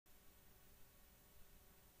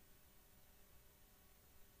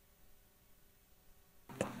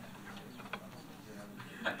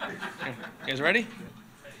You guys ready?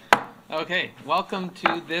 Okay, welcome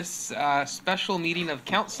to this special meeting of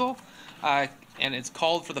council, and it's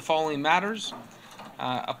called for the following matters.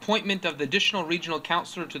 Appointment of the additional regional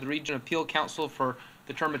councillor to the Region Appeal Council for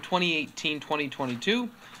the term of 2018-2022.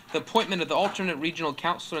 The appointment of the alternate regional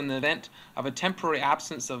councillor in the event of a temporary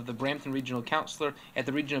absence of the Brampton Regional Councillor at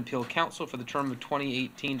the Region Appeal Council for the term of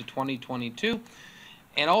 2018 to 2022.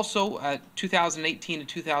 And also 2018 to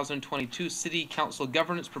 2022 City Council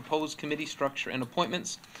Governance Proposed Committee Structure and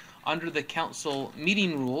Appointments. Under the council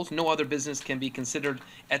meeting rules, no other business can be considered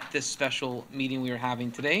at this special meeting we are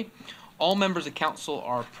having today. All members of council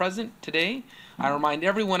are present today. I remind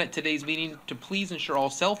everyone at today's meeting to please ensure all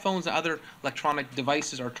cell phones and other electronic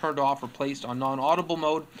devices are turned off or placed on non-audible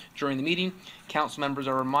mode during the meeting. Council members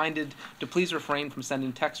are reminded to please refrain from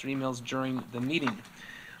sending texts or emails during the meeting.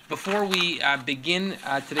 Before we begin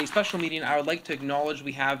today's special meeting, I would like to acknowledge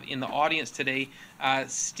we have in the audience today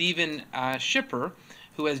Stephen Schipper,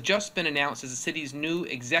 who has just been announced as the city's new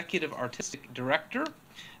Executive Artistic Director,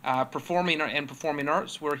 Performing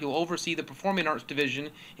Arts, where he will oversee the Performing Arts Division,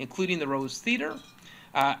 including the Rose Theatre,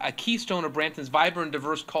 a keystone of Brampton's vibrant,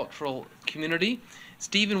 diverse cultural community.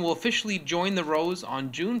 Stephen will officially join the Rose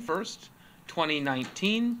on June 1st,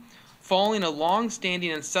 2019. Following a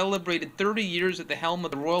long-standing and celebrated 30 years at the helm of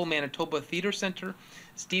the Royal Manitoba Theatre Centre,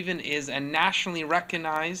 Stephen is nationally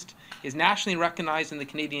recognized in the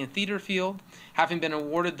Canadian theatre field, having been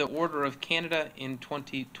awarded the Order of Canada in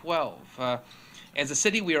 2012. As a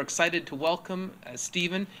city, we are excited to welcome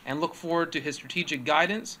Stephen and look forward to his strategic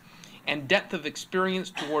guidance and depth of experience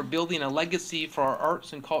toward building a legacy for our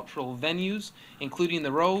arts and cultural venues, including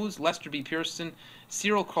the Rose, Lester B. Pearson,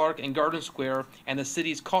 Cyril Clark, and Garden Square, and the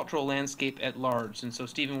city's cultural landscape at large. And so,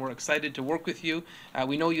 Stephen, we're excited to work with you.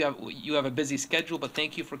 We know you have a busy schedule, but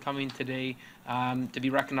thank you for coming today to be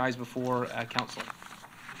recognized before council.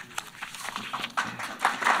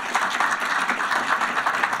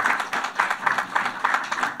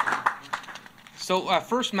 So,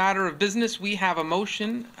 first matter of business, we have a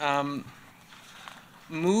motion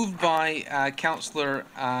moved by Councillor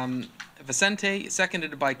Vicente,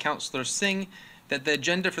 seconded by Councillor Singh, that the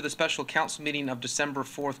agenda for the special council meeting of December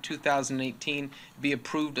 4th, 2018 be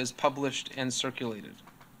approved as published and circulated.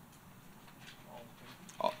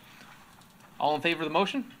 All in favor of the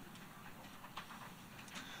motion?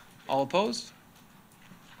 All opposed?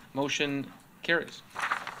 Motion carries.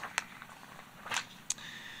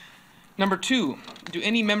 Number 2, do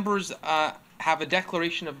any members have a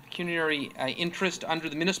declaration of pecuniary interest under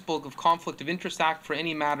the Municipal Conflict of Interest Act for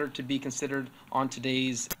any matter to be considered on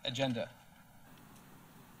today's agenda?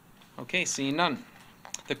 Okay, seeing none.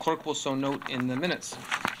 The clerk will so note in the minutes.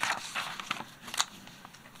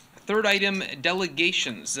 Third item,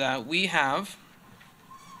 delegations. We have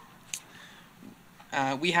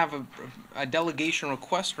a delegation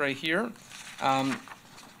request right here.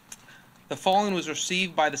 The following was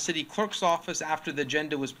received by the City Clerk's Office after the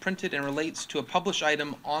agenda was printed and relates to a published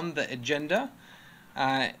item on the agenda.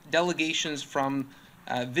 Delegations from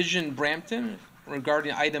Vision Brampton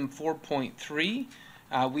regarding item 4.3.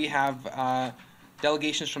 We have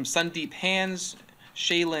delegations from Sandeep Hans,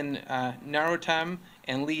 Shaylin Narottam,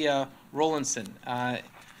 and Leah Rowlandson.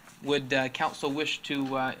 Would council wish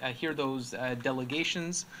to hear those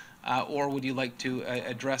delegations, or would you like to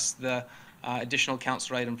address the additional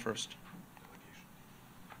council item first?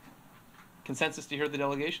 Consensus to hear the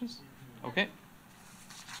delegations? Okay.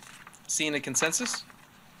 Seeing a consensus?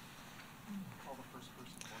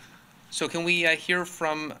 So can we hear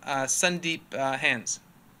from Sandeep Hans?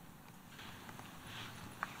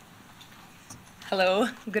 Hello,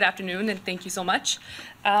 good afternoon, and thank you so much.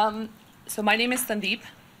 So my name is Sandeep.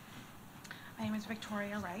 My name is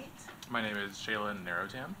Victoria Wright. My name is Shaylin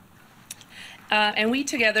Narottam. And we,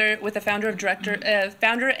 together with the founder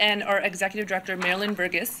and our executive director, Marilyn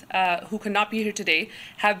Burgess, who could not be here today,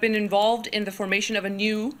 have been involved in the formation of a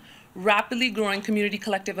new, rapidly growing community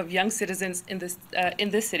collective of young citizens in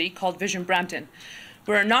this city called Vision Brampton.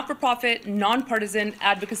 We're a not-for-profit, non-partisan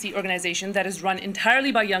advocacy organization that is run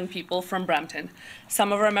entirely by young people from Brampton.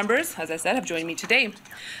 Some of our members, as I said, have joined me today.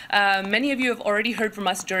 Many of you have already heard from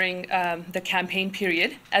us during the campaign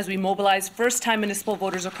period as we mobilize first-time municipal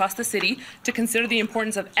voters across the city to consider the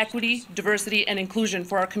importance of equity, diversity, and inclusion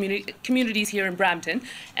for our communities here in Brampton,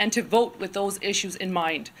 and to vote with those issues in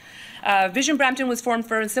mind. Vision Brampton was formed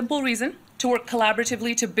for a simple reason: to work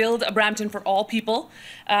collaboratively to build a Brampton for all people.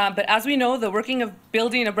 But as we know, the working of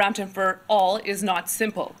building a Brampton for all is not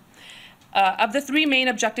simple. Of the 3 main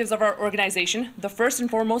objectives of our organization, the first and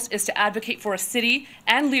foremost is to advocate for a city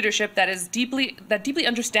and leadership that deeply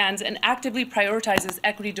understands and actively prioritizes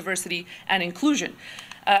equity, diversity, and inclusion.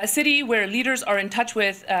 a city where leaders are in touch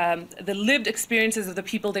with the lived experiences of the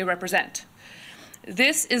people they represent.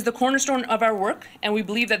 This is the cornerstone of our work, and we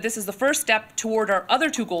believe that this is the first step toward our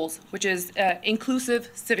other two goals, which is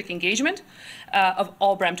inclusive civic engagement of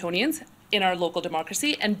all Bramptonians in our local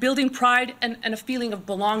democracy and building pride and a feeling of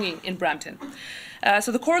belonging in Brampton.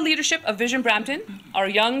 So the core leadership of Vision Brampton are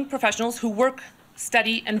young professionals who work,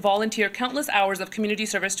 study, and volunteer countless hours of community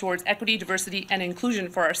service towards equity, diversity, and inclusion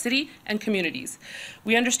for our city and communities.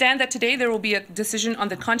 We understand that today there will be a decision on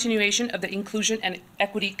the continuation of the Inclusion and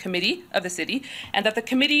Equity Committee of the city, and that the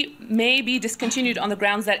committee may be discontinued on the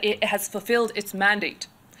grounds that it has fulfilled its mandate.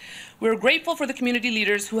 We're grateful for the community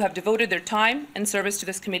leaders who have devoted their time and service to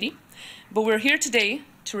this committee, but we're here today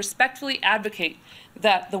to respectfully advocate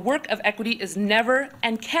that the work of equity is never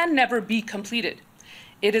and can never be completed.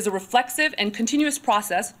 It is a reflexive and continuous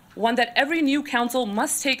process, one that every new council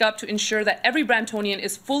must take up to ensure that every Bramptonian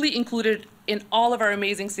is fully included in all of our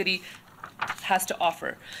amazing city has to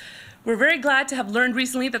offer. We're very glad to have learned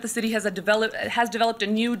recently that the city has developed a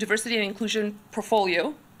new diversity and inclusion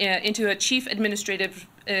portfolio into a chief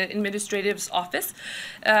administrative's office.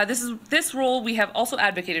 This role we have also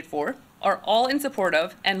advocated for, are all in support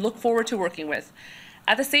of, and look forward to working with.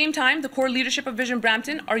 At the same time, the core leadership of Vision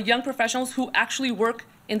Brampton are young professionals who actually work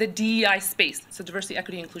in the DEI space, so diversity,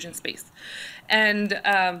 equity, inclusion space. And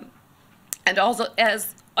also,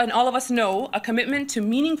 as all of us know, a commitment to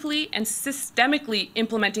meaningfully and systemically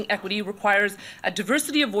implementing equity requires a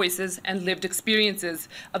diversity of voices and lived experiences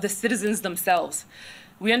of the citizens themselves.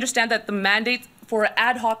 We understand that the mandate for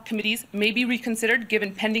ad hoc committees may be reconsidered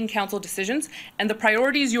given pending council decisions and the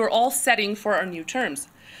priorities you are all setting for our new terms.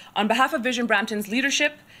 On behalf of Vision Brampton's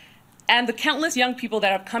leadership and the countless young people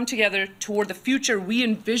that have come together toward the future we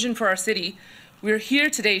envision for our city, we are here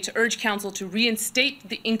today to urge Council to reinstate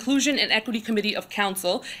the Inclusion and Equity Committee of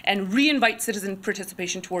Council and re-invite citizen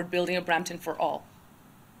participation toward building a Brampton for all.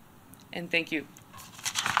 And thank you.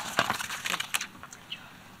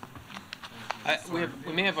 We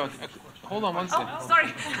may have hold on one second. Oh,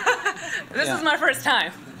 sorry. This is my first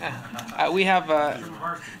time. We have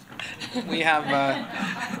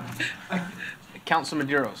Councilor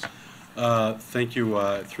Medeiros. Thank you,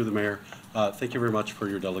 through the mayor. Thank you very much for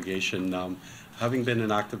your delegation. Having been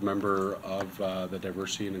an active member of the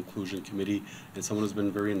Diversity and Inclusion Committee and someone who's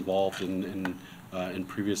been very involved in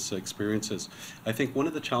previous experiences, I think one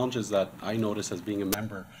of the challenges that I noticed as being a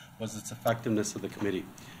member was its effectiveness of the committee.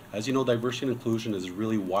 As you know, diversity and inclusion is a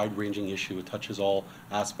really wide-ranging issue. It touches all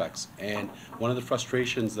aspects. And one of the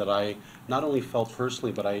frustrations that I not only felt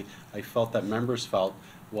personally, but I felt that members felt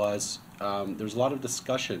was there was a lot of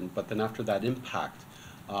discussion, but then after that impact,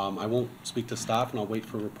 I won't speak to staff and I'll wait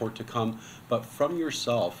for a report to come, but from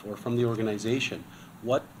yourself or from the organization,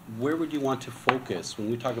 where would you want to focus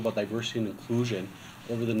when we talk about diversity and inclusion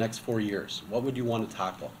over the next 4 years? What would you want to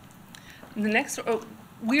tackle?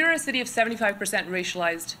 We're a city of 75%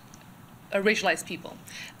 racialized people.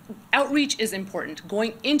 Outreach is important,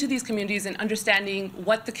 going into these communities and understanding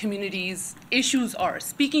what the community's issues are,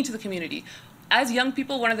 speaking to the community. As young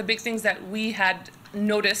people, one of the big things that we had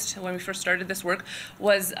noticed when we first started this work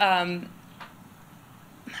was, I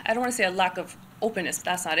don't want to say a lack of openness,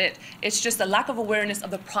 that's not it. It's just a lack of awareness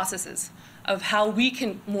of the processes of how we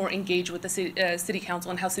can more engage with the city council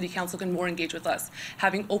and how city council can more engage with us.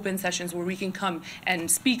 Having open sessions where we can come and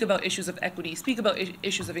speak about issues of equity, speak about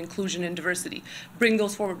issues of inclusion and diversity, bring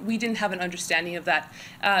those forward. We didn't have an understanding of that.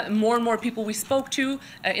 More and more people we spoke to,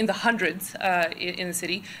 in the hundreds in the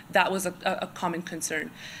city, that was a common concern.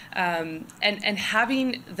 And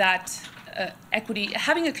having that equity,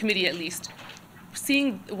 having a committee at least,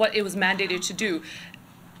 seeing what it was mandated to do,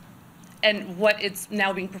 and what it's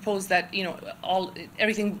now being proposed that, you know,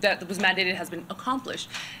 everything that was mandated has been accomplished.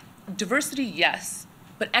 Diversity, yes,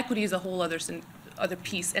 but equity is a whole other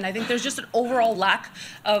piece. And I think there's just an overall lack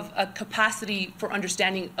of a capacity for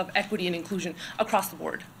understanding of equity and inclusion across the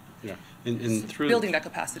board. Yeah, and through building that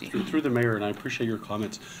capacity. Through the mayor, and I appreciate your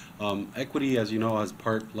comments. Equity, as you know, is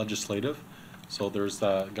part legislative. So there's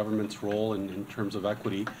the government's role in terms of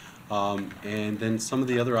equity. And then some of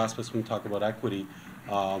the other aspects when we talk about equity,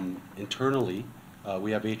 internally,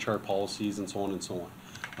 we have HR policies and so on and so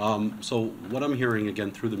on. So what I'm hearing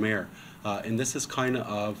again through the mayor, and this is kind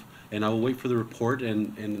of, and I will wait for the report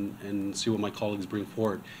and see what my colleagues bring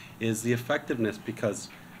forward, is the effectiveness, because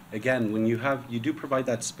again, when you do provide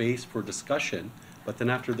that space for discussion, but then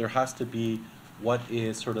after there has to be what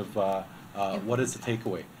is sort of, what is the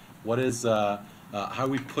takeaway? What is, how are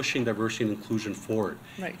we pushing diversity and inclusion forward?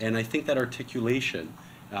 Right. And I think that articulation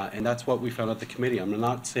And that's what we found at the committee. I'm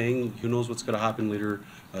not saying who knows what's going to happen later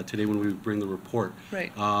today when we bring the report.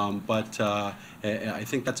 Right. But I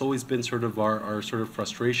think that's always been sort of our sort of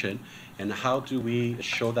frustration. And how do we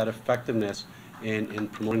show that effectiveness in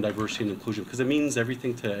promoting diversity and inclusion? Because it means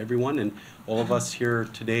everything to everyone. And all of us here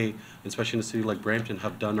today, especially in a city like Brampton,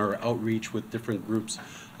 have done our outreach with different groups.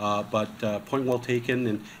 But point well taken.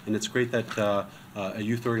 And it's great that a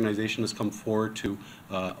youth organization has come forward to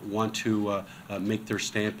want to make their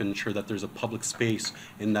stamp and ensure that there's a public space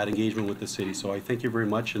in that engagement with the city. So I thank you very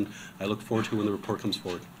much, and I look forward to when the report comes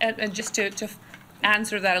forward. And just to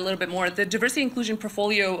answer that a little bit more, the diversity inclusion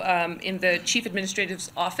portfolio in the Chief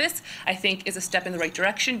Administrative's office, I think, is a step in the right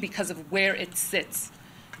direction because of where it sits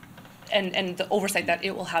and the oversight that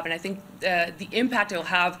it will have. And I think the impact it will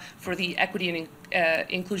have for the Equity and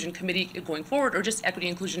Inclusion Committee going forward, or just equity,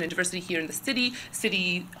 inclusion, and diversity here in the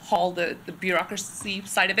city hall, the bureaucracy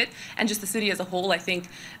side of it, and just the city as a whole, I think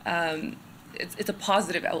it's a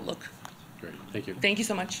positive outlook. Great, thank you. Thank you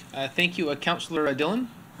so much. Thank you. Councillor Dillon?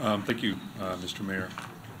 Thank you, Mr. Mayor.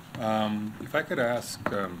 If I could ask,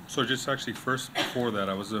 so just actually first before that,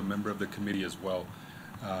 I was a member of the committee as well.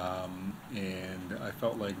 And I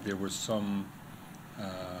felt like there was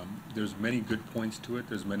there's many good points to it.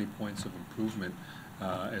 There's many points of improvement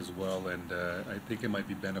as well. And I think it might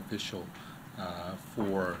be beneficial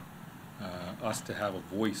for us to have a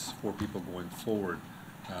voice for people going forward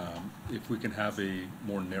if we can have a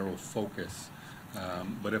more narrow focus.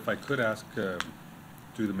 But if I could ask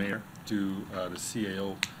through the mayor to the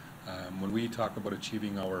CAO, when we talk about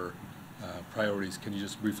achieving our priorities, can you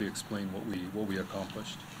just briefly explain what we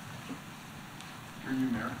accomplished? Through you,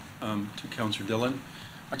 Mayor. To Councillor Dillon,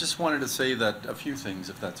 I just wanted to say that a few things,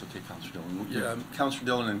 if that's okay, Councillor Dillon. Yeah, Councillor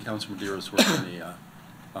Dillon and Councillor Medeiros worked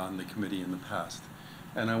on the committee in the past,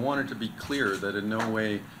 and I wanted to be clear that in no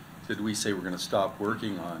way did we say we're going to stop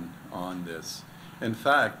working on this. In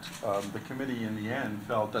fact, the committee in the end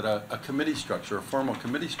felt that a committee structure, a formal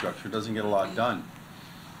committee structure, doesn't get a lot done.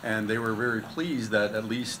 And they were very pleased that at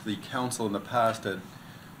least the council in the past had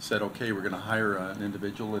said, okay, we're going to hire an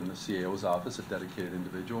individual in the CAO's office, a dedicated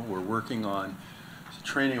individual. We're working on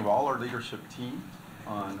training of all our leadership team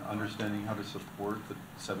on understanding how to support the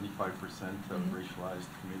 75% of racialized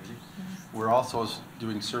community. We're also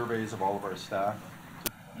doing surveys of all of our staff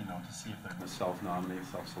to see if they're going to self-nominate,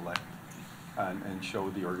 self-select, and show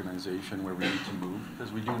the organization where we need to move,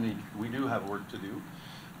 because we do have work to do.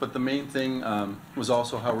 But the main thing was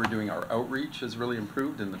also how we're doing our outreach has really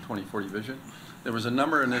improved in the 2040 vision. There was a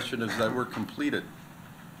number of initiatives that were completed.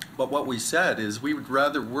 But what we said is we would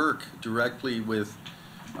rather work directly with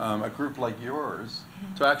a group like yours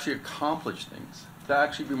to actually accomplish things, to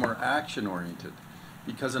actually be more action-oriented.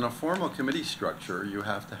 Because in a formal committee structure, you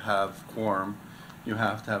have to have quorum, you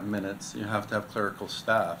have to have minutes, you have to have clerical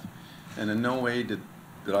staff. And in no way did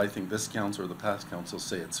I think this council or the past council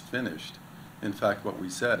say it's finished. In fact, what we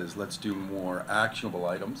said is let's do more actionable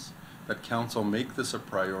items, that council make this a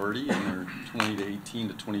priority in their 2018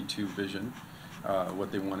 to 22 vision,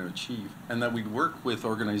 what they want to achieve, and that we work with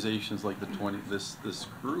organizations like this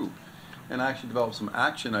group and actually develop some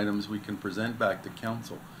action items we can present back to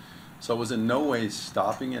council. So it was in no way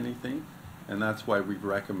stopping anything, and that's why we've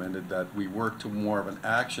recommended that we work to more of an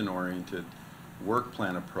action-oriented work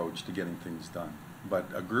plan approach to getting things done. But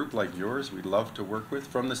a group like yours, we'd love to work with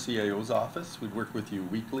from the CAO's office. We'd work with you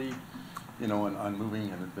weekly, on moving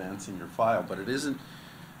and advancing your file. But it isn't,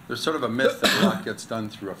 there's sort of a myth that a lot gets done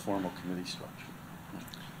through a formal committee structure.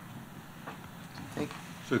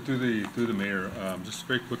 So through the mayor, just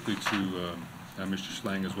very quickly to Mr.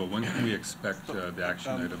 Schlang as well, when can we expect the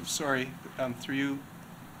action items? Sorry, through you,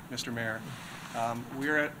 Mr. Mayor.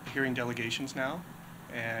 We're at hearing delegations now.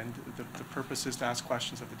 And the purpose is to ask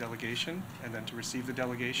questions of the delegation and then to receive the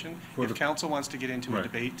delegation. If council wants to get into a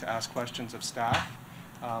debate to ask questions of staff,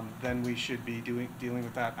 then we should be dealing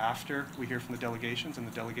with that after we hear from the delegations and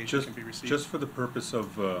the delegation can be received. Just for the purpose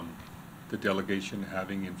of the delegation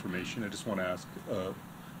having information, I just want to ask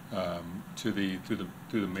through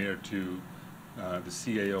the mayor to the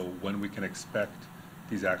CAO when we can expect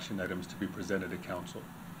these action items to be presented to council.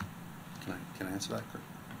 Can I answer that,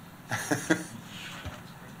 Kurt?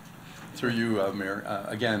 Through you, Mayor.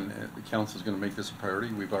 Again, the council is going to make this a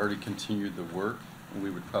priority. We've already continued the work, and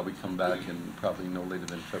we would probably come back and probably no later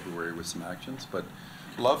than February with some actions. But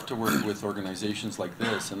love to work with organizations like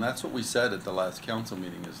this, and that's what we said at the last council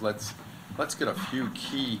meeting. Is let's get a few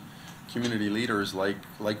key community leaders like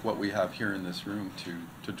what we have here in this room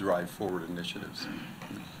to drive forward initiatives.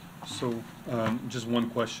 So, just one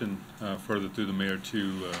question further through the mayor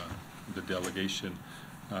to the delegation.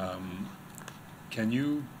 Can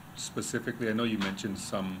you specifically, I know you mentioned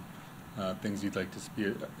some things you'd like to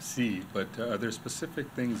see, but are there specific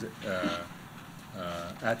things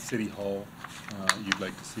at City Hall you'd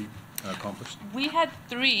like to see accomplished? We had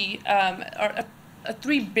three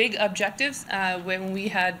big objectives when we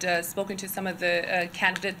had spoken to some of the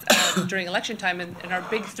candidates during election time, and our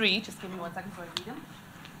big three, just give me 1 second so I read them.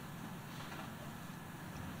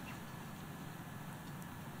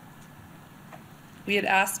 We had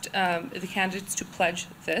asked the candidates to pledge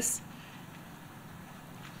this.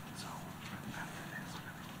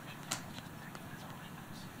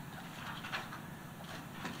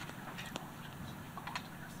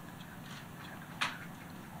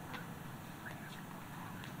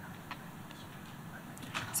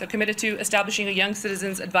 So committed to establishing a Young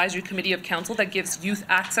Citizens Advisory Committee of Council that gives youth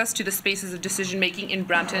access to the spaces of decision-making in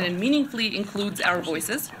Brampton and meaningfully includes our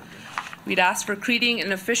voices. We'd asked for creating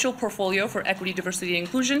an official portfolio for equity, diversity, and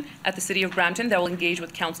inclusion at the City of Brampton that will engage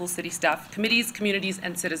with council, city staff, committees, communities,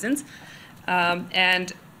 and citizens.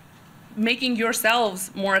 And making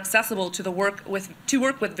yourselves more accessible to work with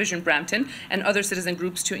Vision Brampton and other citizen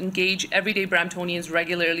groups to engage everyday Bramptonians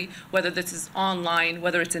regularly, whether this is online,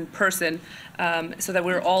 whether it's in person, so that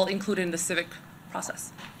we're all included in the civic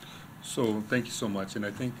process. So thank you so much, and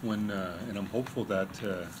I think and I'm hopeful that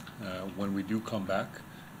when we do come back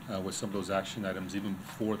with some of those action items, even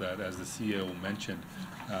before that, as the CEO mentioned,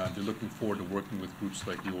 they're looking forward to working with groups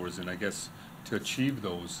like yours, and I guess to achieve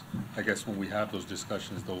those, I guess when we have those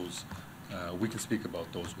discussions, we can speak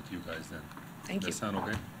about those with you guys then. Thank you. Does that sound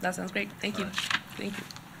okay? That sounds great. Thank you. All right. Thank you.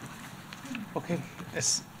 Okay,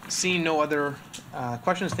 seeing no other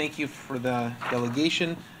questions, thank you for the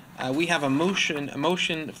delegation. We have a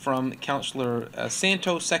motion from Councillor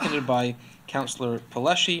Santos, seconded by Councillor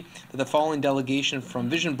Paleshi, that the following delegation from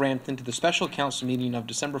Vision Brampton to the special council meeting of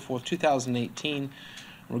December 4th, 2018,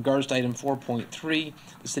 in regards to item 4.3,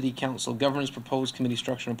 the City Council Governance Proposed Committee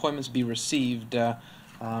Structure and Appointments be received.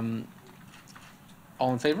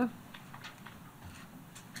 All in favor?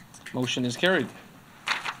 Motion is carried.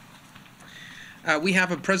 We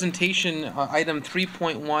have a presentation, item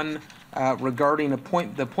 3.1, regarding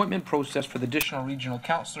the appointment process for the additional regional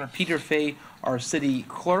councillor. Peter Fay, our city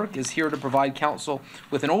clerk, is here to provide council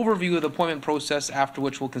with an overview of the appointment process, after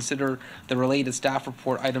which we'll consider the related staff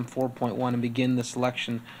report, item 4.1, and begin the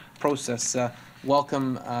selection process.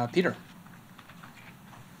 Welcome, Peter.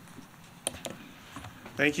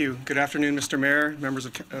 Thank you. Good afternoon, Mr. Mayor, members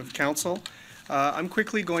of council. I'm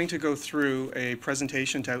quickly going to go through a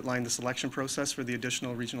presentation to outline the selection process for the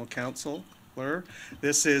additional regional councillor.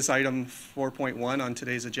 This is item 4.1 on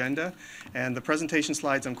today's agenda, and the presentation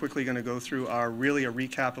slides I'm quickly going to go through are really a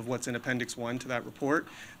recap of what's in Appendix 1 to that report,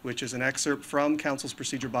 which is an excerpt from Council's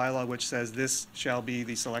procedure bylaw, which says this shall be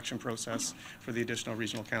the selection process for the additional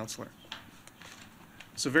regional councillor.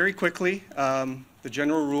 So very quickly, the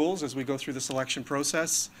general rules as we go through the selection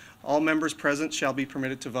process: all members present shall be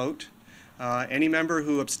permitted to vote. Any member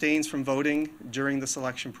who abstains from voting during the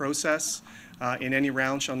selection process in any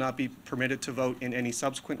round shall not be permitted to vote in any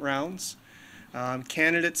subsequent rounds.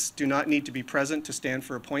 Candidates do not need to be present to stand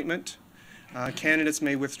for appointment. Candidates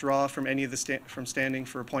may withdraw from any of the from standing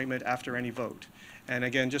for appointment after any vote. And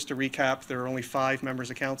again, just to recap, there are only 5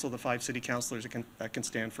 members of council, the 5 city councillors that can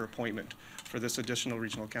stand for appointment for this additional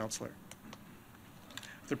regional councillor.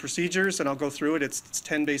 The procedures, and I'll go through it, it's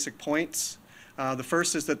 10 basic points. The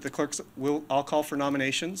first is that the clerks I'll call for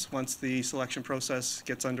nominations once the selection process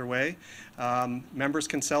gets underway. Members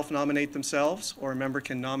can self-nominate themselves, or a member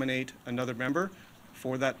can nominate another member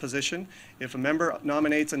for that position. If a member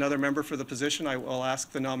nominates another member for the position, I will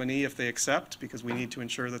ask the nominee if they accept, because we need to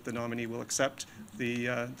ensure that the nominee will accept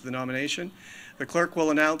the nomination. The clerk will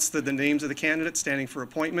announce the names of the candidates standing for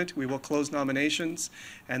appointment. We will close nominations,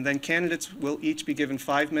 and then candidates will each be given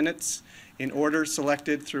 5 minutes in order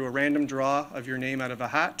selected through a random draw of your name out of a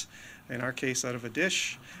hat, in our case out of a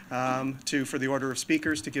dish, for the order of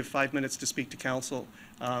speakers to give 5 minutes to speak to council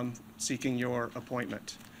seeking your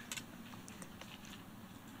appointment.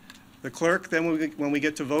 The clerk, then when we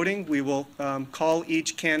get to voting, we will call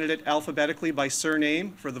each candidate alphabetically by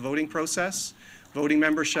surname for the voting process. Voting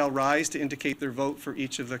members shall rise to indicate their vote for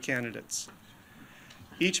each of the candidates.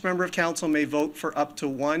 Each member of council may vote for up to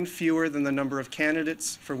 1 fewer than the number of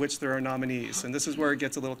candidates for which there are nominees. And this is where it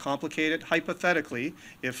gets a little complicated. Hypothetically,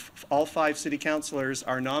 if all 5 city councillors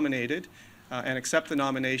are nominated and accept the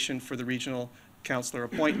nomination for the regional councillor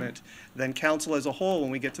appointment, then council as a whole,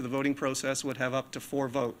 when we get to the voting process, would have up to 4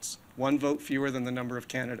 votes, 1 vote fewer than the number of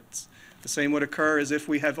candidates. The same would occur as if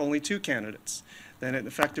we have only 2 candidates. Then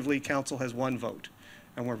effectively council has 1 vote,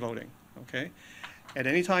 and we're voting, okay? At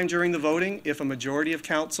any time during the voting, if a majority of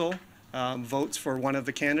council votes for one of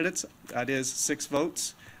the candidates, that is 6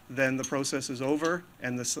 votes, then the process is over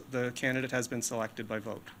and the candidate has been selected by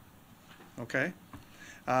vote. Okay?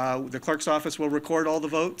 The clerk's office will record all the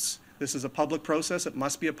votes. This is a public process. It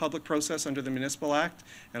must be a public process under the Municipal Act,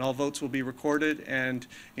 and all votes will be recorded and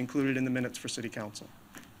included in the minutes for City Council.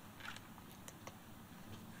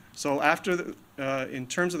 So after, in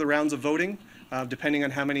terms of the rounds of voting, depending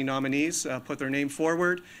on how many nominees put their name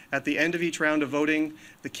forward, at the end of each round of voting,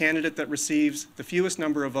 the candidate that receives the fewest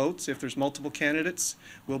number of votes, if there's multiple candidates,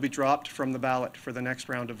 will be dropped from the ballot for the next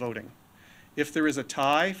round of voting. If there is a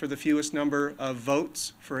tie for the fewest number of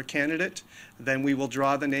votes for a candidate, then we will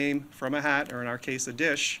draw the name from a hat, or in our case a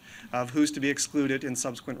dish, of who's to be excluded in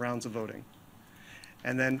subsequent rounds of voting.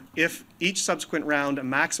 And then if each subsequent round, a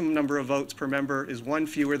maximum number of votes per member is 1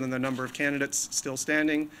 fewer than the number of candidates still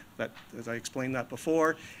standing, that, as I explained that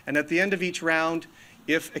before. And at the end of each round,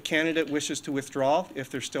 if a candidate wishes to withdraw, if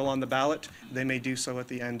they're still on the ballot, they may do so at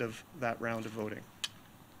the end of that round of voting.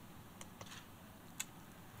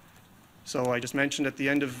 So I just mentioned at the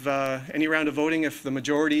end of any round of voting, if the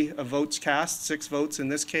majority of votes cast, 6 votes in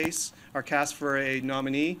this case, are cast for a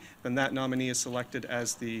nominee, then that nominee is selected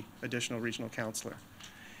as the additional regional councillor.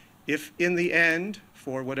 If in the end,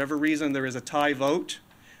 for whatever reason, there is a tie vote,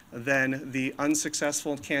 then the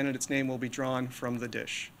unsuccessful candidate's name will be drawn from the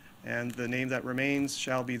dish. And the name that remains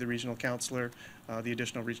shall be the regional councillor, the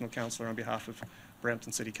additional regional councillor on behalf of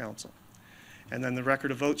Brampton City Council. And then the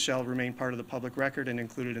record of votes shall remain part of the public record and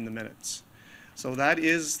included in the minutes. So that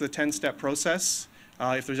is the 10-step process.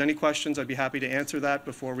 If there's any questions, I'd be happy to answer that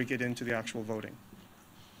before we get into the actual voting.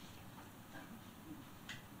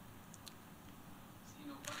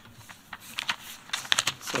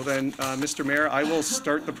 So then, Mr. Mayor, I will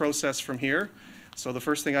start the process from here. So the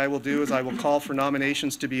first thing I will do is I will call for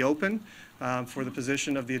nominations to be open for the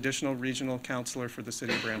position of the additional regional councillor for the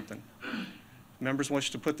City of Brampton. Members wish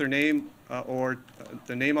to put their name or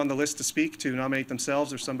the name on the list to speak, to nominate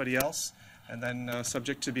themselves or somebody else, and then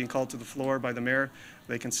subject to being called to the floor by the mayor,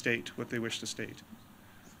 they can state what they wish to state.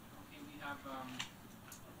 Okay, we have a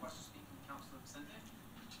request to speak from Councillor Vicente.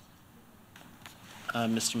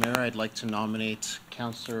 Mr. Mayor, I'd like to nominate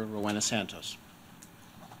Councillor Rowena Santos.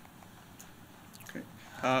 Okay.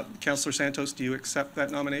 Councillor Santos, do you accept that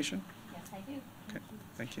nomination? Yes, I do. Okay,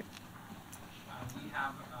 thank you. We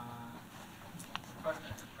have a request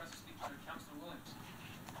to speak for Councillor Williams.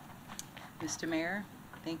 Mr. Mayor,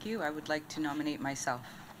 thank you. I would like to nominate myself.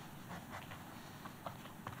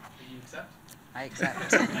 Do you accept? I accept.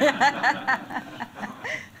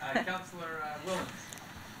 Councillor Williams.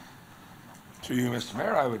 To you, Mr.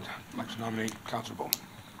 Mayor, I would like to nominate Councillor Bowman.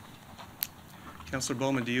 Councillor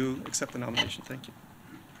Bowman, do you accept the nomination? Thank you.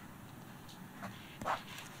 Do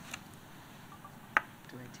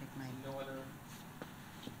I take my... No other.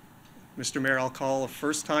 Mr. Mayor, I'll call a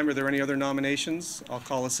first time. Are there any other nominations? I'll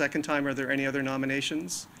call a second time. Are there any other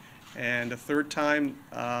nominations? And a third time,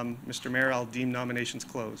 Mr. Mayor, I'll deem nominations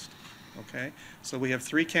closed. Okay? So we have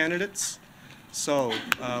 3 candidates. So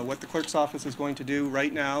what the clerk's office is going to do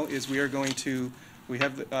right now is we are going to, we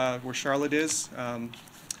have, where Charlotte is,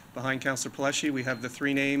 behind Councillor Paleschi, we have the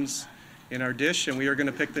 3 names in our dish, and we are going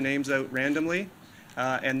to pick the names out randomly.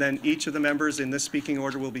 And then each of the members in this speaking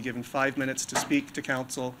order will be given 5 minutes to speak to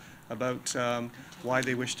council about why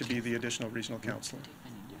they wish to be the additional regional councillor.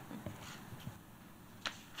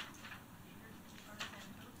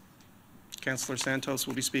 Councillor Santos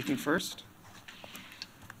will be speaking first.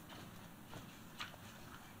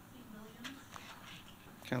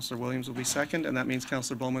 Councillor Williams will be second, and that means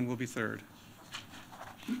Councillor Bowman will be third.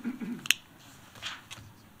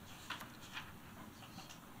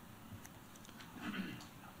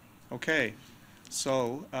 Okay,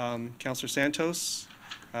 so Councillor Santos,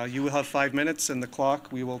 you will have 5 minutes, and the clock,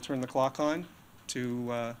 we will turn the clock on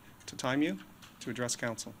to time you to address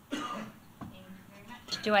council.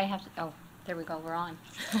 Do I have to, oh, there we go, we're on.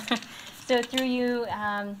 So through you,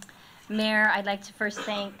 Mayor, I'd like to first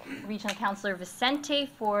thank Regional Councillor Vicente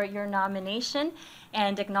for your nomination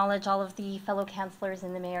and acknowledge all of the fellow councillors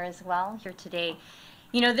and the mayor as well here today.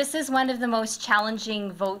 You know, this is one of the most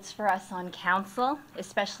challenging votes for us on council,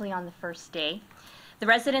 especially on the first day. The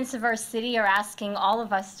residents of our city are asking all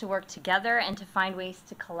of us to work together and to find ways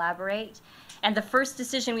to collaborate. And the first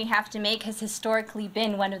decision we have to make has historically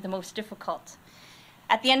been one of the most difficult.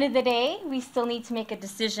 At the end of the day, we still need to make a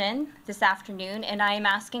decision this afternoon, and I am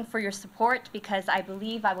asking for your support because I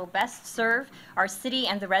believe I will best serve our city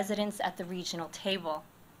and the residents at the regional table.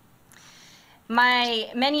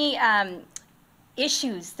 My many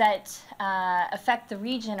issues that affect the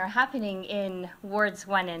region are happening in wards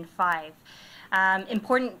 1 and 5.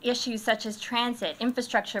 Important issues such as transit,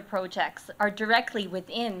 infrastructure projects are directly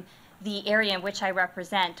within the area in which I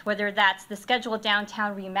represent, whether that's the scheduled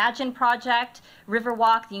Downtown Reimagine project,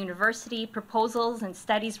 Riverwalk, the university, proposals and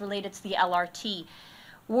studies related to the LRT.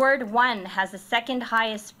 Ward 1 has the second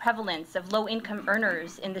highest prevalence of low-income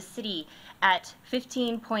earners in the city at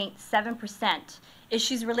 15.7%.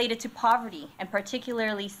 Issues related to poverty and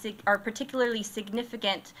particularly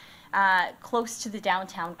significant close to the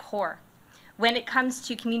downtown core. When it comes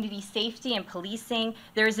to community safety and policing,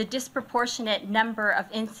 there is a disproportionate number of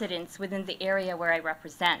incidents within the area where I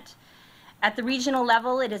represent. At the regional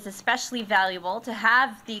level, it is especially valuable to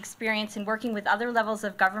have the experience in working with other levels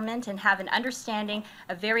of government and have an understanding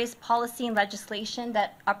of various policy and legislation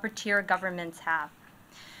that upper tier governments have.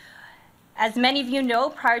 As many of you know,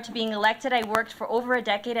 prior to being elected, I worked for over a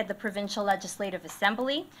decade at the Provincial Legislative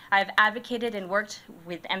Assembly. I have advocated and worked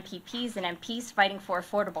with MPPs and MPs fighting for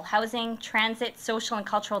affordable housing, transit, social and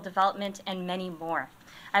cultural development, and many more.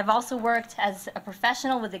 I've also worked as a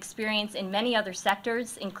professional with experience in many other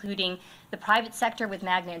sectors, including the private sector with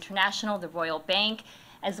Magna International, the Royal Bank,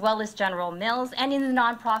 as well as General Mills, and in the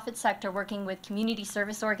nonprofit sector working with community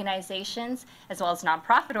service organizations, as well as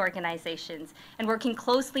nonprofit organizations, and working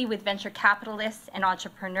closely with venture capitalists and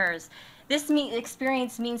entrepreneurs. This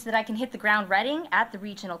experience means that I can hit the ground running at the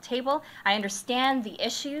regional table. I understand the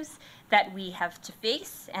issues that we have to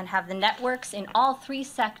face and have the networks in all three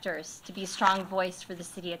sectors to be a strong voice for the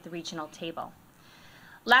city at the regional table.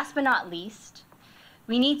 Last but not least,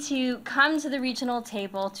 we need to come to the regional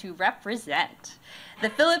table to represent. The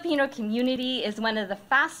Filipino community is one of the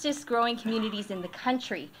fastest growing communities in the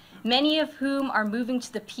country, many of whom are moving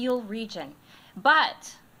to the Peel region.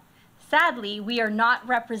 But sadly, we are not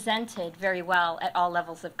represented very well at all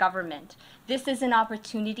levels of government. This is an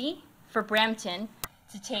opportunity for Brampton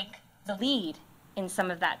to take the lead in some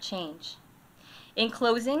of that change. In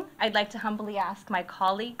closing, I'd like to humbly ask my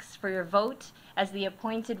colleagues for your vote as the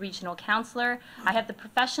appointed regional councillor. I have the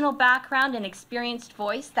professional background and experienced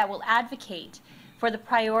voice that will advocate for the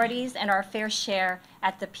priorities and our fair share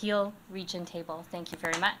at the Peel region table. Thank you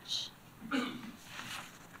very much.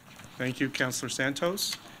 Thank you, Councillor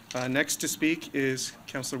Santos. Next to speak is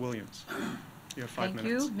Councillor Williams. You have 5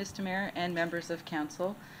 minutes. Thank you, Mr. Mayor and members of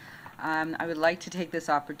council. I would like to take this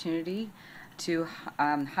opportunity to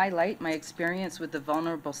highlight my experience with the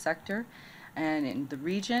vulnerable sector. And in the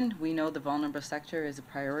region, we know the vulnerable sector is a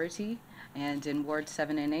priority. And in Ward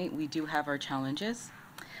 7 and 8, we do have our challenges.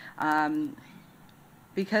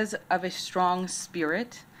 Because of a strong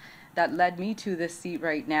spirit that led me to this seat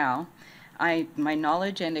right now, my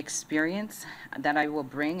knowledge and experience that I will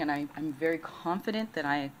bring, and I'm very confident that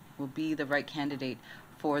I will be the right candidate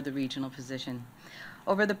for the regional position.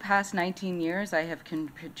 Over the past 19 years, I have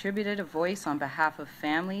contributed a voice on behalf of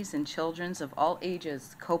families and children of all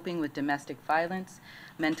ages coping with domestic violence,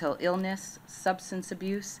 mental illness, substance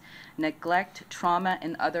abuse, neglect, trauma,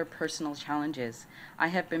 and other personal challenges. I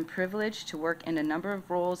have been privileged to work in a number of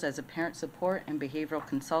roles as a parent support and behavioral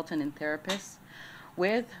consultant and therapist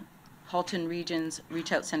with Halton Region's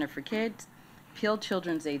Reach Out Center for Kids, Peel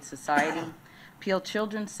Children's Aid Society, Peel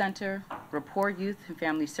Children's Center, Rapport Youth and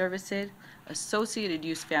Family Services, Associated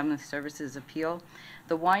Youth Family Services of Peel,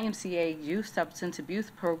 the YMCA Youth Substance Abuse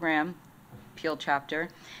Program, Peel Chapter,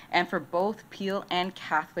 and for both Peel and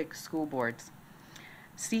Catholic school boards,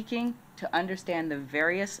 seeking to understand the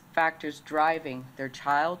various factors driving their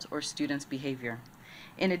child's or student's behavior.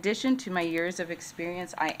 In addition to my years of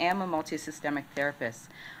experience, I am a multisystemic therapist.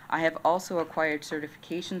 I have also acquired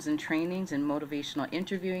certifications and trainings in motivational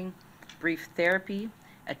interviewing, brief therapy,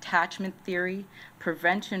 attachment theory,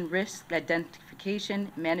 prevention risk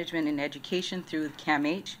identification, management and education through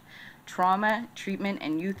CAMH, trauma, treatment,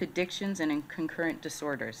 and youth addictions and concurrent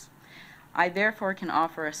disorders. I therefore can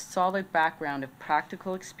offer a solid background of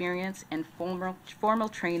practical experience and formal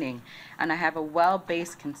training, and I have a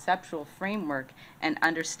well-based conceptual framework and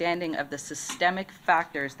understanding of the systemic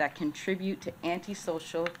factors that contribute to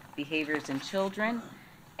antisocial behaviors in children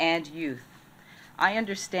and youth. I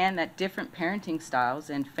understand that different parenting styles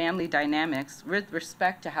and family dynamics with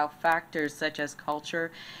respect to how factors such as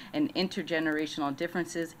culture and intergenerational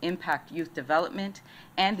differences impact youth development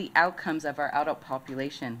and the outcomes of our adult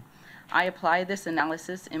population. I apply this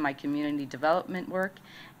analysis in my community development work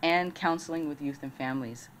and counseling with youth and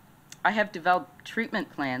families. I have developed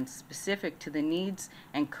treatment plans specific to the needs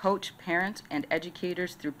and coach parents and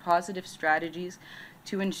educators through positive strategies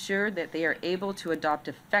to ensure that they are able to adopt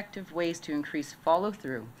effective ways to increase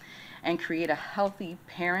follow-through and create a healthy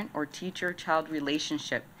parent or teacher-child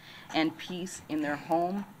relationship and peace in their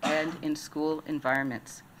home and in school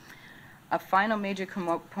environments. A final major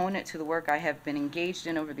component to the work I have been engaged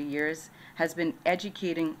in over the years has been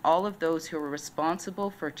educating all of those who are responsible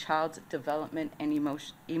for a child's development and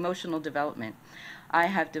emotional development. I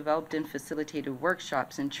have developed and facilitated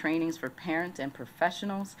workshops and trainings for parents and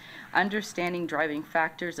professionals, understanding driving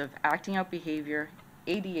factors of acting out behavior,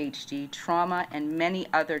 ADHD, trauma, and many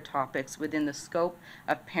other topics within the scope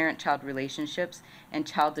of parent-child relationships and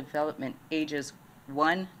child development ages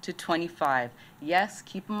 1 to 25. Yes,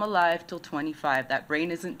 keep them alive till 25. That brain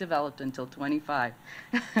isn't developed until 25.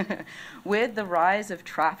 With the rise of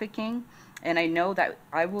trafficking, and I know that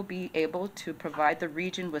I will be able to provide the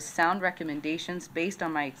region with sound recommendations based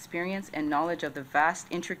on my experience and knowledge of the vast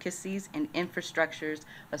intricacies and infrastructures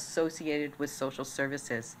associated with social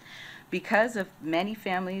services. Because of many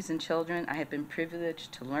families and children I have been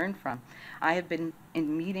privileged to learn from, I believe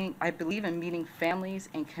in meeting families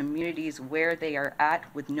and communities where they are at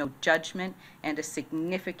with no judgment and a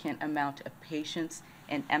significant amount of patience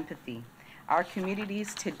and empathy. Our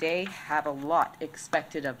communities today have a lot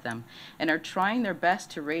expected of them and are trying their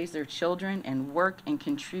best to raise their children and work and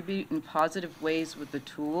contribute in positive ways with the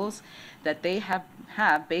tools that they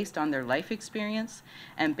have based on their life experience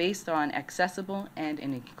and based on accessible and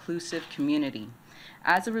an inclusive community.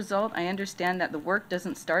 As a result, I understand that the work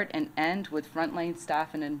doesn't start and end with frontline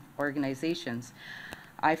staff and organizations.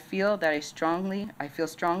 I feel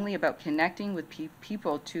strongly about connecting with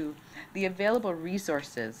people to the available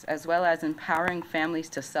resources, as well as empowering families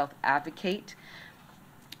to self-advocate,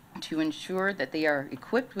 to ensure that they are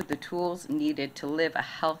equipped with the tools needed to live a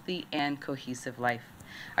healthy and cohesive life.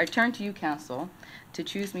 I turn to you, Council, to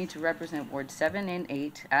choose me to represent Ward 7 and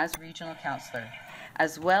 8 as Regional Councillor,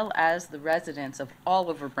 as well as the residents of all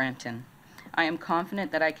over Brampton. I am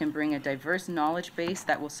confident that I can bring a diverse knowledge base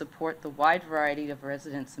that will support the wide variety of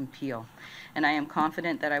residents in Peel. And I am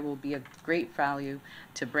confident that I will be of great value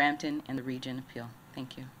to Brampton and the region of Peel.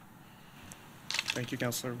 Thank you. Thank you,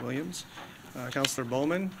 Councillor Williams. Councillor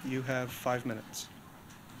Bowman, you have 5 minutes.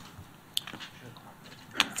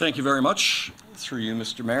 Thank you very much, through you,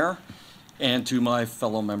 Mr. Mayor, and to my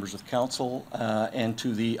fellow members of council, and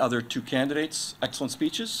to the other 2 candidates. Excellent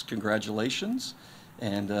speeches. Congratulations.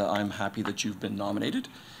 And I'm happy that you've been nominated.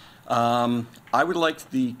 I would like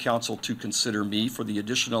the council to consider me for the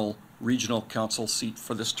additional regional council seat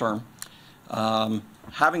for this term.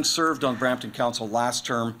 Having served on Brampton Council last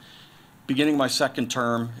term, beginning my 2nd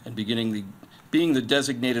term and being the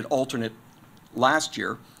designated alternate last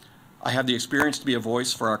year, I have the experience to be a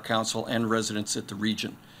voice for our council and residents at the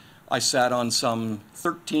region. I sat on some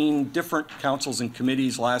 13 different councils and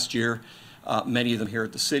committees last year. Many of them here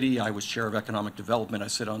at the city. I was chair of economic development. I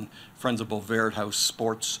sit on Friends of Bovaird House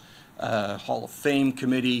Sports Hall of Fame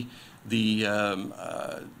Committee, the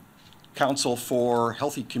Council for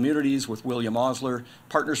Healthy Communities with William Osler,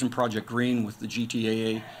 Partners in Project Green with the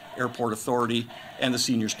GTAA Airport Authority, and the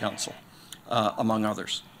Seniors Council, among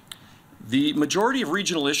others. The majority of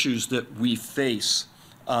regional issues that we face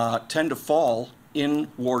tend to fall in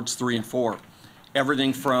Wards 3 and 4.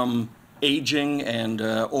 Everything from aging and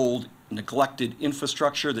old neglected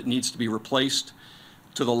infrastructure that needs to be replaced,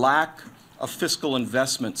 to the lack of fiscal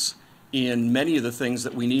investments in many of the things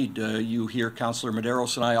that we need. You hear Councillor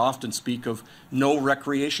Medeiros and I often speak of no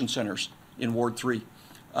recreation centers in Ward 3,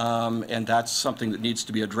 and that's something that needs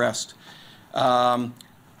to be addressed. To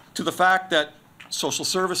the fact that social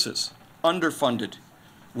services, underfunded.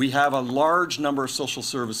 We have a large number of social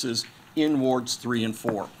services in Wards 3 and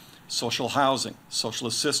 4. Social housing, social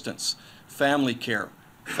assistance, family care,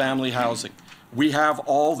 family housing. We have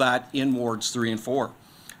all that in Wards 3 and 4,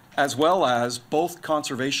 as well as both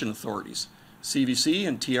conservation authorities. CVC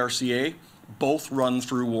and TRCA both run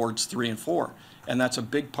through Wards 3 and 4, and that's a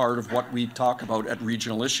big part of what we talk about at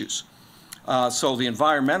regional issues. So the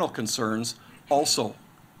environmental concerns also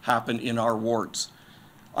happen in our wards.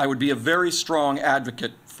 I would be a very strong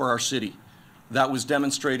advocate for our city. That was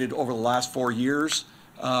demonstrated over the last 4 years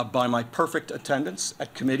by my perfect attendance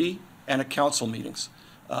at committee and at council meetings.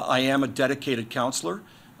 I am a dedicated councillor.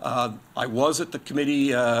 I was at the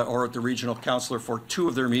committee or at the regional councillor for 2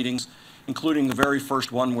 of their meetings, including the very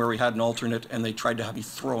first one where we had an alternate and they tried to have me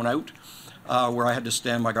thrown out, where I had to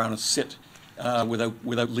stand my ground and sit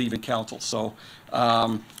without leaving council. So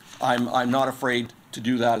I'm not afraid to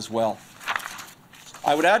do that as well.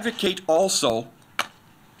 I would advocate also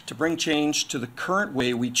to bring change to the current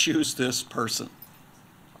way we choose this person.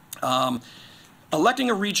 Electing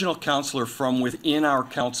a regional councillor from within our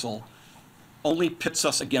council only pits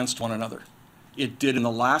us against one another. It did in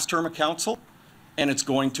the last term of council, and it's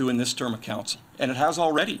going to in this term of council, and it has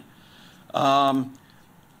already.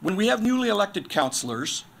 When we have newly elected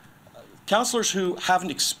councillors, Councillors who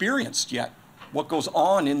haven't experienced yet what goes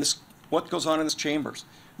on in this chambers,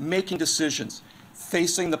 making decisions,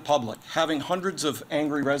 facing the public, having hundreds of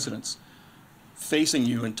angry residents facing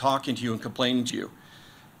you and talking to you and complaining to you.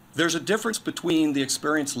 There's a difference between the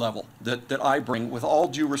experience level that I bring, with all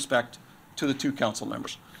due respect to the two council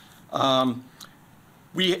members.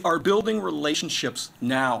 We are building relationships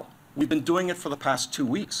now. We've been doing it for the past 2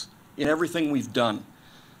 weeks in everything we've done.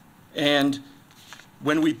 And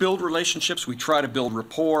when we build relationships, we try to build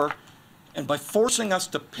rapport. And by forcing us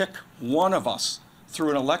to pick one of us through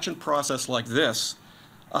an election process like this,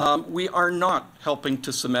 we are not helping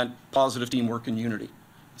to cement positive teamwork and unity,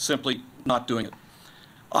 simply not doing it.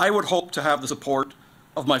 I would hope to have the support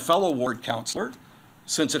of my fellow ward councillor,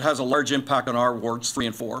 since it has a large impact on our wards 3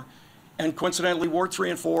 and 4. And coincidentally, Ward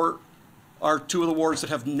 3 and 4 are two of the wards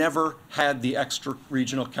that have never had the extra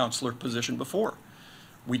regional councillor position before.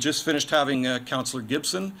 We just finished having Councillor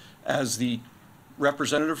Gibson as the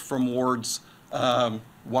representative from wards 1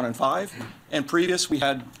 and 5, and previous we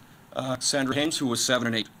had Sandra Hames, who was 7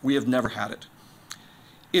 and 8. We have never had it.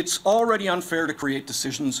 It's already unfair to create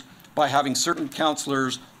decisions by having certain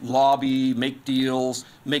councillors lobby, make deals,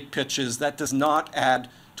 make pitches. That does not add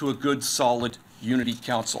to a good, solid unity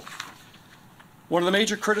council. One of the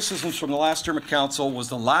major criticisms from the last term of council was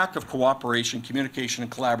the lack of cooperation, communication,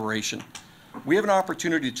 and collaboration. We have an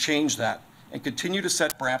opportunity to change that and continue to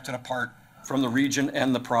set Brampton apart from the region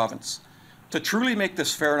and the province. To truly make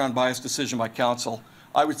this fair and unbiased decision by council,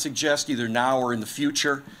 I would suggest either now or in the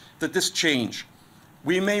future that this change.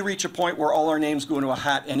 We may reach a point where all our names go into a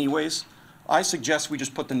hat anyways. I suggest we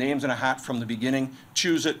just put the names in a hat from the beginning,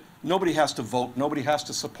 choose it. Nobody has to vote. Nobody has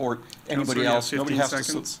to support anybody else. Nobody has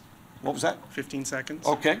to. What was that? 15 seconds.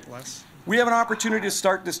 Okay. Less. We have an opportunity to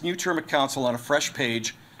start this new term of council on a fresh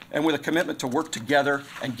page and with a commitment to work together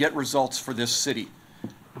and get results for this city.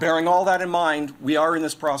 Bearing all that in mind, we are in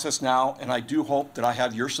this process now, and I do hope that I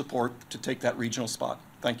have your support to take that regional spot.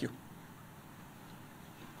 Thank you.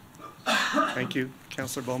 Thank you,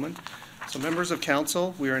 Councillor Bowman. So members of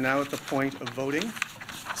council, we are now at the point of voting.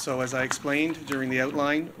 So as I explained during the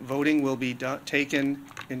outline, voting will be taken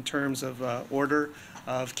in terms of order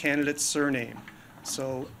of candidate's surname.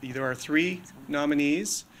 So there are 3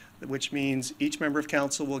 nominees, which means each member of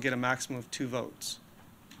council will get a maximum of 2 votes.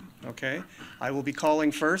 Okay? I will be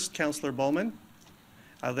calling first Councillor Bowman.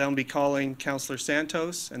 I'll then be calling Councillor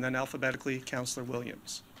Santos, and then alphabetically Councillor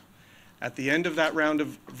Williams. At the end of that round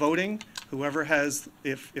of voting, whoever has,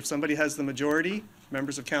 if somebody has the majority,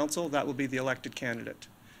 members of council, that will be the elected candidate.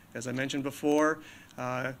 As I mentioned before,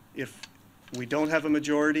 if we don't have a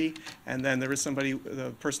majority, and then there is somebody,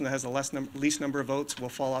 the person that has the least number of votes will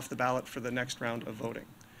fall off the ballot for the next round of voting.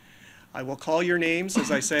 I will call your names,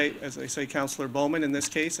 as I say Councillor Bowman in this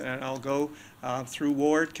case, and I'll go through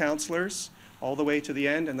ward councillors all the way to the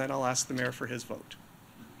end, and then I'll ask the mayor for his vote.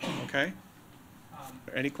 Okay?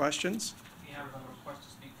 Any questions? We have a request to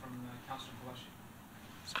speak from Councillor Blush.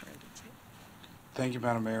 Thank you,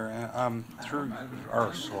 Madam Mayor. Sorry,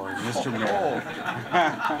 Mr. Mayor.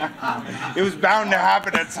 It was bound to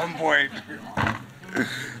happen at some point.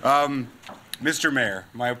 Mr. Mayor,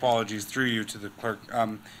 my apologies, through you to the clerk.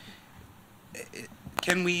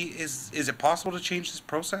 Is it possible to change this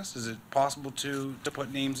process? Is it possible to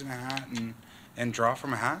put names in a hat and draw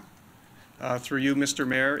from a hat? Through you, Mr.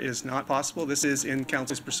 Mayor, is not possible. This is in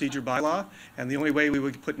council's procedure bylaw, and the only way we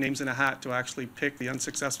would put names in a hat to actually pick the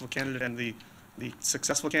unsuccessful candidate and the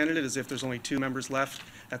successful candidate is if there's only 2 members left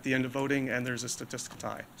at the end of voting and there's a statistical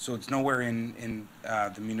tie. So it's nowhere in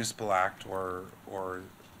the Municipal Act or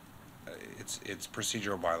it's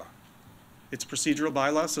procedural bylaw? It's procedural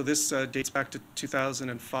bylaw, so this dates back to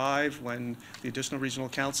 2005 when the additional regional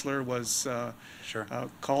councillor was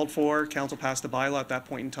called for. Council passed a bylaw at that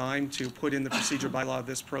point in time to put in the procedural bylaw of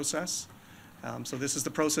this process. So this is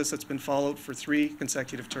the process that's been followed for 3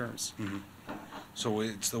 consecutive terms. Mm-hmm. So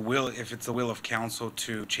it's the will, if it's the will of council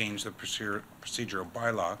to change the procedural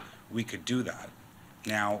bylaw, we could do that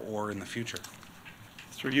now or in the future.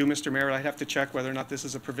 Through you, Mr. Mayor, I'd have to check whether or not this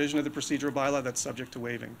is a provision of the procedural bylaw that's subject to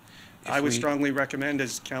waiving. I would strongly recommend,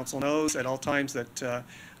 as council knows at all times, that the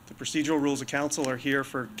procedural rules of council are here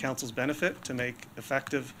for council's benefit to make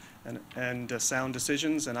effective and sound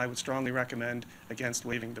decisions, and I would strongly recommend against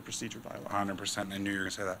waiving the procedural bylaw. 100%. I knew you were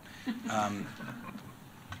going to say that.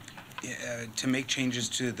 To make changes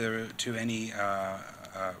to any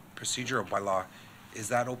procedural bylaw, is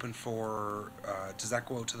that open for? Does that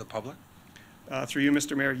go out to the public? Through you,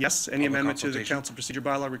 Mr. Mayor, yes. Any Public amendment to the council procedure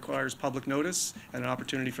bylaw requires public notice and an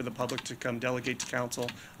opportunity for the public to come delegate to council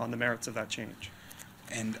on the merits of that change.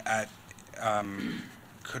 And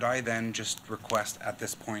could I then just request at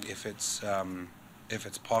this point, if it's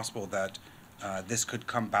possible, that this could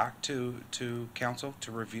come back to council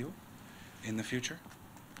to review in the future?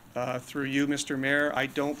 Through you, Mr. Mayor, I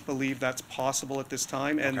don't believe that's possible at this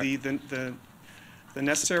time. And Okay. the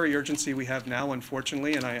necessary urgency we have now,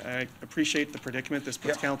 unfortunately, and I appreciate the predicament this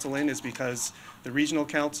puts Yep. council in, is because the Regional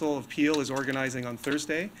Council of Peel is organizing on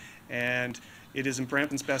Thursday, and it is in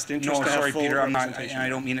Brampton's best interest No, to have sorry, full Peter, representation. I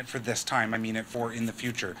don't mean it for this time, I mean it for in the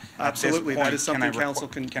future. At this Absolutely, that point, is can I something council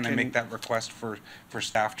Can I make that request for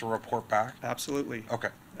staff to report back? Absolutely. Okay.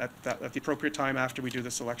 At the appropriate time after we do the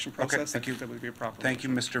selection Okay, process. thank you. That would be a proper. Thank you,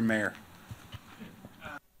 Mr. Mayor.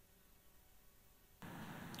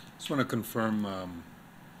 Just want to confirm,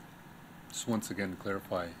 just once again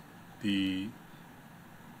clarify,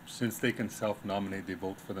 since they can self-nominate, they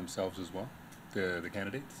vote for themselves as well, the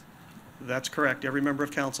candidates? That's correct. Every member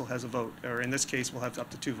of council has a vote, or in this case, we'll have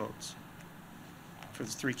up to 2 votes for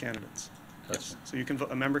the 3 candidates. Gotcha. Yes. So you can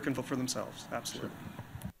vote, a member can vote for themselves, absolutely.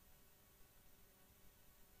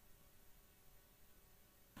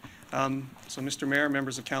 So, Mr. Mayor,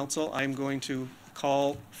 members of council, I'm going to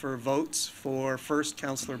call for votes for first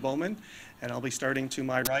Councillor Bowman, and I'll be starting to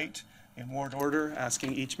my right in ward order,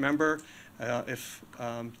 asking each member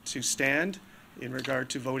to stand in regard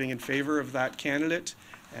to voting in favor of that candidate,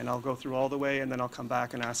 and I'll go through all the way, and then I'll come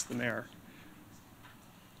back and ask the mayor.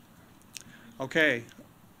 Okay,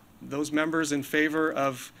 those members in favor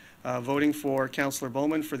of voting for Councillor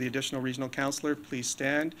Bowman for the additional regional councillor, please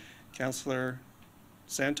stand. Councillor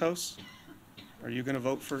Santos, are you going to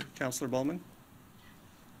vote for Councillor Bowman?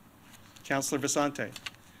 Councillor Vicente,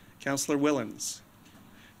 Councillor Willens,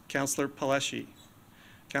 Councillor Paleschi,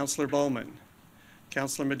 Councillor Bowman,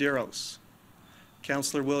 Councillor Medeiros,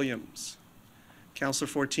 Councillor Williams, Councillor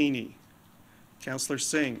Fortini, Councillor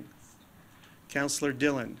Singh, Councillor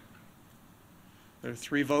Dillon. There are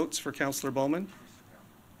 3 votes for Councillor Bowman.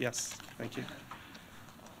 Yes, thank you.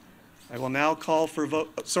 I will now call for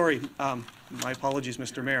vote. Sorry, my apologies,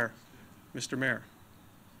 Mr. Mayor. Mr. Mayor.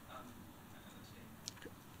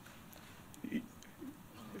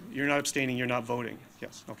 You're not abstaining, you're not voting.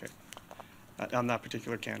 Yes, okay. On that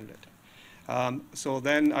particular candidate. So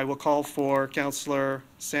then I will call for Councillor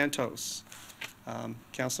Santos.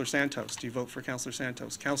 Councillor Santos, do you vote for Councillor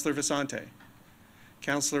Santos? Councillor Vicente,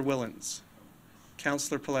 Councillor Willens,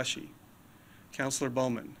 Councillor Paleschi, Councillor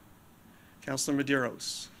Bowman, Councillor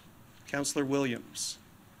Medeiros, Councillor Williams,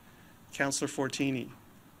 Councillor Fortini,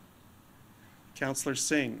 Councillor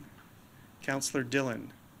Singh, Councillor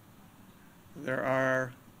Dillon. There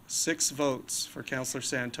are 6 votes for Councillor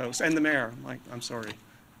Santos, and the mayor. I'm sorry.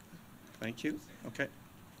 Thank you. Okay.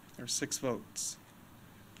 There are 6 votes.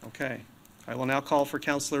 Okay. I will now call for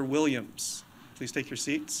Councillor Williams. Please take your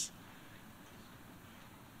seats.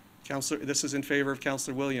 This is in favor of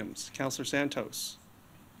Councillor Williams. Councillor Santos.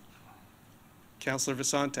 Councillor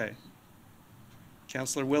Vicente.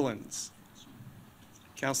 Councillor Willens.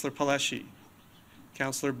 Councillor Paleschi.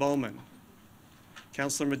 Councillor Bowman.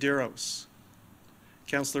 Councillor Medeiros.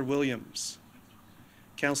 Councillor Williams.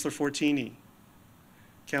 Councillor Fortini.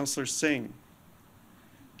 Councillor Singh.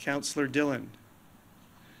 Councillor Dillon.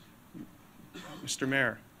 Mr.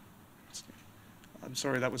 Mayor. I'm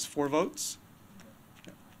sorry, that was 4 votes?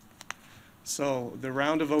 So the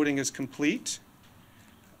round of voting is complete.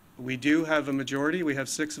 We do have a majority. We have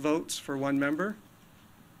 6 votes for 1 member.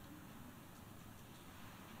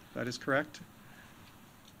 That is correct.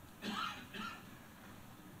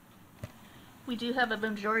 We do have a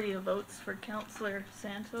majority of votes for Councillor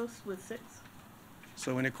Santos with 6.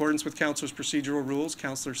 So in accordance with Councilor's procedural rules,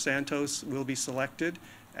 Councillor Santos will be selected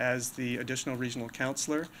as the additional regional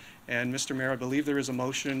councillor. And Mr. Mayor, I believe there is a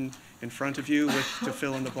motion in front of you to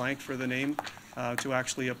fill in the blank for the name, to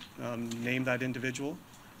actually name that individual.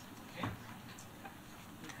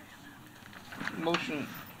 Motion.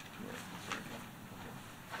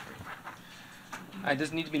 Does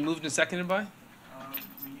it need to be moved and seconded by?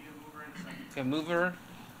 We need a mover and a seconder. Okay, mover,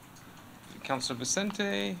 Councillor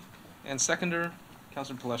Vicente, and seconder,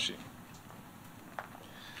 Councillor Paleschi.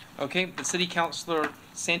 Okay, the City Councillor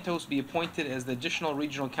Santos be appointed as the additional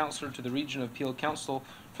regional councillor to the Region of Peel Council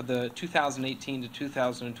for the 2018 to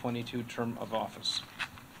 2022 term of office.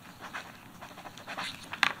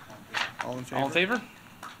 All in favor? All in favor?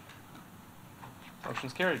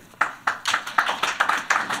 Motion's carried.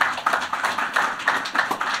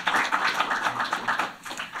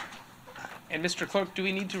 And Mr. Clerk, do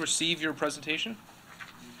we need to receive your presentation?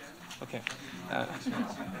 Okay.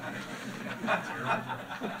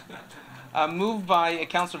 Moved by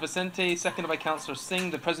Councillor Vicente, seconded by Councillor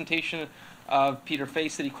Singh, the presentation of Peter Fay,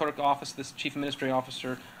 City Clerk Office, the Chief Administrative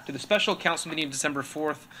Officer, to the special council meeting of December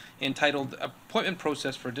 4th entitled Appointment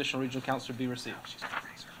Process for Additional Regional Councillor be received.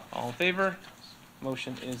 All in favor?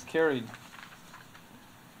 Motion is carried.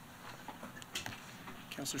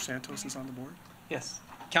 Councillor Santos is on the board. Yes.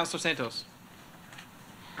 Councillor Santos.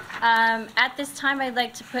 At this time, I'd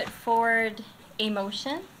like to put forward a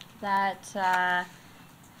motion that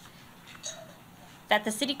that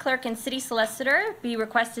the city clerk and city solicitor be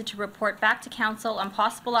requested to report back to council on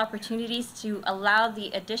possible opportunities to allow the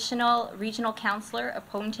additional regional councillor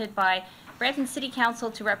appointed by Brampton City Council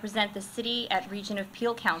to represent the city at Region of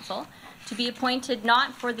Peel Council to be appointed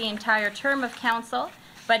not for the entire term of council,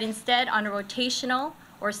 but instead on a rotational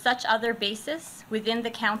or such other basis within the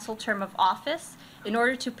council term of office in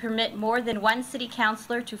order to permit more than one city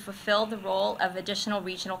councillor to fulfill the role of additional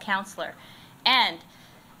regional councillor. And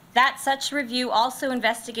that such review also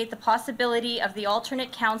investigate the possibility of the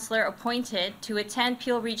alternate councillor appointed to attend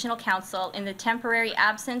Peel Regional Council in the temporary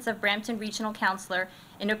absence of Brampton Regional Councillor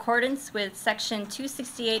in accordance with Section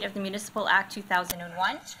 268 of the Municipal Act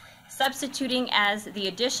 2001, substituting as the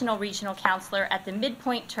additional regional councillor at the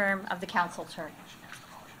midpoint term of the council term.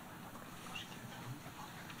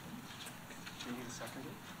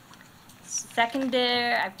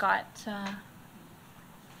 Seconder, I've got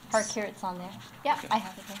Park here, it's on there. Yeah, I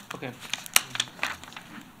have it there. Okay.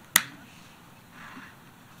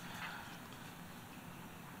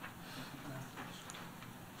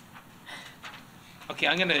 Okay,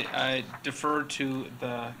 I'm going to defer to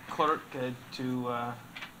the clerk to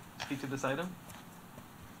speak to this item.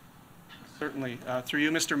 Certainly. Through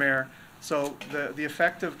you, Mr. Mayor. So the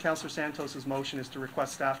effect of Councillor Santos's motion is to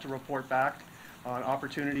request staff to report back on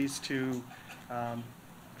opportunities to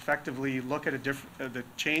effectively look at the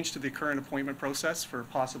change to the current appointment process for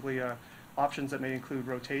possibly options that may include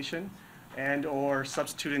rotation and or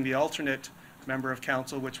substituting the alternate member of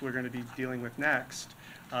council, which we're going to be dealing with next,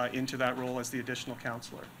 into that role as the additional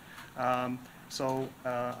councillor. I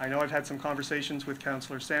know I've had some conversations with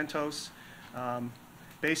Councillor Santos.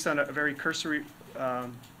 Based on a very cursory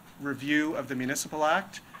review of the Municipal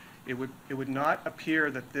Act, it would not appear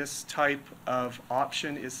that this type of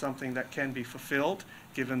option is something that can be fulfilled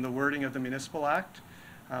given the wording of the Municipal Act.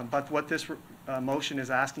 But what this motion is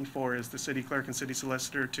asking for is the city clerk and city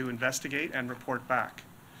solicitor to investigate and report back.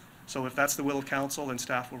 So if that's the will of council, then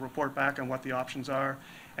staff will report back on what the options are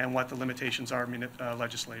and what the limitations are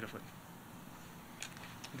legislatively.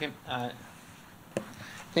 Okay.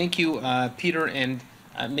 Thank you, Peter. And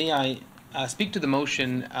may I speak to the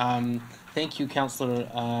motion? Thank you,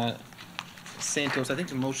 Councillor Santos. I think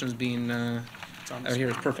the motion is being here.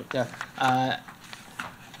 It's perfect. Yeah.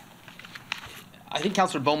 I think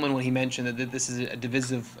Councillor Bowman, when he mentioned that this is a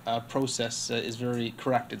divisive process, is very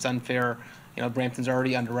correct. It's unfair. You know, Brampton's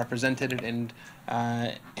already underrepresented, and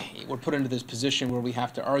we're put into this position where we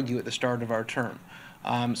have to argue at the start of our term.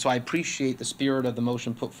 So I appreciate the spirit of the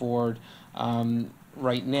motion put forward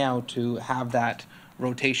right now to have that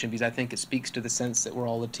rotation, because I think it speaks to the sense that we're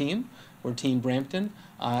all a team. We're Team Brampton,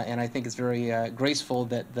 and I think it's very graceful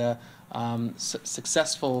that the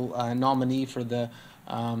successful nominee for the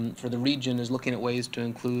region is looking at ways to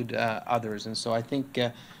include others. And so I think,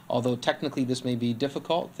 although technically this may be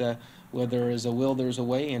difficult, where there is a will, there's a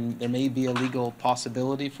way, and there may be a legal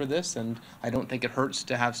possibility for this, and I don't think it hurts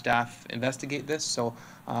to have staff investigate this. So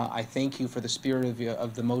I thank you for the spirit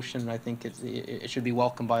of the motion. I think it should be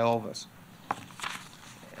welcomed by all of us.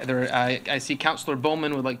 I see Councillor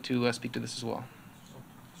Bowman would like to speak to this as well.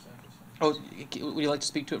 Oh, would you like to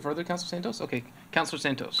speak to it further, Councillor Santos? Okay, Councillor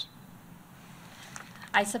Santos.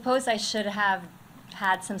 I suppose I should have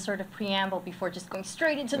had some sort of preamble before just going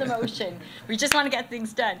straight into the motion. We just want to get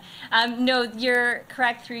things done. No, you're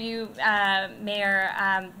correct through you,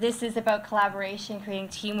 Mayor. This is about collaboration, creating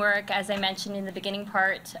teamwork. As I mentioned in the beginning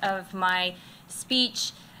part of my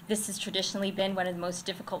speech, this has traditionally been one of the most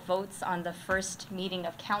difficult votes on the first meeting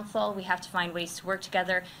of council. We have to find ways to work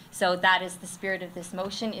together. So that is the spirit of this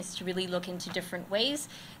motion, is to really look into different ways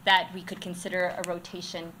that we could consider a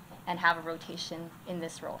rotation and have a rotation in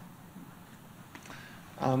this role.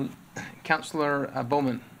 Councillor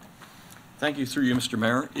Bowman. Thank you, through you, Mr.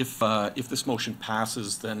 Mayor. If this motion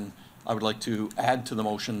passes, then I would like to add to the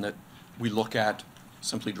motion that we look at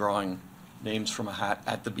simply drawing names from a hat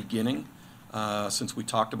at the beginning, since we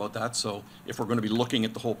talked about that. So if we're going to be looking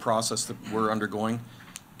at the whole process that we're undergoing,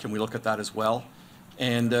 can we look at that as well?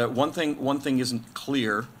 And one thing isn't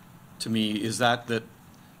clear to me is that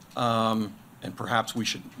and perhaps we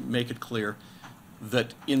should make it clear,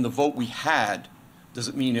 that in the vote we had, does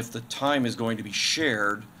it mean if the time is going to be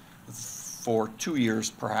shared for 2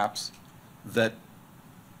 years perhaps, that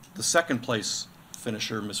the second place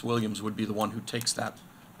finisher, Ms. Williams, would be the one who takes that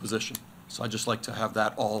position. So I'd just like to have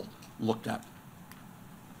that all looked at.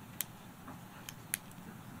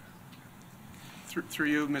 Through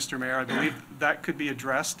you, Mr. Mayor, I believe that could be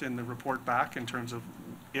addressed in the report back in terms of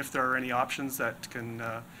if there are any options that can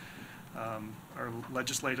are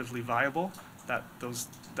legislatively viable, that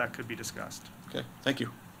could be discussed. Okay, thank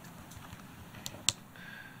you.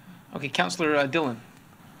 Okay, Councillor Dillon.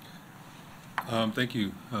 Thank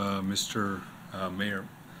you, Mr. Mayor.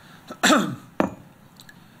 I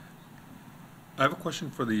have a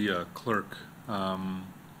question for the clerk.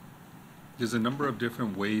 There's a number of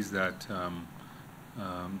different ways that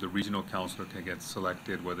the regional councillor can get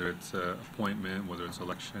selected, whether it's appointment, whether it's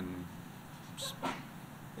election,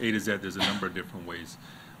 A to Z, there's a number of different ways.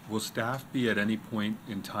 Will staff be at any point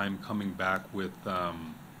in time coming back with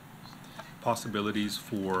possibilities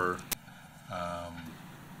for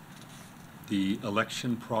the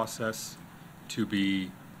election process to be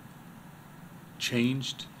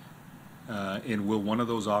changed? And will one of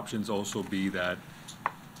those options also be that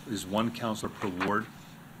there's one councillor per ward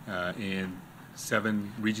and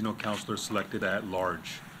 7 regional councillors selected at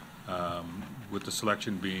large, with the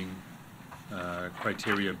selection being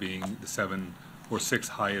criteria being the 7 or 6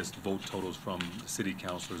 highest vote totals from city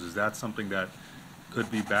councillors? Is that something that could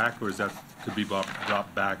be back, or is that could be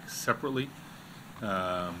dropped back separately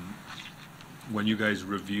when you guys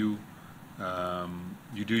review,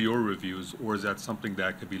 you do your reviews, or is that something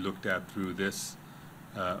that could be looked at through this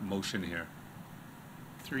motion here?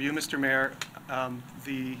 Through you, Mr. Mayor,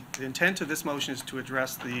 the intent of this motion is to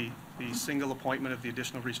address the single appointment of the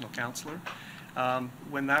additional regional councillor.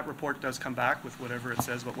 When that report does come back with whatever it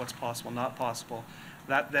says about what's possible, not possible,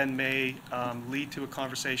 that then may lead to a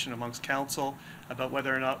conversation amongst council about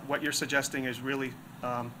whether or not what you're suggesting is really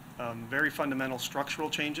very fundamental structural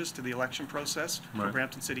changes to the election process for Right.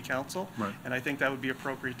 Brampton City Council. Right. And I think that would be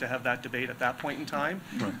appropriate to have that debate at that point in time.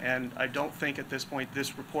 Right. And I don't think at this point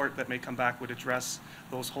this report that may come back would address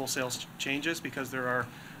those wholesale changes, because there are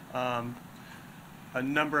a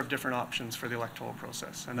number of different options for the electoral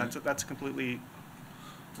process, and that's a completely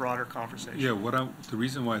broader conversation. Yeah, the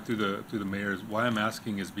reason why through the mayor is why I'm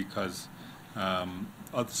asking is because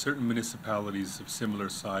of certain municipalities of similar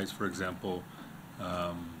size, for example,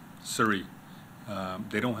 Surrey,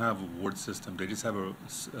 they don't have a ward system. They just have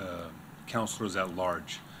councillors at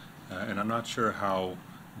large, and I'm not sure how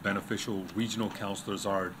beneficial regional councillors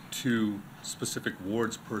are to specific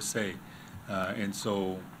wards per se, and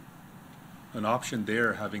so an option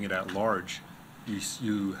there, having it at large,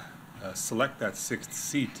 you select that 6th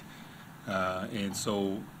seat, and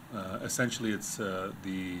so essentially it's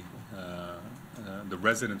the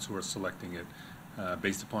residents who are selecting it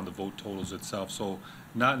based upon the vote totals itself. So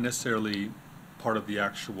not necessarily part of the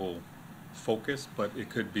actual focus, but it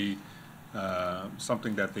could be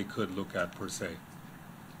something that they could look at per se.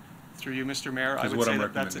 Through you, Mr. Mayor, I would say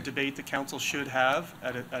that that's a debate the council should have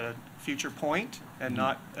at a future point, and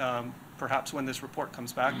not perhaps when this report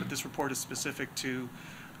comes back, but this report is specific to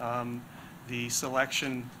the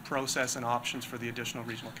selection process and options for the additional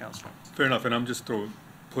regional councillor. Fair enough, and I'm just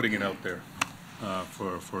putting it out there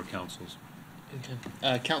for councils.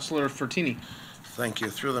 Okay. Councillor Fortini. Thank you.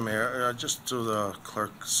 Through the mayor, just to the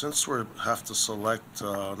clerk, since we have to select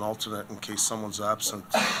an alternate in case someone's absent,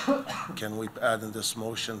 can we add in this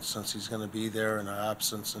motion, since he's going to be there in our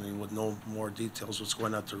absence and he would know more details what's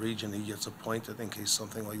going on at the region, he gets appointed in case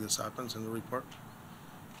something like this happens in the report?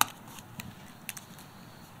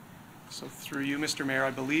 So through you, Mr. Mayor,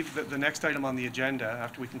 I believe that the next item on the agenda,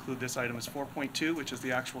 after we conclude this item, is 4.2, which is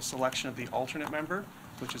the actual selection of the alternate member,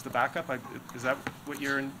 which is the backup. Is that what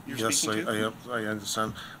you're speaking to? Yes, I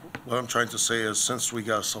understand. What I'm trying to say is, since we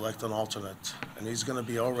got to select an alternate, and he's going to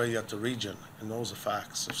be already at the region and knows the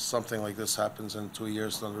facts, if something like this happens in 2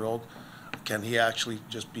 years down the road, can he actually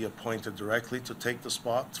just be appointed directly to take the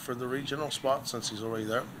spot for the regional spot, since he's already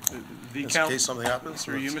there? In case something happens?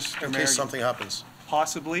 Through you, Mr. Mayor. In case something happens.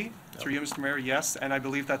 Possibly. Through you, Mr. Mayor, yes, and I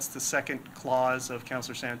believe that's the second clause of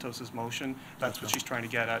Councillor Santos's motion. That's what she's trying to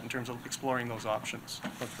get at in terms of exploring those options.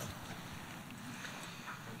 Okay.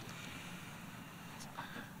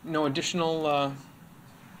 No additional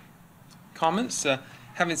comments.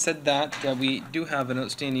 Having said that, we do have an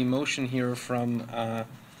outstanding motion here from,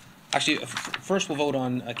 first we'll vote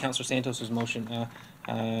on Councillor Santos's motion.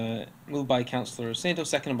 Moved by Councillor Santos,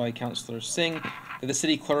 seconded by Councillor Singh, that the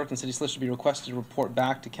city clerk and city solicitor be requested to report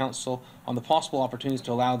back to council on the possible opportunities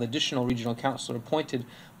to allow the additional regional councillor appointed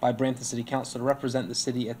by Brampton City Council to represent the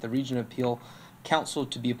city at the Region of Peel council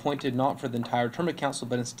to be appointed not for the entire term of council,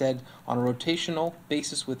 but instead on a rotational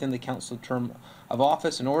basis within the council term of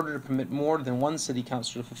office in order to permit more than one city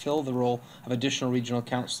councillor to fulfill the role of additional regional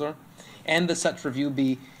councillor, and that such review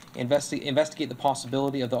be investigate the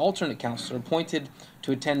possibility of the alternate councillor appointed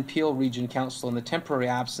to attend Peel Region Council in the temporary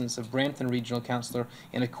absence of Brampton Regional Councillor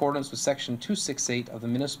in accordance with Section 268 of the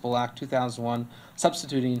Municipal Act 2001,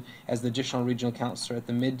 substituting as the additional regional councillor at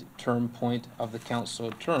the mid-term point of the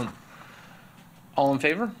council term. All in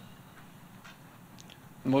favor?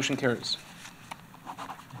 The motion carries.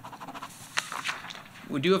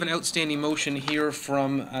 We do have an outstanding motion here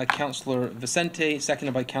from Councillor Vicente,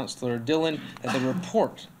 seconded by Councillor Dillon, that the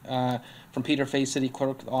report from Peter Fay, City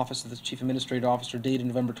Clerk, Office of the Chief Administrative Officer, dated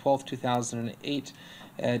November 12, 2008,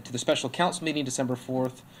 to the Special Council meeting December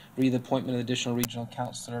 4th, re the appointment of the additional regional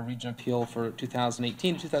councillor, Region Appeal for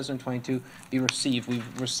 2018 to 2022, be received.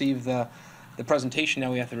 We've received the presentation,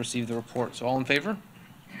 now we have to receive the report. So all in favor?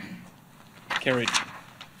 Carried.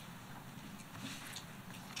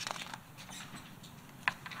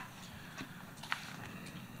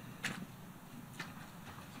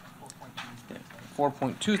 Yeah,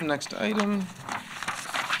 4.2, the next item.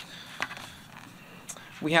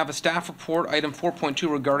 We have a staff report, item 4.2,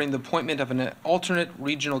 regarding the appointment of an alternate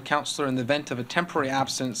regional councillor in the event of a temporary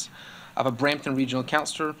absence of a Brampton regional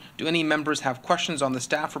councillor. Do any members have questions on the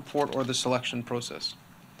staff report or the selection process?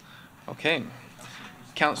 Okay.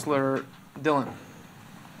 Councillor Dillon.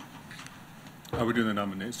 We're doing the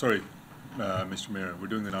nomination. Sorry, Mr. Mayor, we're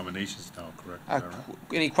doing the nominations now, correct? Is that right?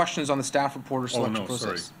 Any questions on the staff report or selection no,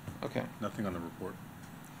 process? Sorry. Okay. Nothing on the report.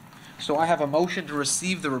 So I have a motion to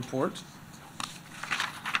receive the report.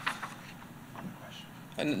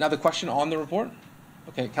 Another question on the report?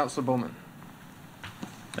 Okay, Councillor Bowman.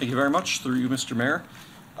 Thank you very much. Through you, Mr. Mayor.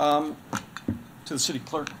 To the city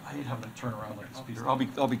clerk, I hate having to turn around like this, Peter.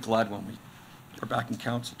 I'll be glad when we are back in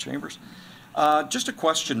council chambers. Just a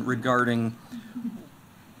question regarding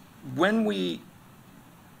when we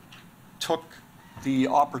took the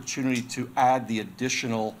opportunity to add the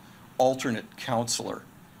additional alternate councillor.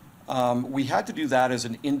 We had to do that as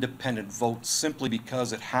an independent vote simply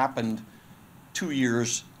because it happened 2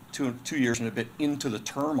 years and a bit into the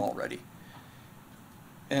term already.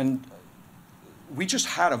 And we just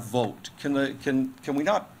had a vote. Can we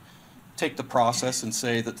not take the process and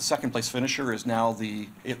say that the second place finisher is now the,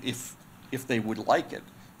 if they would like it,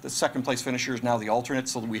 the second place finisher is now the alternate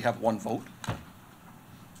so that we have one vote?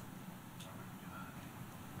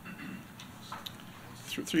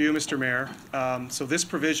 Through you, Mr. Mayor. So this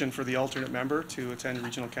provision for the alternate member to attend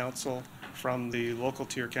regional council from the local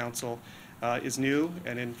tier council is new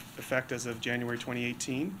and in effect as of January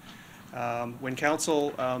 2018. When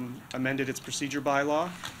council amended its procedure bylaw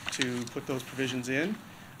to put those provisions in,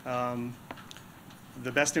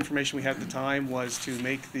 the best information we had at the time was to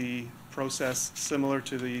make the process similar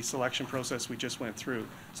to the selection process we just went through.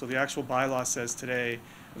 So the actual bylaw says today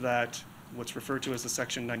that what's referred to as the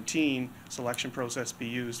Section 19 selection process be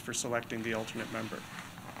used for selecting the alternate member.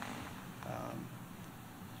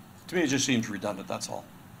 To me, it just seems redundant, that's all.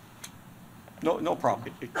 No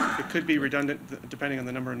problem. It could be redundant depending on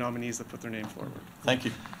the number of nominees that put their name forward. Thank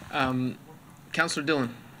you. Councillor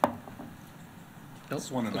Dillon. I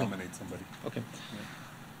just want to nominate somebody. Okay.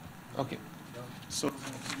 Yeah. Okay. So,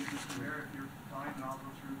 Mr. Mayor, if you're fine, I'll go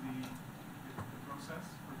through the process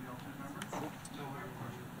for the alternate member.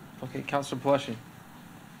 Okay, Councillor Palashi.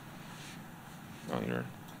 Oh, you're.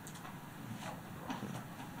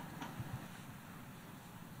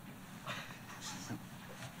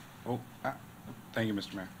 Thank you,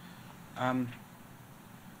 Mr. Mayor.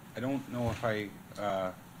 I don't know if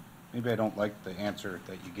maybe I don't like the answer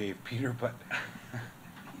that you gave, Peter, but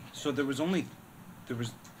so there was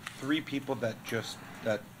 3 people that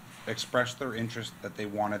expressed their interest that they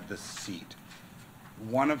wanted this seat.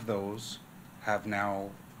 One of those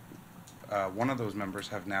members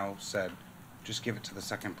have now said, just give it to the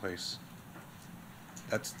second place.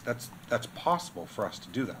 That's possible for us to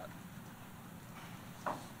do that.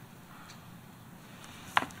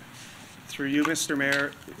 Through you, Mr.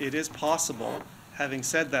 Mayor, it is possible. Having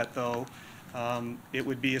said that, though, it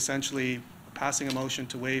would be essentially passing a motion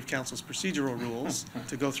to waive council's procedural rules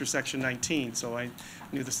to go through Section 19. So I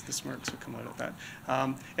knew the smirks would come out of that.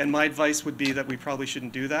 And my advice would be that we probably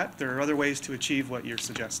shouldn't do that. There are other ways to achieve what you're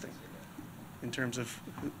suggesting in terms of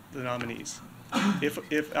the nominees.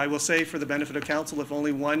 If I will say, for the benefit of council, if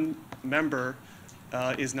only one member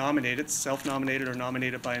is nominated, self-nominated or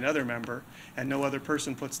nominated by another member, and no other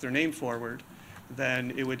person puts their name forward,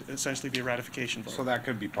 then it would essentially be a ratification vote. So that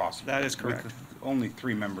could be possible. That is correct. With only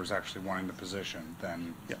 3 members actually wanting the position,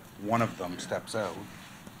 then one of them steps out.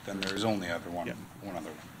 then there's only one Yeah. other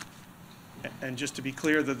one. And just to be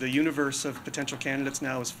clear, the universe of potential candidates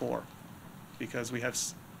now is 4, because we have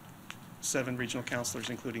 7 regional councillors,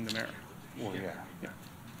 including the mayor. Well, yeah. Yeah.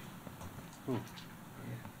 Ooh.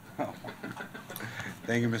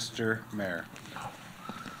 Thank you, Mr. Mayor.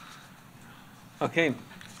 Okay.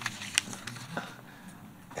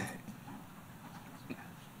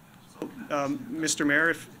 Mr.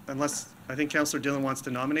 Mayor, unless, I think Councillor Dillon wants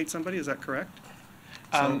to nominate somebody, is that correct?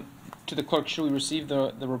 To the clerk, should we receive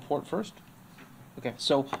the report first? Okay,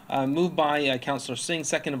 so moved by Councillor Singh,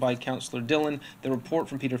 seconded by Councillor Dillon, the report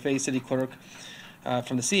from Peter Fay, City Clerk,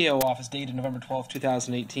 from the CAO office dated November 12,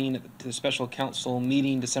 2018, to the Special Council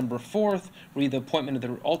meeting December 4th, read the appointment of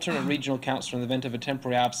the alternate regional councillor in the event of a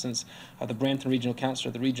temporary absence of the Brampton Regional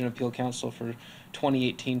Councillor, the Region Appeal Council for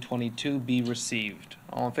 2018-22 be received.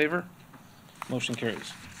 All in favor? Motion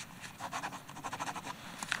carries.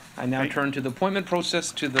 I now turn to the appointment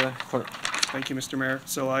process to the clerk. Thank you, Mr. Mayor.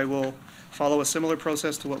 So I will follow a similar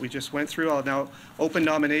process to what we just went through. I'll now open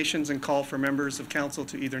nominations and call for members of council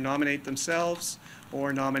to either nominate themselves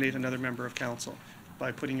or nominate another member of council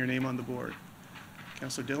by putting your name on the board.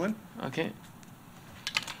 Councillor Dillon? Okay.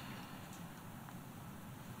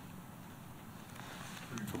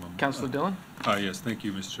 Councillor Dillon? Yes, thank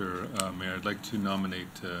you, Mr. Mayor. I'd like to nominate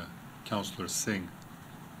Councillor Singh.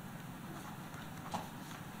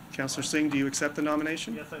 Councillor Singh, do you accept the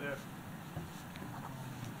nomination? Yes, I do.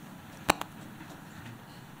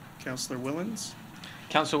 Councillor Willens?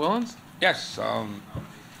 Councillor Willens? Yes, I'm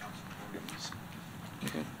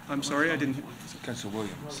sorry, I didn't. Councillor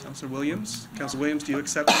Williams. Councillor Williams? Councillor Williams, do you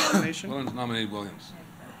accept the nomination? Williams nominated Williams.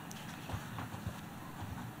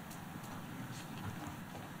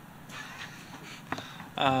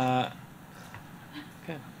 Okay.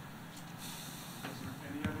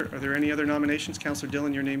 Are there any other nominations? Councillor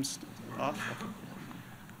Dillon, your name's off.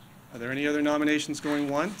 Are there any other nominations going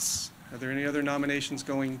once? Are there any other nominations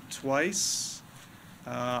going twice?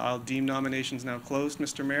 I'll deem nominations now closed,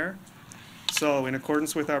 Mr. Mayor. So in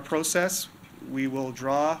accordance with our process, we will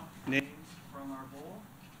draw names from our bowl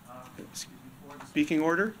for the speaking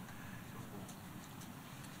order.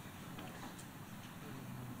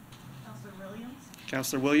 Councillor Williams?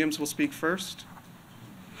 Councillor Williams will speak first,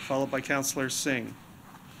 followed by Councillor Singh.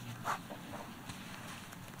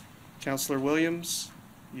 Councillor Williams,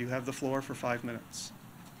 you have the floor for 5 minutes.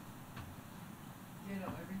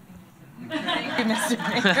 Thank you, Mr.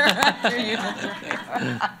 Mayor. Through you, Mr.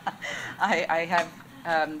 Mayor. I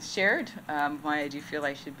have shared why I do feel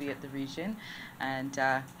I should be at the region, and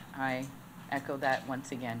I echo that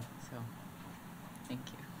once again. So, thank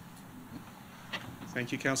you.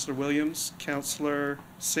 Thank you, Councillor Williams. Councillor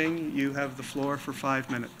Singh, you have the floor for 5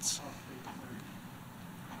 minutes.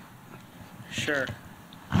 Sure.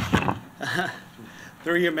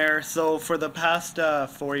 Through you, Mayor. So for the past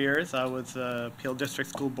 4 years, I was a Peel District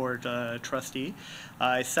School Board trustee.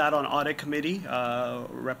 I sat on audit committee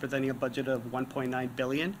representing a budget of $1.9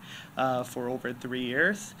 billion for over 3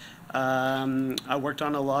 years. I worked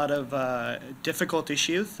on a lot of difficult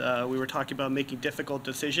issues. We were talking about making difficult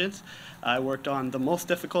decisions. I worked on the most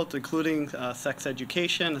difficult, including sex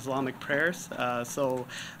education, Islamic prayers. So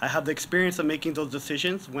I have the experience of making those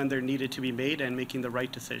decisions when they're needed to be made and making the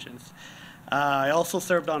right decisions. I also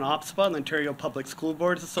served on OPSPA, the Ontario Public School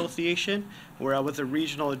Boards Association, where I was a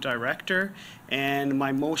regional director, and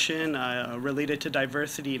my motion related to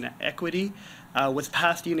diversity and equity was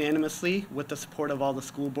passed unanimously with the support of all the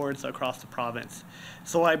school boards across the province.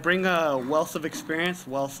 So I bring a wealth of experience,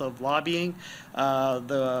 wealth of lobbying,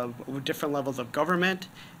 the different levels of government,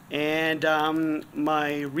 and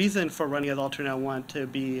my reason for running as alternate, I want to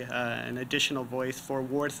be an additional voice for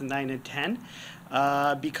wards 9 and 10.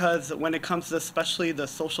 Because when it comes to especially the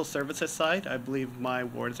social services side, I believe my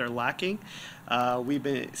wards are lacking. We've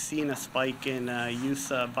been seeing a spike in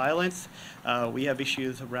youth violence. We have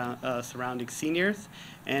issues around surrounding seniors,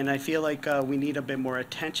 and I feel like we need a bit more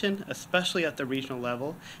attention, especially at the regional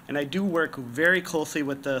level. And I do work very closely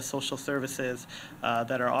with the social services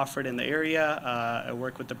that are offered in the area. I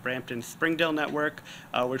work with the Brampton Springdale Network.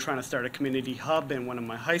 We're trying to start a community hub in one of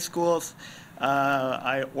my high schools.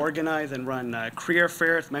 I organize and run career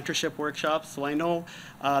fairs, mentorship workshops, so I know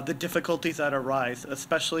the difficulties that arise,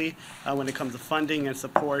 especially when it comes to funding and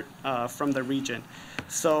support from the region.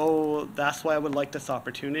 So that's why I would like this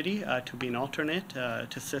opportunity to be an alternate, to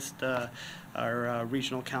assist our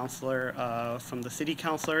regional councillor from the city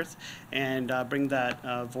councillors and bring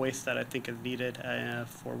that voice that I think is needed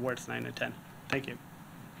for wards 9 and 10. Thank you.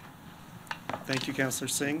 Thank you, Councillor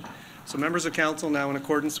Singh. So members of council, now in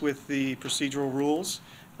accordance with the procedural rules,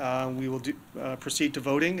 we will proceed to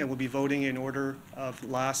voting, and we'll be voting in order of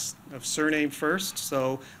surname first.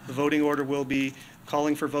 So the voting order will be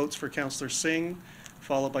calling for votes for Councillor Singh,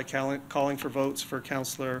 followed by calling for votes for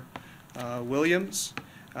Councillor Williams.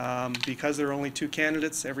 Because there are only two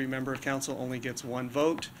candidates, every member of council only gets one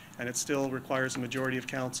vote, and it still requires a majority of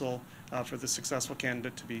council for the successful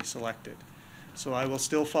candidate to be selected. So I will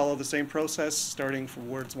still follow the same process, starting from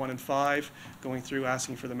wards 1 and 5, going through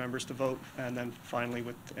asking for the members to vote, and then finally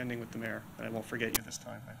ending with the mayor. And I won't forget you this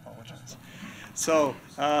time, I apologize. So,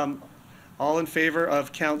 all in favor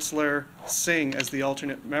of Councillor Singh as the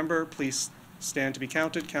alternate member, please stand to be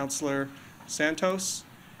counted. Councillor Santos,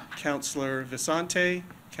 Councillor Vicente,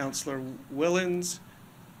 Councillor Willens,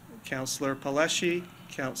 Councillor Paleshi,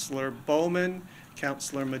 Councillor Bowman,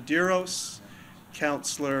 Councillor Medeiros,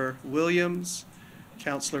 Councillor Williams,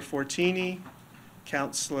 Councillor Fortini,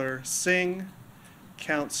 Councillor Singh,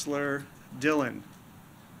 Councillor Dillon.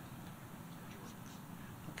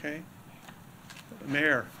 Okay.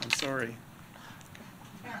 Mayor, I'm sorry.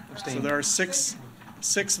 So there are six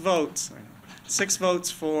votes. 6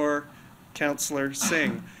 votes for Councillor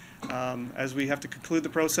Singh. As we have to conclude the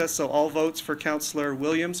process, so all votes for Councillor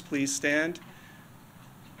Williams, please stand.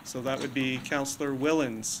 So that would be Councillor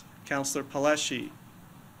Willens, Councillor Paleshi,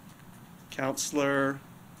 Councillor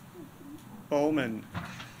Bowman,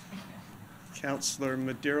 Councillor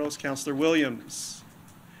Medeiros, Councillor Williams,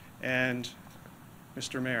 and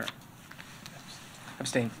Mr. Mayor.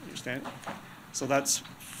 Abstain. You abstain? So that's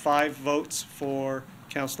 5 votes for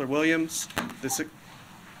Councillor Williams.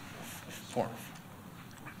 Four.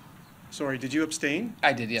 Sorry, did you abstain?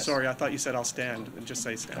 I did, yes. Sorry, I thought you said I'll stand and just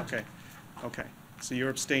say stand. Okay. Okay. So you're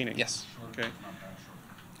abstaining? Yes. Okay.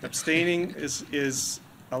 Abstaining is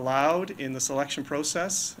allowed in the selection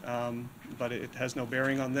process, but it has no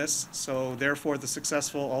bearing on this. So therefore, the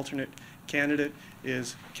successful alternate candidate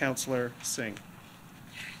is Councillor Singh.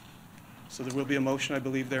 So there will be a motion, I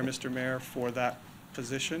believe, there, Mr. Mayor, for that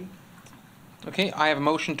position. Okay, I have a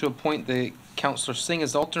motion to appoint the Councillor Singh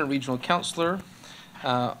as alternate regional councillor.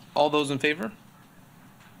 All those in favor?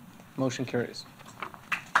 Motion carries.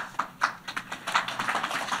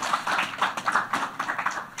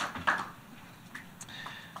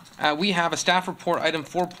 We have a staff report, item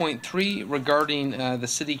 4.3, regarding the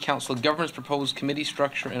City Council Governance Proposed Committee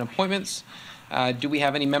Structure and Appointments. Do we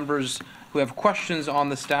have any members who have questions on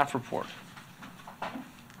the staff report?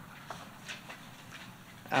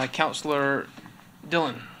 Councillor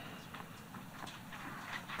Dillon.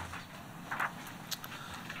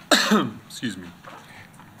 Excuse me.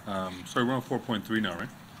 Sorry, we're on 4.3 now, right?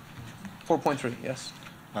 4.3, yes.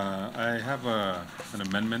 I have an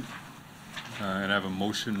amendment, and I have a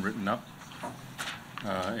motion written up,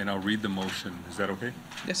 and I'll read the motion. Is that okay?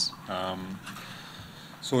 Yes.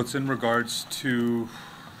 So it's in regards to,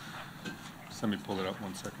 just let me pull it up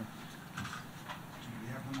 1 second.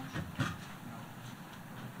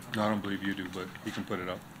 No, I don't believe you do, but you can put it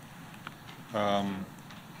up.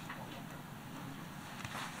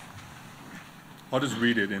 I'll just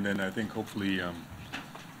read it, and then I think hopefully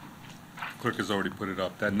clerk has already put it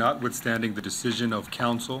up. That notwithstanding the decision of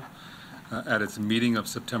council at its meeting of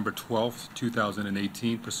September 12th,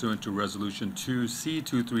 2018, pursuant to Resolution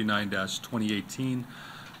 2C239-2018,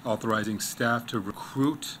 authorizing staff to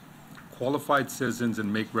recruit qualified citizens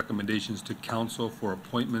and make recommendations to council for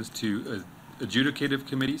appointments to adjudicative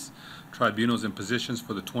committees, tribunals, and positions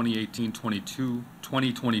for the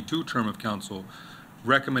 2018-2022 term of council.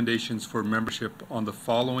 Recommendations for membership on the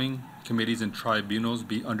following committees and tribunals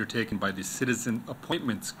be undertaken by the Citizen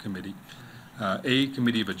Appointments Committee. A,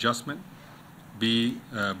 Committee of Adjustment, B,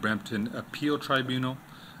 Brampton Appeal Tribunal,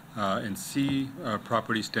 and C,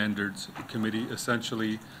 Property Standards Committee.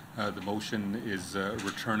 Essentially, the motion is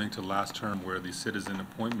returning to last term where the Citizen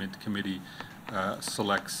Appointment Committee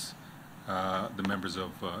selects the members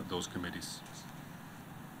of those committees.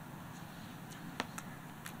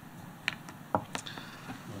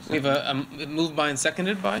 We have a moved by and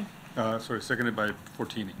seconded by? Sorry, seconded by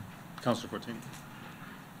Fortini, Councillor Fortini.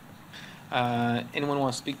 Anyone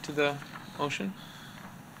want to speak to the motion?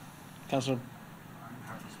 Councillor?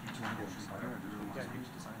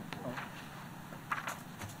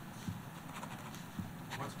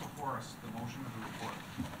 What's before us, the motion or the report?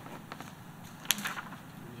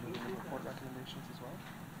 Report recommendations as well?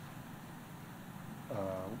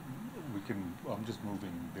 We can, I'm just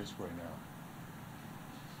moving this right now.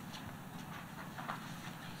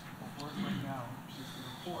 Right now, just the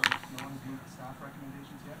report, no one's moved the staff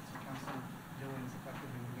recommendations yet, so Councillor Dillon is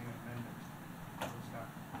effectively moving an amendment to those staff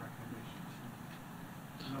recommendations.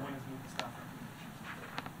 No one has moved the staff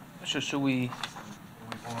recommendations. Should we?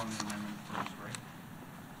 We vote on the amendment first, right?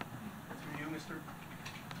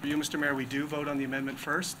 you, Mr. Mayor, we do vote on the amendment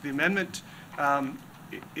first. The amendment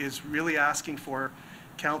is really asking for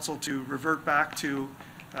council to revert back to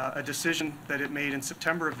a decision that it made in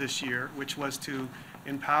September of this year, which was to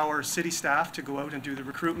empower city staff to go out and do the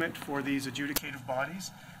recruitment for these adjudicative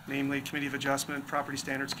bodies, namely Committee of Adjustment, Property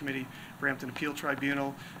Standards Committee, Brampton Appeal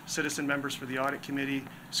Tribunal, citizen members for the Audit Committee,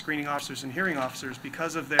 screening officers and hearing officers.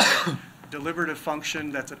 Because of their deliberative function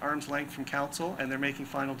that's at arm's length from council and they're making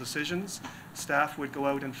final decisions, staff would go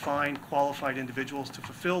out and find qualified individuals to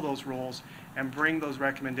fulfill those roles and bring those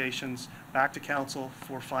recommendations back to council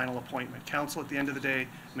for final appointment. Council, at the end of the day,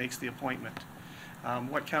 makes the appointment.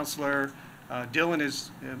 What Councillor Dillon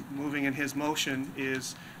is moving in his motion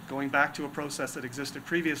is going back to a process that existed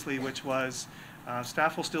previously, which was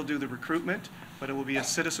staff will still do the recruitment, but it will be a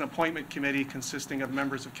citizen appointment committee consisting of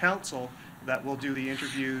members of council that will do the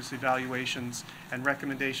interviews, evaluations, and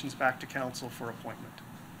recommendations back to council for appointment.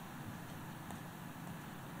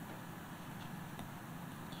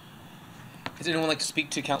 Does anyone like to speak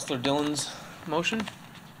to Councillor Dillon's motion?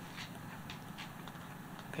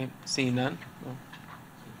 Okay, seeing none. No.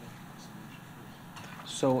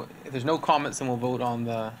 So if there's no comments, then we'll vote on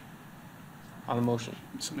the motion.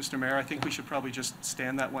 So, Mr. Mayor, I think we should probably just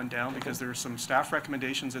stand that one down because there are some staff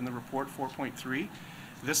recommendations in the report 4.3.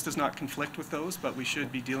 This does not conflict with those, but we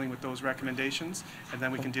should be dealing with those recommendations, and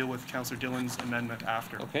then we can deal with Councillor Dillon's amendment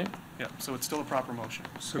after. Okay. Yeah, so it's still a proper motion.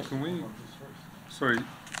 So can we, sorry.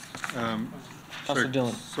 Councillor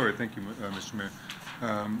Dillon. Sorry, thank you, Mr.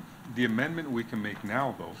 Mayor. The amendment we can make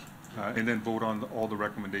now, though, and then vote on all the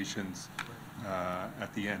recommendations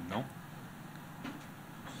at the end, no?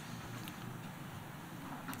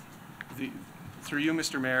 Through you,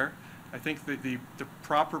 Mr. Mayor, I think that the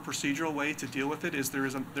proper procedural way to deal with it is there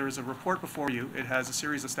is a report before you. It has a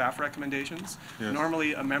series of staff recommendations. Yes.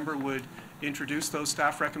 Normally, a member would introduce those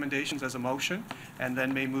staff recommendations as a motion and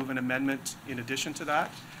then may move an amendment in addition to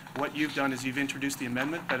that. What you've done is you've introduced the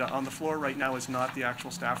amendment, but on the floor right now is not the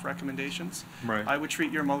actual staff recommendations. Right. I would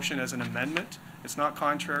treat your motion as an amendment. It's not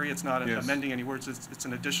contrary, it's not Yes. amending any words, it's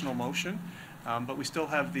an additional motion. But we still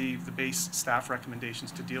have the base staff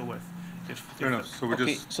recommendations to deal with. Fair enough. So we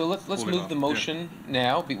Okay, just so let's hold it move off. the Yeah. motion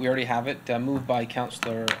now. We already have it. Moved by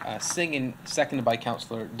Councillor Singh and seconded by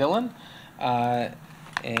Councillor Dillon. Do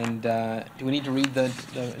we need to read the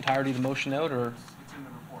entirety of the motion out, or? It's in the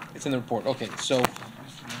report. It's in the report. Okay, so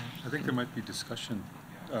I think there might be discussion,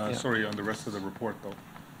 Yeah. sorry, on the rest of the report, though.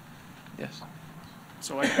 yes.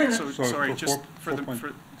 So sorry, just for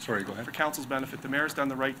Sorry, go ahead. for council's benefit, the mayor's done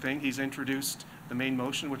the right thing. He's introduced the main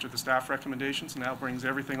motion, which are the staff recommendations, now brings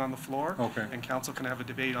everything on the floor. Okay. And council can have a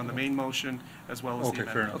debate on the main motion as well as the Okay,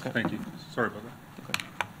 amendment. fair enough. Okay. Thank you. Sorry about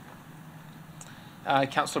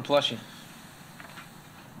that. Councillor Palashi.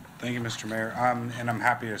 Thank you, Mr. Mayor. And I'm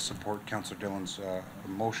happy to support Councillor Dillon's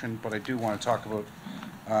motion, but I do want to talk about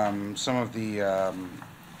some of the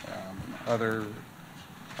other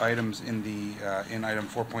items in in item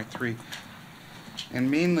 4.3. And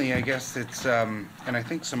mainly, I guess it's, and I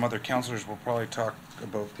think some other councillors will probably talk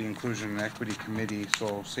about the Inclusion and Equity Committee, so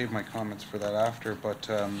I'll save my comments for that after, but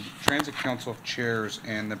Transit Council of Chairs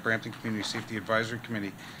and the Brampton Community Safety Advisory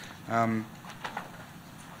Committee,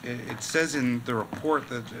 it says in the report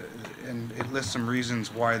that, and it lists some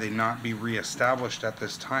reasons why they not be reestablished at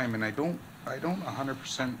this time, and I don't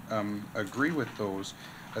 100% agree with those,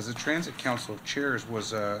 as the Transit Council of Chairs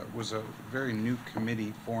was a very new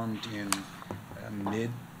committee formed in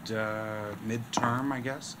mid-term, I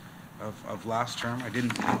guess, of last term. I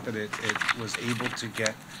didn't think that it was able to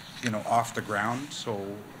get, off the ground, so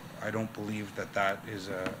I don't believe that is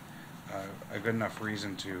a good enough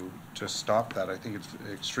reason to stop that. I think it's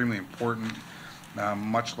extremely important.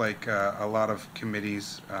 Much like a lot of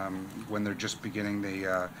committees, when they're just beginning,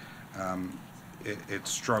 it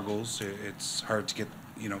struggles. It's hard to get,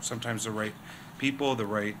 sometimes the right people, the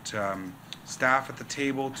right staff at the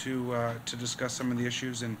table to discuss some of the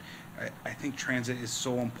issues. And I think transit is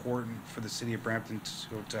so important for the city of Brampton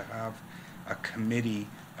to have a committee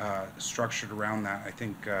structured around that. I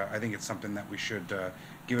think it's something that we should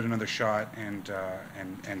give it another shot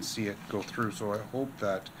and see it go through. So I hope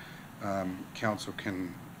that council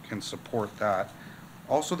can support that.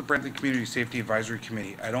 Also, the Brampton Community Safety Advisory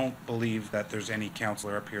Committee, I don't believe that there's any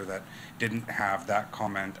councillor up here that didn't have that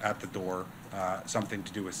comment at the door, something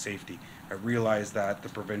to do with safety. I realize that the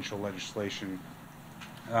provincial legislation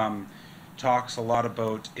talks a lot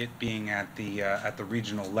about it being at the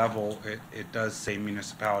regional level. It does say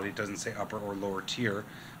municipality, it doesn't say upper or lower tier.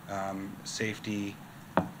 Safety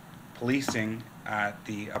policing at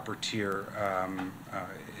the upper tier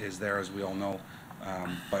is there, as we all know.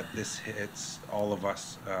 But this hits all of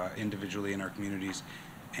us individually in our communities,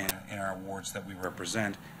 in our wards that we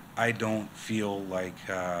represent. I don't feel like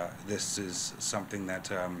this is something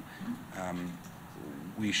that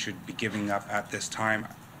we should be giving up at this time.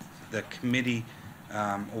 The committee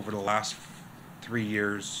over the last 3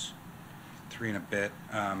 years, 3 and a bit,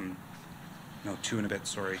 no, 2 and a bit,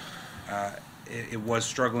 sorry, it was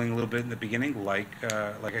struggling a little bit in the beginning, like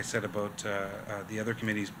I said about the other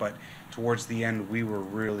committees, but towards the end we were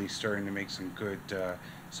really starting to make some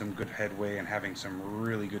good headway and having some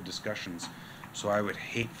really good discussions. So I would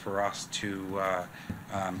hate for us to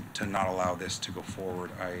not allow this to go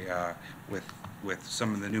forward. With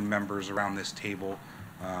some of the new members around this table,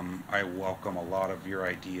 I welcome a lot of your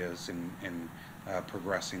ideas in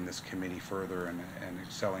progressing this committee further and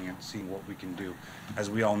excelling and seeing what we can do. As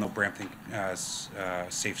we all know, Brampton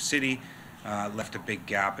Safe City left a big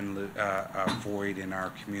gap and a void in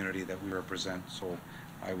our community that we represent. So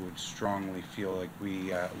I would strongly feel like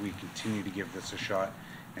we continue to give this a shot,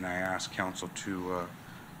 and I ask council to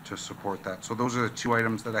support that. So those are the 2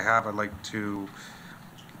 items that I have. I'd like to,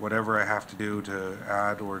 whatever I have to do to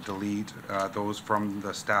add or delete those from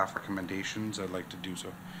the staff recommendations, I'd like to do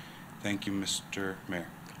so. Thank you, Mr. Mayor.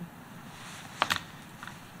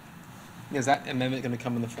 Is that amendment going to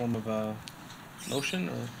come in the form of a motion,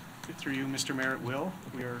 or? Through you, Mr. Mayor, it will.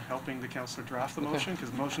 We are helping the councillor draft the motion because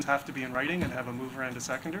the motions have to be in writing and have a mover and a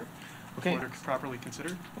seconder before they're properly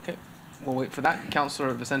considered. Okay, we'll wait for that.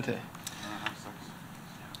 Councillor Vicente.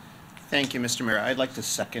 Thank you, Mr. Mayor. I'd like to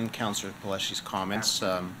second Councillor Peleshi's comments.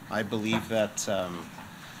 I believe that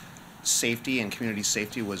safety and community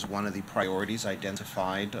safety was one of the priorities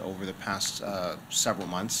identified over the past several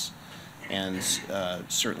months, and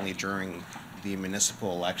certainly during the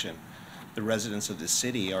municipal election. The residents of the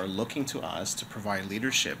city are looking to us to provide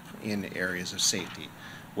leadership in areas of safety,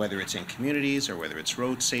 whether it's in communities or whether it's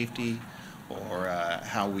road safety, or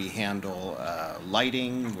how we handle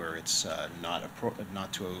lighting where it's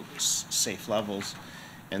not to safe levels.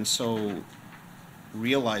 And so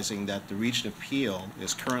realizing that the Region of Peel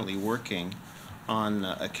is currently working on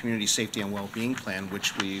a community safety and well-being plan,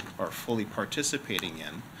 which we are fully participating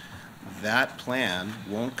in, that plan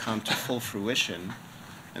won't come to full fruition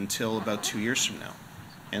until about 2 years from now.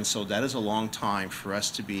 And so that is a long time for us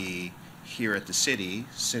to be here at the city,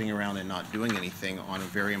 sitting around and not doing anything on a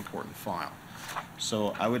very important file.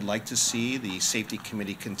 So I would like to see the safety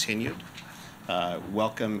committee continued.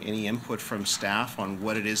 Welcome any input from staff on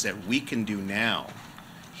what it is that we can do now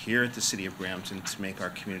here at the City of Brampton to make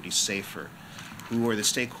our community safer. Who are the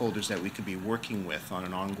stakeholders that we could be working with on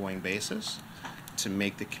an ongoing basis to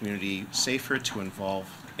make the community safer, to involve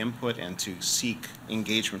input and to seek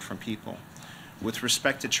engagement from people. With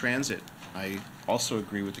respect to transit, I also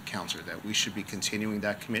agree with the councillor that we should be continuing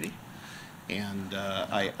that committee, and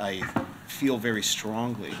I feel very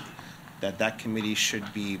strongly that that committee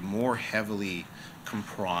should be more heavily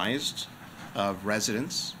comprised of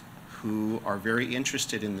residents who are very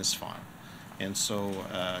interested in this file. And so,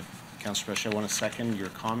 Councillor Pesh, I want to second your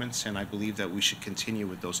comments, and I believe that we should continue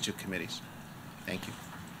with those 2 committees. Thank you.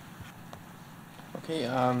 Okay,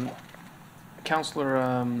 Councillor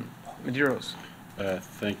Medeiros.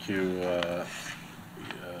 Thank you,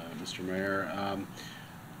 Mr. Mayor.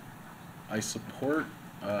 I support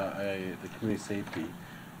the community safety,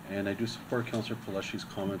 and I do support Councillor Peleshi's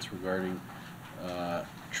comments regarding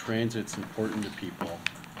transit's important to people.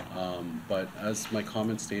 But as my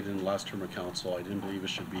comments stated in the last term of council, I didn't believe it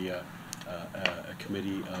should be a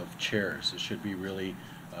committee of chairs. It should be really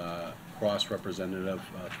cross-representative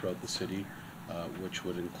throughout the city, which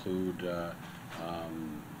would include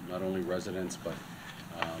not only residents but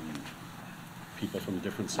people from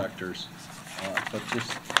different sectors. But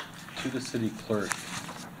just to the city clerk,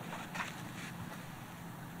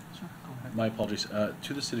 my apologies,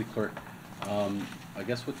 to the city clerk, I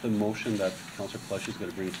guess with the motion that Councillor Peleshi is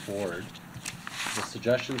going to bring forward, the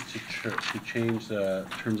suggestions to change the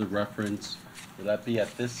terms of reference, will that be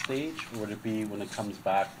at this stage, or would it be when it comes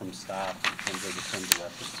back from staff in terms of the terms of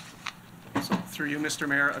reference? So through you, Mr.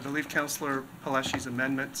 Mayor, I believe Councillor Peleshi's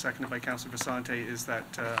amendment, seconded by Councillor Vicente, is that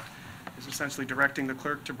is essentially directing the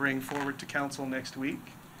clerk to bring forward to council next week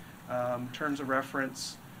terms of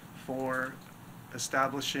reference for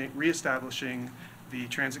reestablishing the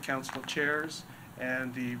Transit Council of Chairs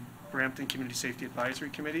and the Brampton Community Safety Advisory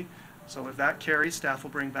Committee. So if that carries, staff will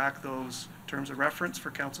bring back those terms of reference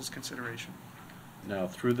for council's consideration. Now,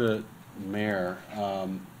 through the mayor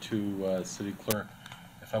to city clerk,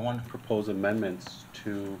 if I wanted to propose amendments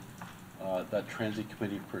to that transit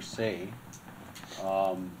committee per se,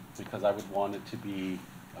 because I would want it to be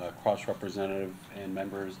cross-representative and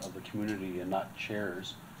members of the community and not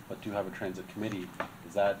chairs, but do have a transit committee,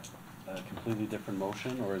 is that a completely different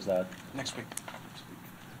motion, or is that? Next week.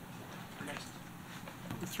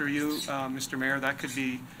 Through you, Mr. Mayor, that could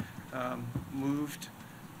be moved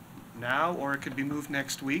now, or it could be moved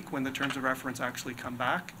next week when the terms of reference actually come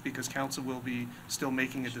back, because council will be still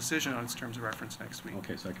making a decision on its terms of reference next week.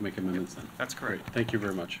 Okay, so I can make amendments then? That's correct. Great. Thank you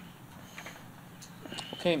very much.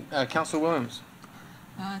 Okay, Councilor Williams.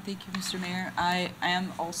 Thank you, Mr. Mayor. I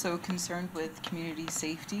am also concerned with community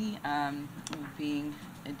safety being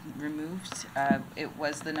removed. It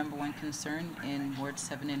was the #1 concern in Ward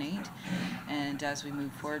 7 and 8. And as we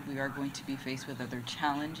move forward, we are going to be faced with other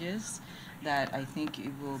challenges that I think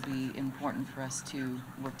it will be important for us to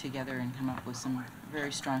work together and come up with some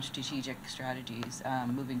very strong strategic strategies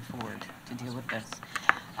moving forward to deal with this.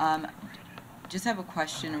 Just have a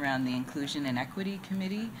question around the Inclusion and Equity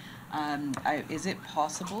Committee. Is it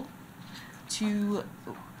possible to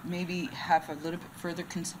maybe have a little bit further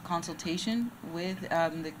consultation with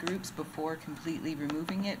the groups before completely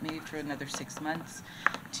removing it, maybe for another 6 months,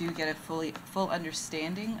 to get a full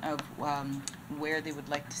understanding of where they would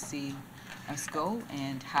like to see us go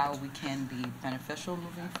and how we can be beneficial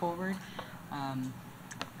moving forward,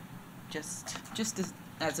 just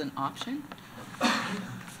as an option?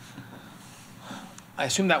 I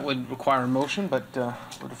assume that would require a motion, but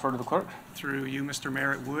we'll defer to the clerk. Through you, Mr.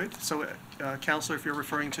 Mayor, it would. So, Councillor, if you're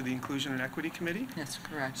referring to the Inclusion and Equity Committee? That's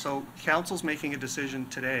correct. So, Council's making a decision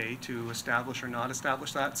today to establish or not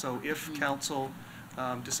establish that. So, if Council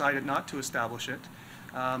decided not to establish it,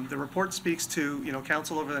 the report speaks to,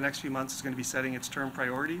 Council over the next few months is going to be setting its term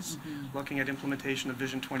priorities, looking at implementation of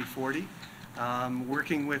Vision 2040,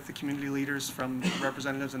 working with the community leaders from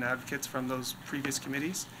representatives and advocates from those previous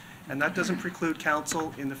committees. And that doesn't preclude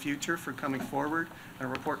council in the future from coming forward, and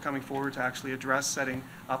a report coming forward to actually address setting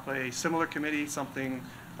up a similar committee, something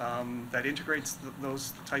that integrates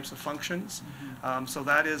those types of functions. So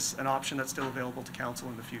that is an option that's still available to council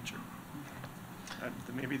in the future.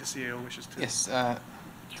 Maybe the CAO wishes to. Yes,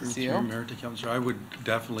 Through CEO? Mayor to Councillor, I would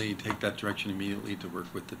definitely take that direction immediately to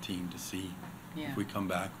work with the team to see Yeah. if we come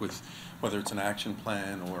back with whether it's an action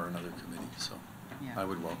plan or another committee. So Yeah. I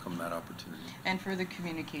would welcome that opportunity. And further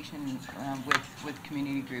communication with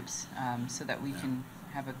community groups so that we can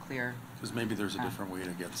have a clear. Because maybe there's a different way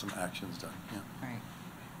to get some actions done. Yeah. Right.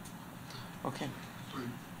 Okay.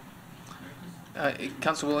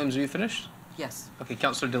 Councilor Williams, are you finished? Yes. Okay,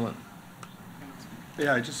 Councilor Dillon.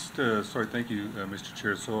 Yeah, I just, sorry, thank you, Mr.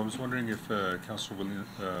 Chair. So I was wondering if Councilor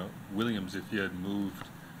Williams, if he had moved,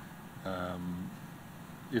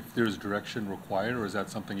 if there's direction required, or is that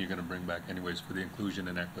something you're going to bring back anyways for the inclusion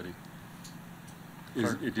and equity?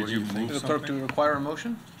 Did you move The clerk, do something? we require a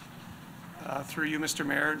motion? Through you, Mr.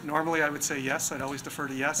 Mayor, normally I would say yes. I'd always defer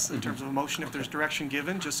to yes in terms of a motion if there's direction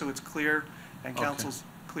given, just so it's clear and Okay. council's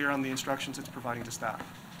clear on the instructions it's providing to staff.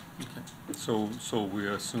 Okay. So we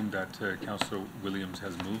assume that Councilor Williams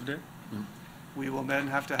has moved it? We will then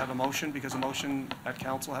have to have a motion, because a motion at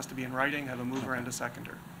council has to be in writing, have a mover and a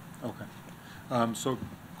seconder. Okay. So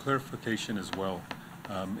clarification as well.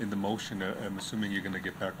 In the motion, I'm assuming you're going to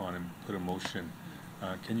get back on and put a motion.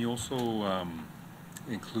 Can you also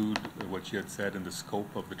include what you had said in the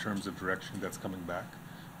scope of the terms of direction that's coming back?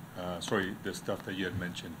 Sorry, the stuff that you had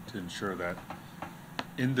mentioned, to ensure that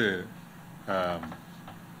in the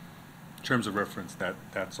terms of reference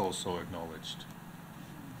that's also acknowledged.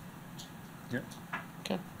 Yeah.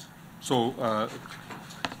 Okay. So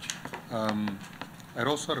I'd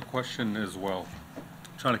also had a question as well,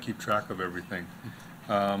 trying to keep track of everything.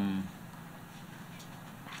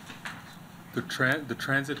 The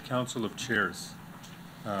Transit Council of Chairs,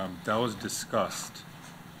 that was discussed.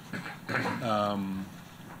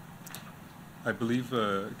 I believe,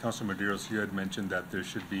 Councilor Medeiros, you had mentioned that there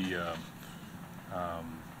should be,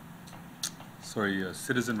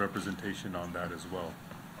 citizen representation on that as well.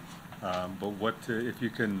 But what, if you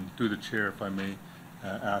can, through the chair, if I may,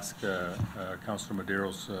 ask Councilor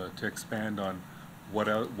Medeiros to expand on what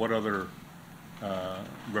other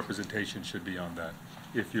representation should be on that,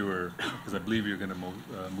 if you were, because I believe you're going to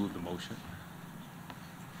move the motion.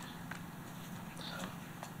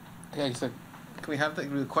 Okay, so can we have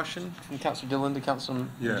the question from Councilor Dillon to Councilor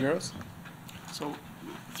Yeah. Medeiros? So,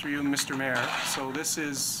 through you, Mr. Mayor, so this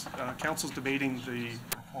is, council's debating the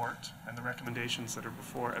report and the recommendations that are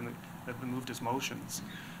before and that have been moved as motions.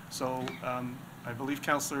 So, I believe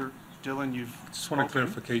Councilor Dillon, you've Just want a spoken.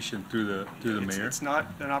 clarification through the mayor. It's not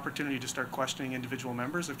an opportunity to start questioning individual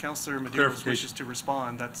members. If Councilor Medeiros Clarification. wishes to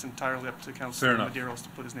respond, that's entirely up to Councilor enough. Medeiros to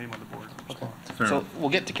put his name on the board. Okay. Fair So enough. we'll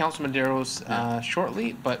get to Councilor Medeiros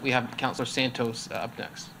shortly, but we have Councilor Santos up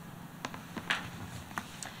next.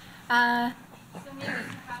 So maybe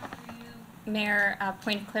perhaps for you, Mayor, a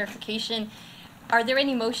point of clarification. Are there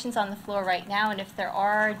any motions on the floor right now? And if there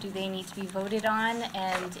are, do they need to be voted on?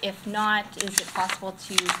 And if not, is it possible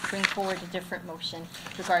to bring forward a different motion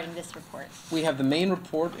regarding this report? We have the main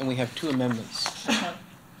report and we have 2 amendments. Okay.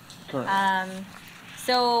 Currently.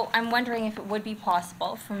 So I'm wondering if it would be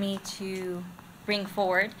possible for me to bring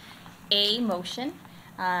forward a motion,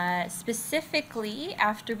 specifically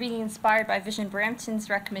after being inspired by Vision Brampton's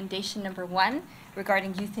recommendation number 1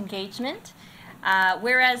 regarding youth engagement.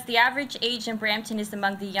 Whereas the average age in Brampton is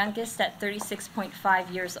among the youngest at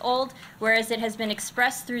 36.5 years old, whereas it has been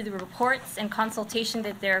expressed through the reports and consultation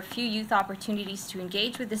that there are few youth opportunities to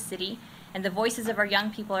engage with the city, and the voices of our young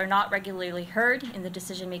people are not regularly heard in the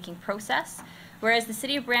decision-making process. Whereas the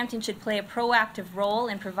City of Brampton should play a proactive role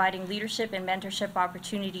in providing leadership and mentorship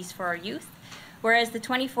opportunities for our youth. Whereas the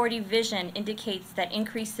 2040 vision indicates that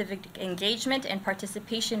increased civic engagement and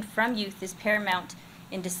participation from youth is paramount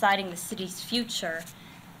in deciding the city's future.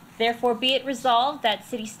 Therefore, be it resolved that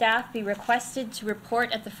city staff be requested to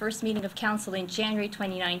report at the first meeting of council in January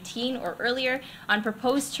 2019 or earlier on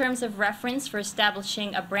proposed terms of reference for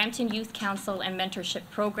establishing a Brampton Youth Council and Mentorship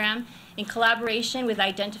Program in collaboration with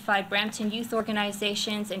identified Brampton youth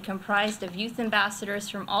organizations and comprised of youth ambassadors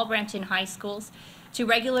from all Brampton high schools to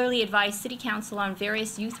regularly advise City Council on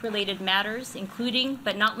various youth-related matters, including,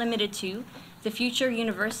 but not limited to, the future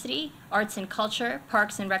university, arts and culture,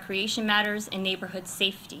 parks and recreation matters, and neighborhood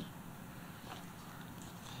safety.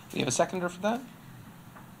 You have a seconder for that?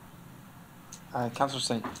 Councillor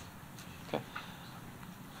Singh. Okay.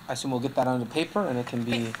 I assume we'll get that onto paper and it can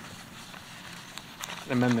be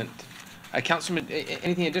an amendment. Councilman,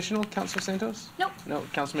 anything additional, Councillor Santos? Nope. No,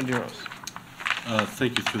 Councilman Medeiros.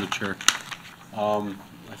 Thank you, through the chair.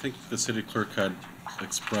 I think the city clerk had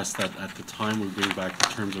expressed that at the time we bring back the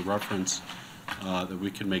terms of reference, that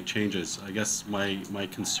we can make changes. I guess my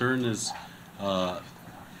concern is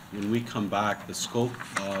when we come back, the scope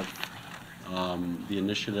of the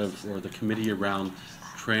initiative or the committee around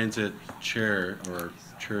transit chair or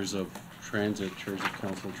chairs of transit, chairs of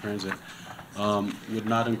council of transit, would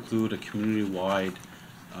not include a community-wide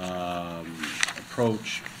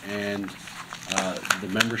approach and the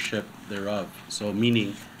membership thereof. So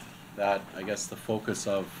meaning that I guess the focus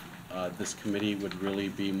of this committee would really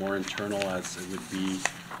be more internal, as it would be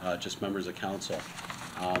just members of council.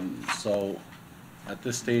 So at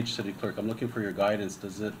this stage, City Clerk, I'm looking for your guidance.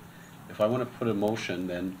 Does it, if I want to put a motion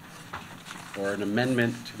then, or an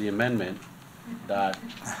amendment to the amendment, that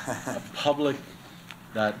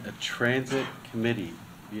that a transit committee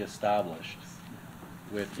be established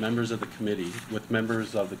with members of the committee, with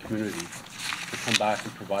members of the community, to come back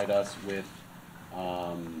and provide us with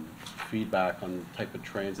feedback on the type of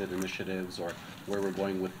transit initiatives or where we're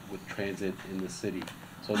going with transit in the city.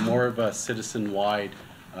 So more of a citizen-wide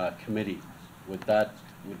committee.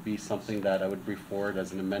 Would be something that I would bring forward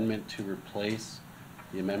as an amendment to replace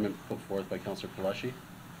the amendment put forth by Councillor Palashi?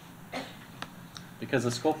 Because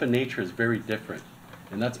the scope and nature is very different,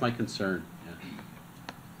 and that's my concern. Yeah.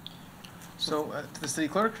 So, to the city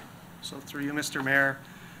clerk? So through you, Mr. Mayor,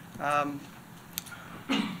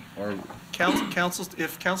 Or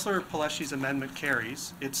if Councillor Palashi's amendment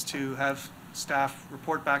carries, it's to have staff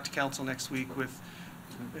report back to council next week with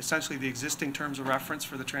essentially the existing terms of reference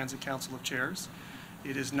for the Transit Council of Chairs.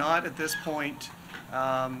 It is not at this point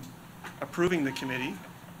approving the committee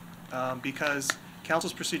because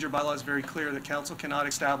council's procedure bylaw is very clear that council cannot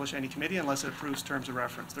establish any committee unless it approves terms of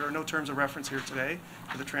reference. There are no terms of reference here today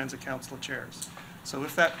for the Transit Council of Chairs. So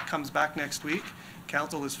if that comes back next week,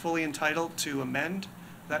 council is fully entitled to amend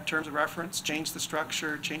that terms of reference, change the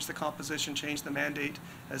structure, change the composition, change the mandate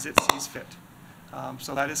as it sees fit.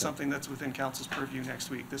 So that is something that's within council's purview next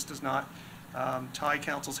week. This does not tie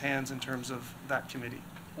council's hands in terms of that committee.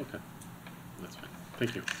 okay, that's fine.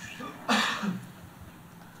 Thank you.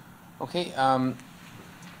 Okay,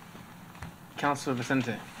 Councillor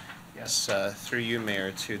Vicente. Yes, through you,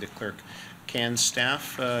 Mayor, to the clerk. Can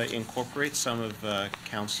staff incorporate some of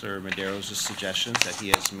Councillor Medeiros' suggestions that he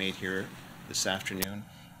has made here this afternoon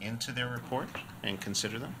into their report and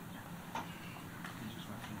consider them?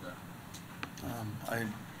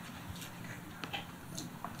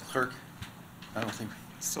 Clerk, I don't think.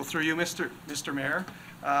 So through you, Mr. Mayor,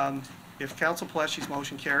 if Council Palashi's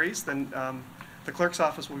motion carries, then the clerk's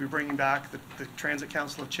office will be bringing back the Transit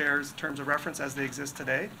Council of Chairs terms of reference as they exist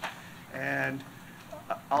today. And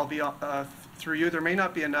I'll be, through you, there may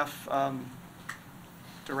not be enough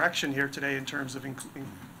direction here today in terms of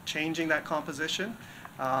changing that composition,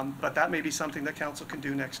 but that may be something that council can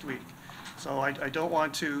do next week. So I don't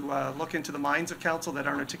want to look into the minds of council that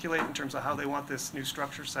aren't articulated in terms of how they want this new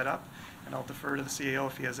structure set up, and I'll defer to the CAO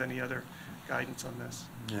if he has any other guidance on this.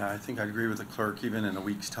 Yeah, I think I'd agree with the clerk, even in a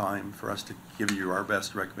week's time, for us to give you our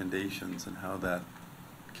best recommendations and how that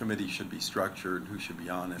committee should be structured, who should be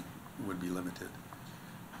on it, would be limited.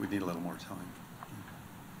 We need a little more time.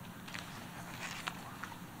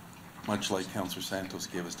 Much like Councillor Santos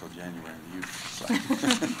gave us till January on the youth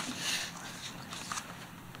side.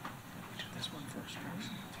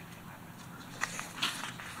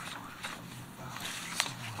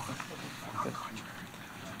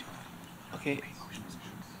 Okay.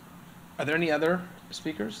 Are there any other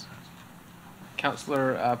speakers?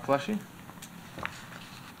 Councillor Pelleshi?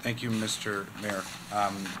 Thank you, Mr. Mayor.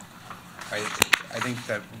 I think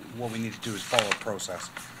that what we need to do is follow a process.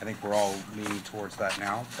 I think we're all leaning towards that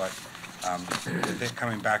now, but with it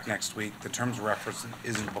coming back next week, the terms of reference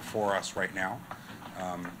isn't before us right now.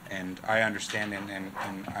 And I understand and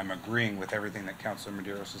I'm agreeing with everything that Councilor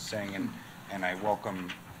Medeiros is saying, and I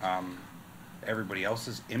welcome everybody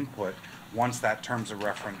else's input. Once that terms of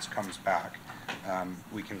reference comes back,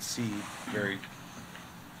 we can see very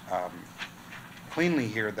cleanly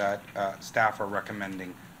here that staff are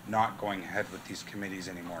recommending not going ahead with these committees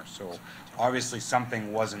anymore. So obviously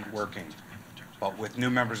something wasn't working, but with new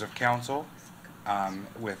members of council,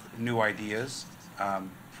 with new ideas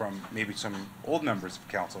from maybe some old members of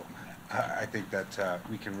council, I think that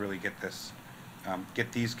we can really get this,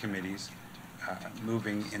 get these committees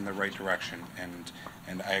moving in the right direction.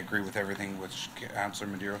 And I agree with everything which Councillor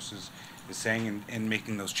Medeiros is saying in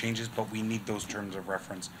making those changes, but we need those terms of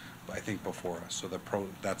reference, I think, before us. So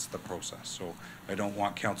that's the process. So I don't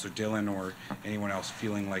want Councillor Dillon or anyone else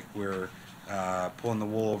feeling like we're pulling the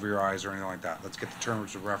wool over your eyes or anything like that. Let's get the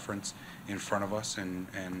terms of reference in front of us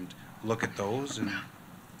and look at those and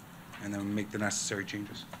then make the necessary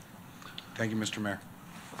changes. Thank you, Mr. Mayor.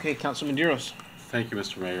 Okay, Councillor Medeiros. Thank you,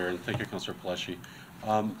 Mr. Mayor, and thank you, Councillor Pelleshi.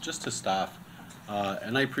 Just to staff,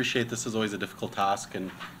 and I appreciate this is always a difficult task,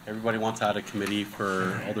 and everybody wants to add a committee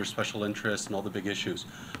for all their special interests and all the big issues.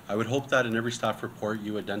 I would hope that in every staff report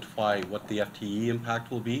you identify what the FTE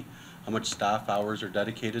impact will be, how much staff hours are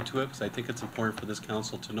dedicated to it, because I think it's important for this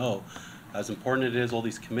council to know, as important it is, all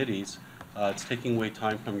these committees, it's taking away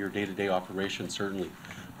time from your day-to-day operation, certainly.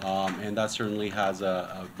 And that certainly has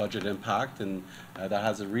a budget impact, and that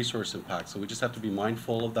has a resource impact. So we just have to be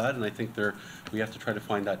mindful of that, and I think we have to try to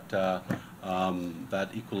find that that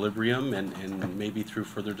equilibrium, and maybe through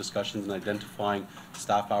further discussions and identifying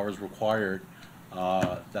staff hours required,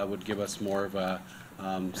 that would give us more of a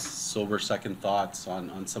sober second thoughts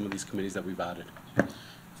on some of these committees that we've added.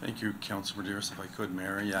 Thank you, Councillor Medeiros, if I could,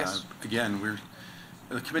 Mayor. Yeah, yes. Again,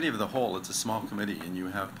 the Committee of the Whole, it's a small committee, and you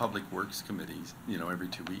have Public Works committees, every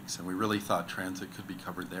 2 weeks, and we really thought transit could be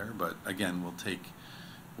covered there, but again, we'll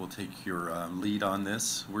take your lead on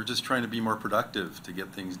this. We're just trying to be more productive to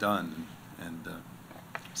get things done, and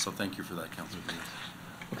so thank you for that, Councillor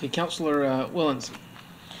Medeiros. Okay, Councillor Willens.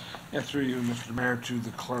 Yeah, through you, Mr. Mayor, to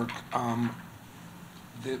the clerk.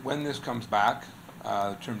 When this comes back,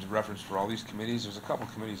 in terms of reference for all these committees, there's a couple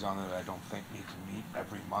of committees on there that I don't think need to meet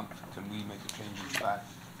every month. Can we make the changes back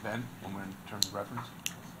then, when we're in terms of reference?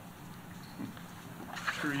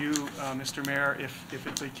 Through you, Mr. Mayor, if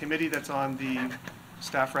it's a committee that's on the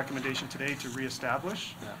staff recommendation today to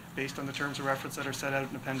reestablish, based on the terms of reference that are set out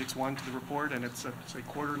in Appendix 1 to the report, and it's say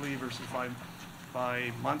quarterly versus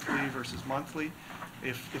by monthly versus monthly,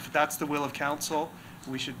 if that's the will of council,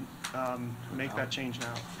 we should make that change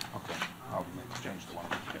now. Okay, I'll make the change to one.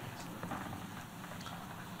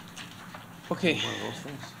 Okay. One of those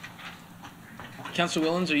things. Councillor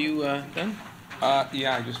Willens, are you done?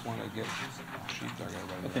 Yeah, I just want to get a sheet there.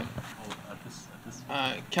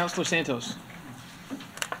 Okay. Councillor Santos.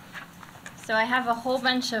 So I have a whole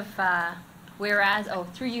bunch of whereas,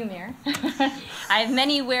 through you, Mayor. I have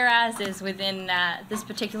many whereases within this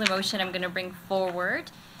particular motion I'm going to bring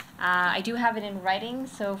forward. I do have it in writing,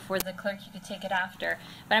 so for the clerk you could take it after.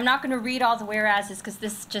 But I'm not going to read all the whereases because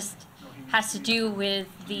this just has to do with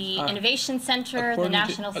the Innovation Center, the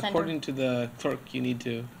National Center. According to the clerk, you need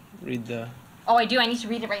to read the... Oh, I do? I need to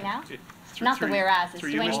read it right now? Not the whereases.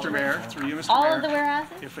 Through you, Mr. Mayor. Through you, Mr. Mayor. All of the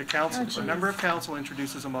whereases? If a member of council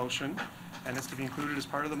introduces a motion, and it's to be included as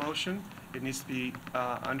part of the motion, it needs to be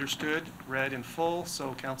understood, read in full,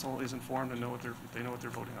 so council is informed and they know what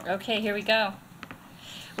they're voting on. Okay, here we go.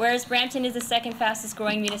 Whereas Brampton is the second fastest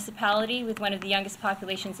growing municipality with one of the youngest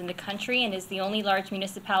populations in the country and is the only large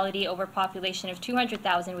municipality over a population of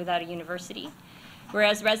 200,000 without a university.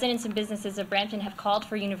 Whereas residents and businesses of Brampton have called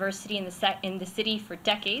for a university in the city for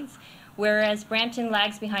decades. Whereas Brampton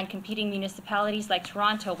lags behind competing municipalities like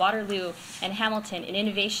Toronto, Waterloo, and Hamilton in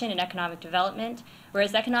innovation and economic development,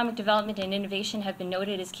 whereas economic development and innovation have been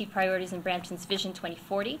noted as key priorities in Brampton's Vision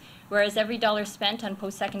 2040, whereas every dollar spent on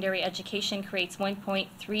post-secondary education creates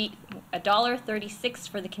 $1.36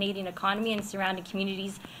 for the Canadian economy, and surrounding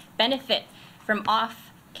communities benefit from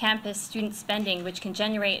off-campus student spending, which can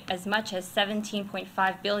generate as much as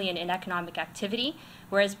 $17.5 billion in economic activity,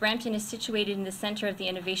 whereas Brampton is situated in the center of the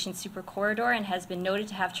Innovation Super Corridor and has been noted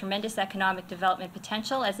to have tremendous economic development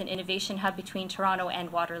potential as an innovation hub between Toronto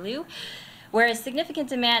and Waterloo, whereas significant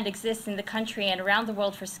demand exists in the country and around the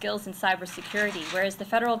world for skills in cybersecurity, whereas the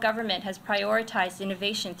federal government has prioritized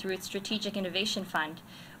innovation through its Strategic Innovation Fund,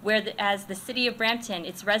 whereas the City of Brampton,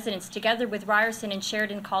 its residents, together with Ryerson and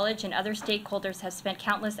Sheridan College and other stakeholders, have spent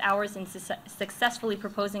countless hours in successfully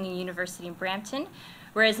proposing a university in Brampton,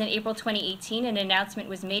 whereas in April 2018, an announcement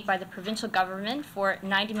was made by the provincial government for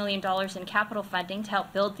 $90 million in capital funding to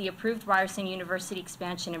help build the approved Ryerson University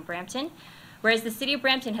expansion in Brampton, whereas the City of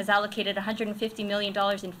Brampton has allocated $150 million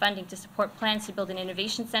in funding to support plans to build an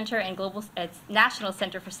innovation center and national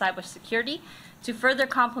center for cybersecurity to further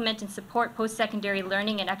complement and support post-secondary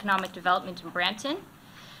learning and economic development in Brampton,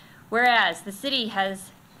 whereas the city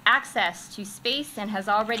has access to space and has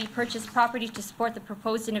already purchased property to support the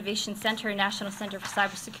proposed Innovation Center and National Center for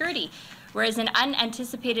Cybersecurity, whereas an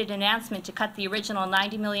unanticipated announcement to cut the original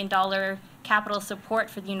 $90 million capital support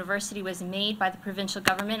for the university was made by the provincial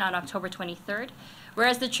government on October 23rd,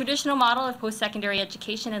 whereas the traditional model of post-secondary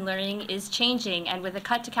education and learning is changing, and with a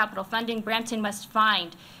cut to capital funding, Brampton must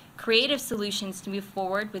find creative solutions to move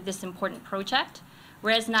forward with this important project,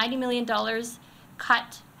 whereas $90 million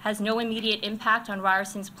cut has no immediate impact on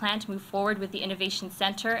Ryerson's plan to move forward with the Innovation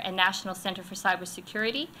Center and National Center for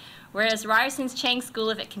Cybersecurity, whereas Ryerson's Chang School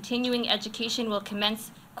of Continuing Education will commence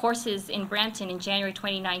courses in Brampton in January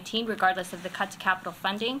 2019, regardless of the cut to capital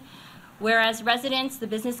funding, whereas residents, the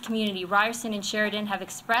business community, Ryerson and Sheridan have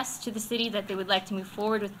expressed to the city that they would like to move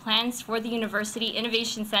forward with plans for the University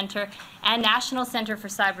Innovation Center and National Center for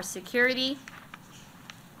Cybersecurity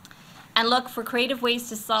and look for creative ways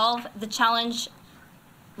to solve the challenge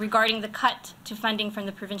regarding the cut to funding from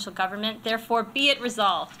the provincial government. Therefore, be it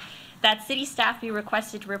resolved that city staff be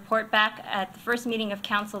requested to report back at the first meeting of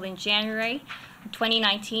council in January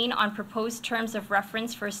 2019 on proposed terms of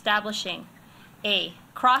reference for establishing a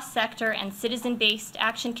cross-sector and citizen-based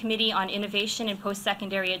action committee on innovation and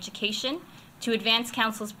post-secondary education to advance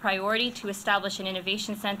council's priority to establish an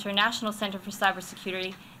innovation center, National Center for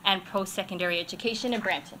Cybersecurity, and post-secondary education in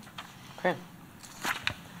Brampton. Okay.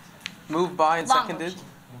 Moved by and Long seconded. motion.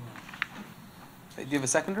 Do you have a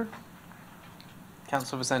seconder?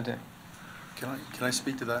 Councilor Vicente. Can I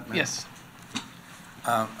speak to that, Mayor? Yes.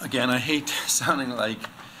 Again, I hate sounding like,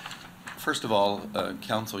 first of all,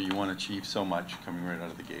 council, you want to achieve so much coming right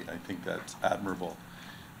out of the gate. I think that's admirable.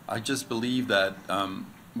 I just believe that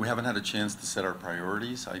we haven't had a chance to set our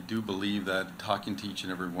priorities. I do believe that talking to each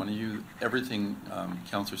and every one of you, everything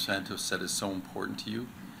Councilor Santos said is so important to you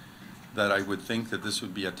that I would think that this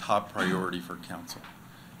would be a top priority for council.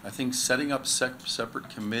 I think setting up separate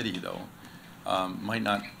committee, though, might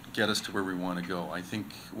not get us to where we want to go. I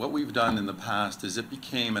think what we've done in the past is it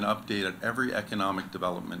became an update at every economic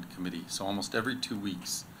development committee. So almost every 2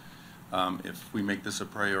 weeks, if we make this a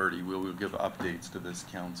priority, we will give updates to this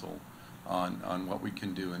council on what we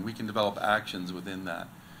can do, and we can develop actions within that.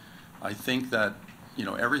 I think that, you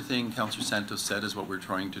know, everything Councilor Santos said is what we're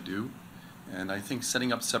trying to do, and I think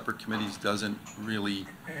setting up separate committees doesn't really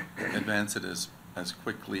advance it as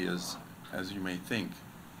quickly as you may think.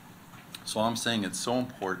 So I'm saying it's so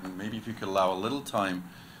important, maybe if you could allow a little time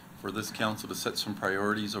for this council to set some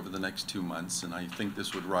priorities over the next 2 months, and I think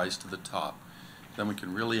this would rise to the top. Then we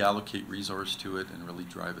can really allocate resource to it and really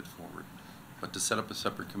drive it forward. But to set up a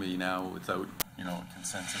separate committee now without, you know,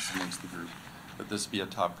 consensus amongst the group, that this be a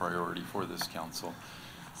top priority for this council,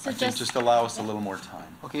 So I think just allow us a little more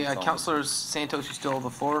time. Okay, Councilor Santos, you still have the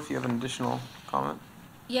floor if you have an additional comment.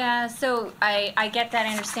 Yeah, so I get that.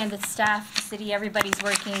 I understand that staff, the city, everybody's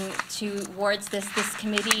working towards this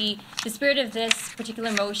committee. The spirit of this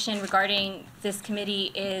particular motion regarding this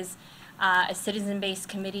committee is a citizen-based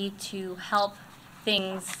committee to help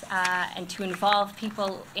things and to involve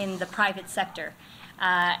people in the private sector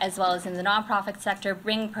as well as in the nonprofit sector,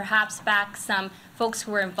 bring perhaps back some folks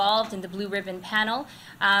who were involved in the Blue Ribbon panel.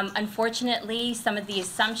 Unfortunately, some of the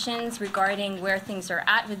assumptions regarding where things are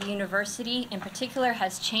at with the university in particular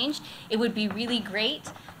has changed. It would be really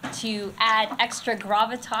great to add extra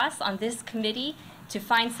gravitas on this committee to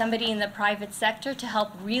find somebody in the private sector to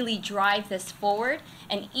help really drive this forward,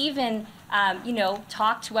 and even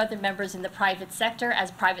talk to other members in the private sector as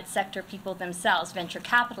private sector people themselves, venture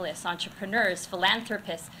capitalists, entrepreneurs,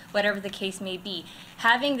 philanthropists, whatever the case may be.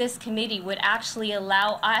 Having this committee would actually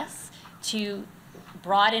allow us to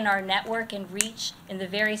broaden our network and reach in the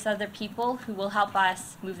various other people who will help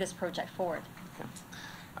us move this project forward.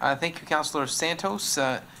 Okay. Thank you, Councillor Santos.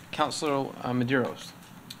 Councillor Medeiros.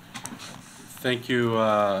 Thank you,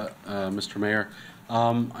 Mr. Mayor.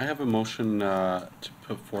 I have a motion to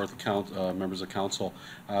put forth members of council.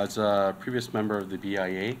 As a previous member of the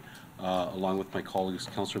BIA, along with my colleagues,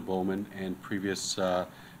 Councillor Bowman and previous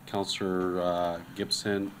Councillor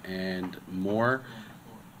Gibson and Moore.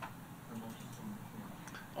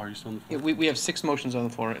 Are you still on the floor? Yeah, we have 6 motions on the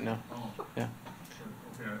floor right now. Oh. Yeah.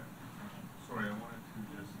 Okay. Sorry, I wanted to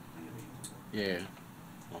just... Yeah.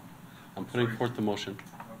 Well, I'm putting forth the motion. Okay,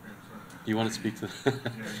 sorry. You want to speak to? Yeah.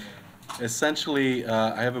 Essentially,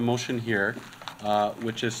 I have a motion here,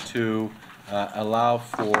 which is to allow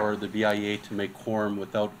for the BIA to make quorum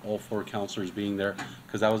without all 4 councillors being there,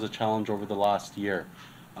 because that was a challenge over the last year.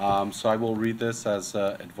 So I will read this as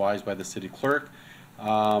advised by the city clerk.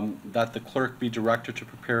 That the clerk be directed to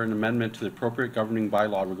prepare an amendment to the appropriate governing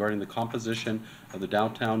bylaw regarding the composition of the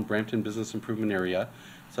downtown Brampton Business Improvement Area,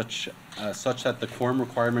 such that the quorum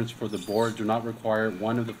requirements for the board do not require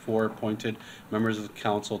one of the 4 appointed members of the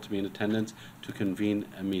council to be in attendance to convene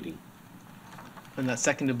a meeting. And that's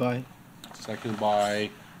seconded by? Seconded by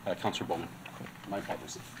Councillor Bowman. My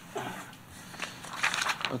apologies.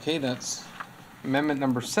 Okay, that's amendment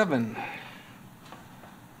number 7.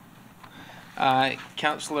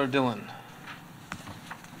 Councillor Dillon.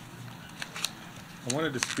 I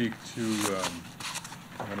wanted to speak to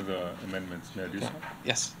one of the amendments. May I do so?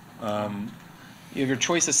 Yes. You have your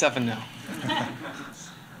choice of 7 now.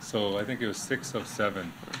 So I think it was 6 of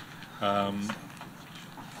 7.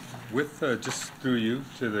 With just through you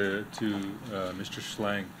to Mr.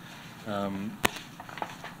 Schlang,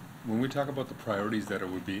 when we talk about the priorities that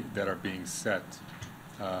are being set,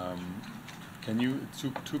 can you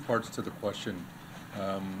two parts to the question?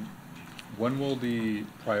 When will the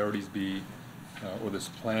priorities be, or this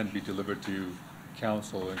plan be delivered to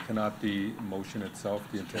council, and cannot the motion itself,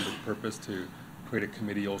 the intended purpose to create a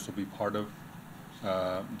committee, also be part of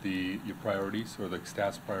your priorities, or the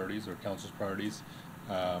staff's priorities, or council's priorities,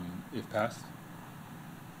 if passed?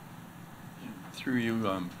 Through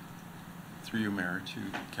you, Mayor, to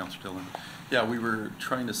Councillor Dillon. Yeah, we were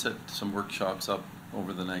trying to set some workshops up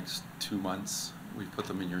over the next 2 months. We put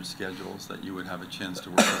them in your schedules that you would have a chance to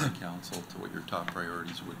work as a council to what your top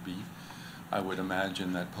priorities would be. I would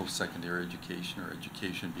imagine that post-secondary education or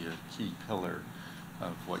education be a key pillar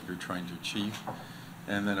of what you're trying to achieve.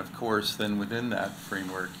 And then, of course, then within that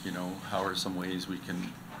framework, how are some ways we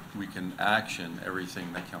can action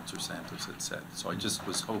everything that Councillor Santos had said. So I just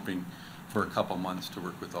was hoping for a couple months to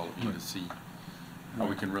work with all of you to see how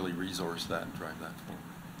we can really resource that and drive that forward.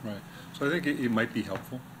 Right. So I think it might be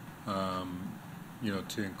helpful,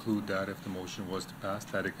 to include that if the motion was to pass,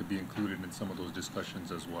 that it could be included in some of those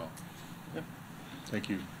discussions as well. Yep. Thank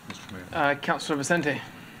you, Mr. Mayor. Councillor Vicente.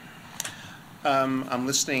 I'm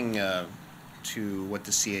listening to what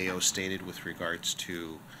the CAO stated with regards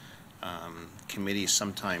to committees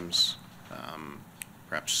sometimes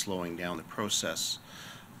perhaps slowing down the process.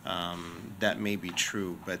 That may be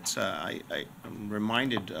true, but I'm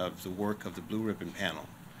reminded of the work of the Blue Ribbon Panel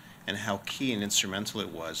and how key and instrumental it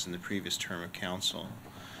was in the previous term of council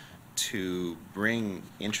to bring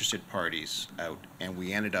interested parties out, and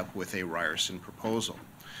we ended up with a Ryerson proposal,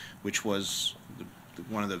 which was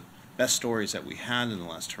one of the best stories that we had in the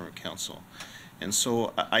last term of council. And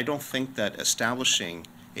so I don't think that establishing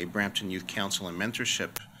a Brampton Youth Council and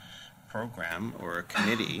Mentorship program or a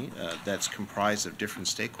committee that's comprised of different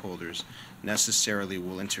stakeholders necessarily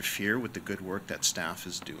will interfere with the good work that staff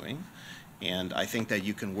is doing. And I think that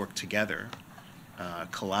you can work together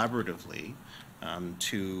collaboratively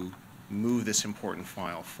to move this important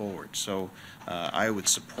file forward. So I would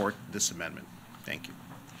support this amendment. Thank you.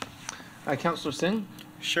 Councillor Singh?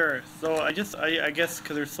 Sure. So I guess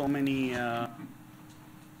because there's so many motions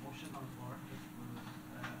on the floor,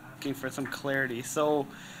 asking for some clarity. So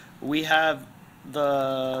we have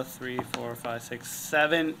the 3, 4, 5, 6,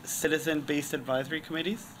 7 citizen-based advisory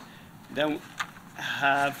committees. Then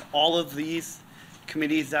have all of these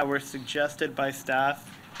committees that were suggested by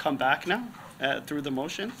staff come back now through the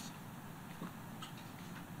motions?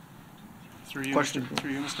 Through you,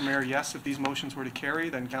 Mr. Mayor, yes, if these motions were to carry,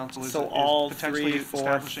 then council is all potentially 3, 4,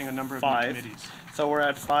 establishing a number of new 5. committees. So we're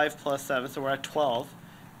at 5 plus 7, so we're at 12.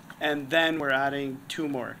 And then we're adding 2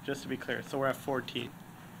 more, just to be clear. So we're at 14,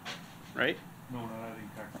 right? No, we're not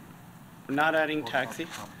adding taxi. We're not adding taxi.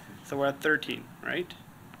 So we're at 13, right?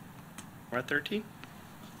 We're at 13?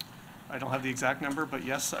 I don't have the exact number, but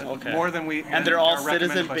yes, Okay. more than we. And they're all are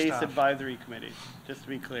recommended by citizen-based staff. advisory committees, just to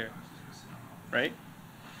be clear, right?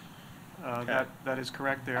 Okay. That is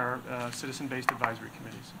correct. They are citizen-based advisory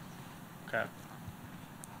committees. Okay.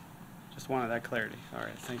 Just wanted that clarity. All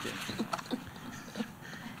right, thank you.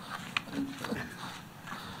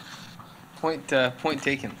 Point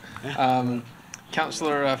taken.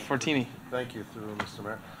 Councillor Fortini. Thank you, through Mr.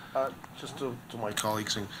 Mayor. Just to my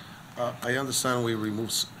colleagues, I understand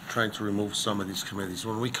trying to remove some of these committees.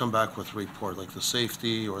 When we come back with a report, like the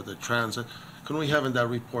safety or the transit, can we have in that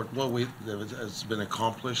report what has been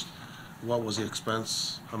accomplished? What was the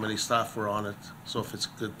expense? How many staff were on it? So if it's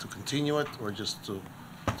good to continue it or just to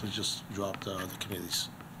just drop the committees?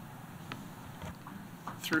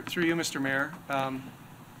 Through you, Mr. Mayor,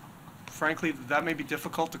 frankly, that may be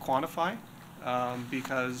difficult to quantify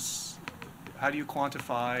because how do you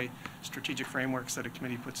quantify strategic frameworks that a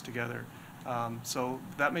committee puts together? So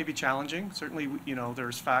that may be challenging. Certainly, you know,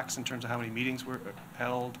 there's facts in terms of how many meetings were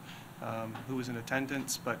held, who was in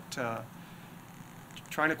attendance, but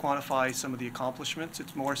trying to quantify some of the accomplishments,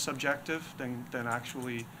 it's more subjective than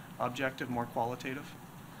actually objective, more qualitative.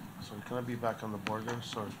 So can I be back on the board there?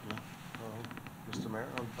 Sorry, Mr. Mayor,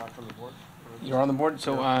 I'm back on the board. You're on the board,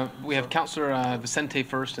 so we have Councillor Vicente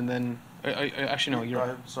first, and then, actually, no,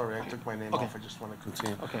 you're... Sorry, I took my name Okay. off, I just want to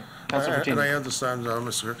continue. Okay. Councillor And Fortini. I understand,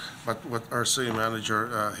 Mr., but what our city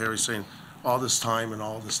manager, Harry's saying, all this time and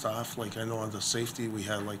all the staff, like I know on the safety, we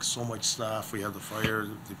had like so much staff, we had the fire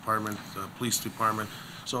department, the police department.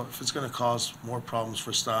 So if it's going to cause more problems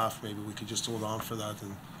for staff, maybe we could just hold on for that in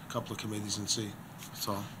a couple of committees and see, that's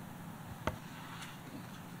all.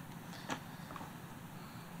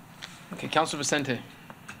 Okay, Councillor Vicente.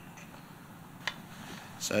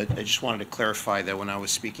 So I just wanted to clarify that when I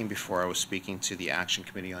was speaking before, I was speaking to the Action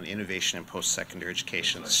Committee on Innovation and Post-Secondary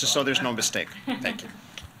Education, just so there's no mistake. Thank you.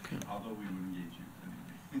 Although we would engage you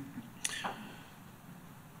anyway.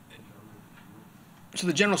 So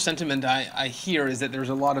the general sentiment I hear is that there's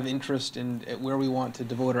a lot of interest in where we want to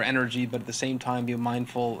devote our energy, but at the same time be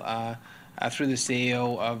mindful through the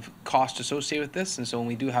CAO of cost associated with this. And so when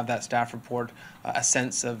we do have that staff report, a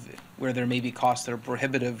sense of where there may be costs that are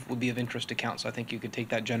prohibitive would be of interest to council. I think you could take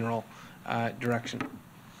that general direction.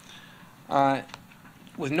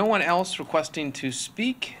 With no one else requesting to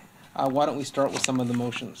speak, why don't we start with some of the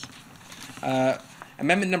motions?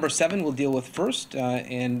 Amendment number 7 we'll deal with first,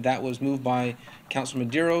 and that was moved by Councillor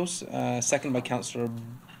Medeiros, seconded by Councillor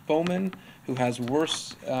Bowman, who has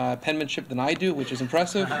worse penmanship than I do, which is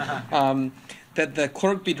impressive. That the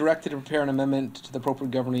clerk be directed to prepare an amendment to the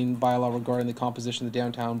appropriate governing bylaw regarding the composition of the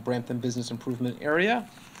downtown Brampton Business Improvement Area.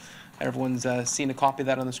 Everyone's seen a copy of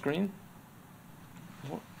that on the screen?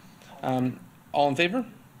 All in favor?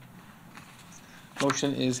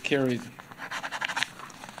 Motion is carried.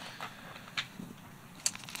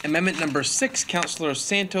 Amendment number 6, Councillor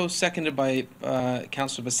Santos, seconded by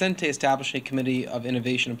Councillor Vicente, establishing a committee of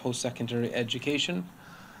innovation and post-secondary education.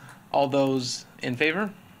 All those in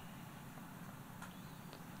favor?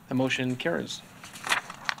 The motion carries.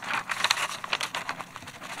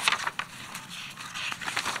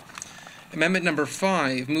 Amendment number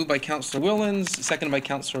 5, moved by Councillor Willens, seconded by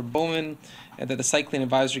Councillor Bowman, that the Cycling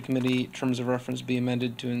Advisory Committee terms of reference be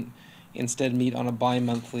amended to instead meet on a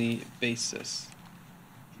bi-monthly basis.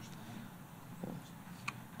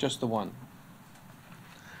 Just the one.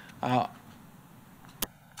 All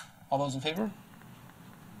those in favor?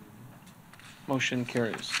 Motion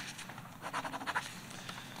carries.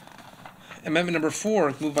 Amendment number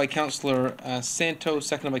 4, moved by Councillor Santos,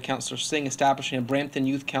 seconded by Councillor Singh, establishing a Brampton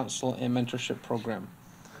Youth Council and Mentorship Program.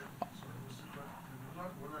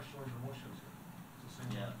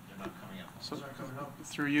 So,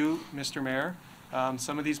 through you, Mr. Mayor,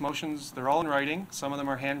 some of these motions, they're all in writing. Some of them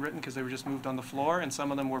are handwritten because they were just moved on the floor, and some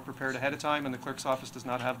of them were prepared ahead of time, and the clerk's office does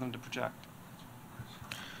not have them to project.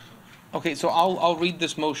 Okay, so I'll read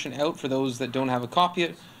this motion out for those that don't have a copy of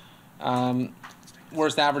it.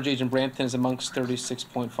 Whereas the average age in Brampton is amongst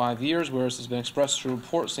 36.5 years, whereas has been expressed through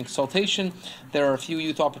reports and consultation, there are a few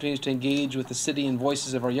youth opportunities to engage with the city, and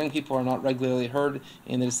voices of our young people are not regularly heard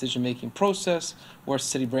in the decision-making process, whereas the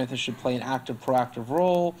city of Brampton should play an active, proactive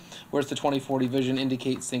role, whereas the 2040 vision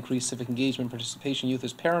indicates the increased civic engagement and participation youth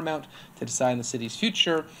is paramount to decide on the city's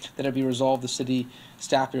future, that it be resolved the city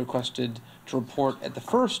staff be requested to report at the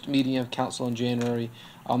first meeting of council in January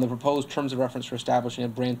on the proposed terms of reference for establishing a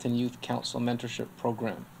Brampton Youth Council mentorship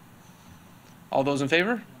program. All those in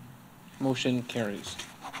favor? Motion carries.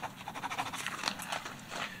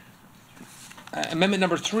 Amendment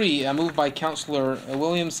number 3, moved by Councillor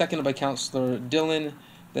Williams, seconded by Councillor Dillon,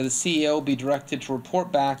 that the CEO be directed to report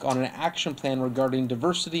back on an action plan regarding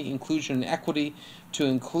diversity, inclusion, and equity to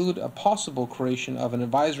include a possible creation of an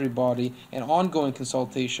advisory body and ongoing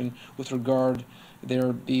consultation with regard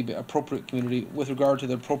to the appropriate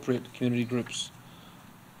community groups.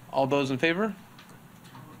 All those in favor?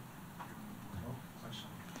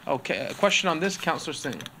 Okay, a question on this, Councillor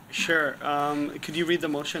Singh. Sure. Could you read the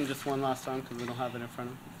motion just one last time because we don't have it in front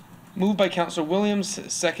of us? Moved by Councillor Williams,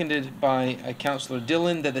 seconded by Councillor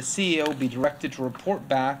Dillon, that the CEO be directed to report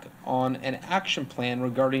back on an action plan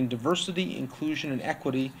regarding diversity, inclusion, and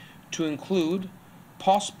equity to include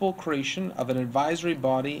possible creation of an advisory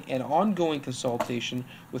body and ongoing consultation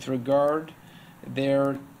with regard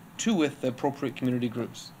thereto with the appropriate community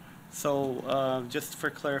groups. So, just for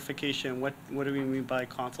clarification, what do we mean by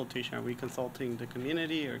consultation? Are we consulting the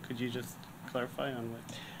community, or could you just clarify on what?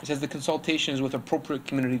 It says the consultation is with appropriate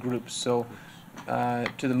community groups. So, to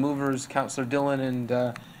the movers, Councillor Dillon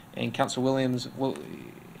and Councillor Williams,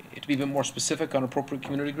 to be a bit more specific on appropriate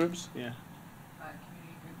community groups? Yeah.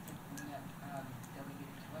 Community groups that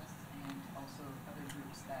delegated to us, and also other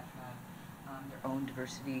groups that have their own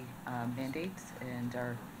diversity mandates and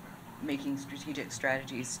are making strategic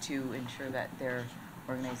strategies to ensure that their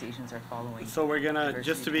organizations are following. So we're gonna,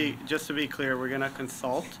 diversity. just to be clear, we're gonna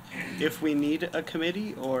consult if we need a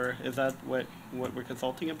committee, or is that what we're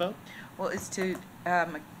consulting about? Well, it's to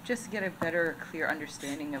just get a better, clear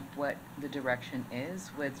understanding of what the direction is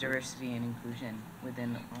with diversity and inclusion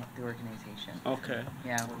within the organization. Okay.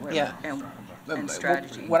 Yeah. Yeah. And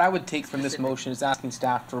strategy. What I would take from this motion is asking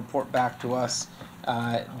staff to report back to us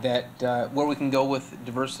where we can go with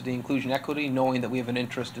diversity, inclusion, equity, knowing that we have an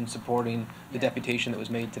interest in supporting the deputation that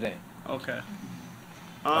was made today. Okay.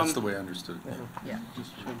 That's the way I understood it. Yeah.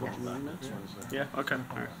 Yeah, okay,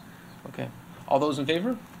 all right. Okay. All those in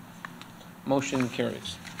favor? Motion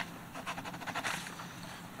carries.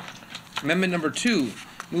 Amendment number 2,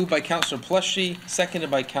 moved by Councillor Pleshy, seconded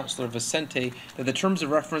by Councillor Vicente, that the terms of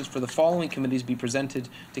reference for the following committees be presented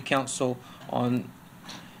to Council on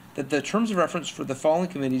September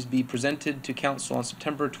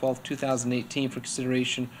 12th, 2018 for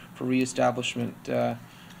consideration for reestablishment.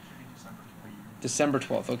 December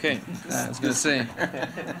 12th, okay. I was going to say.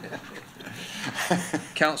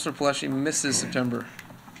 Councillor Pleshy misses September.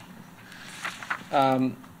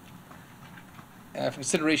 For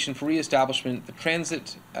consideration for reestablishment, the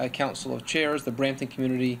Transit Council of Chairs, the Brampton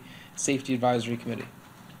Community Safety Advisory Committee.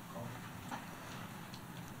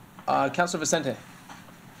 Councillor Vicente.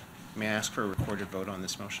 May I ask for a recorded vote on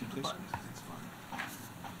this motion, please?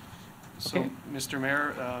 So, Mr.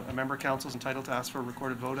 Mayor, a member council is entitled to ask for a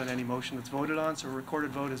recorded vote on any motion that's voted on, so a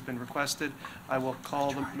recorded vote has been requested. I will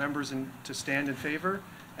call the members to stand in favor,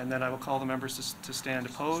 and then I will call the members to stand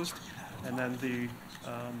opposed, and then the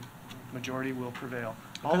majority will prevail.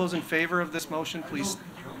 All those in favor of this motion, please.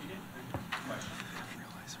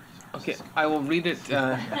 Okay, I will read it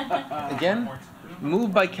again.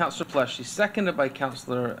 Moved by Councillor Pleshy, seconded by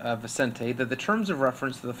Councillor Vicente, that the terms of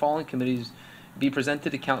reference to the following committees be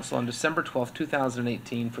presented to Council on December 12,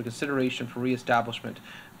 2018 for consideration for reestablishment.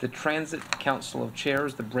 The Transit Council of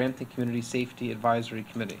Chairs, the Brampton Community Safety Advisory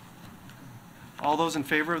Committee. All those in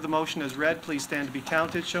favor of the motion as read, please stand to be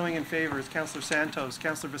counted. Showing in favor is Councillor Santos,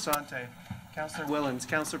 Councillor Vicente, Councillor Willens,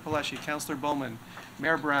 Councillor Pleshy, Councillor Bowman,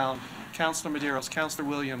 Mayor Brown, Councillor Medeiros, Councillor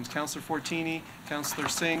Williams, Councillor Fortini, Councillor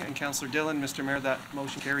Singh, and Councillor Dillon. Mr. Mayor, that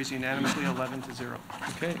motion carries unanimously 11-0.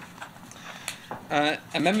 Okay.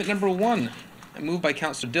 Amendment number 1, moved by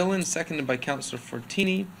Councillor Dillon, seconded by Councillor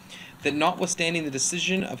Fortini, that notwithstanding the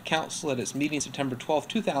decision of Council at its meeting September 12,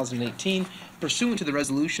 2018, pursuant to the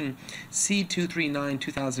resolution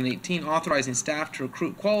C-239-2018, authorizing staff to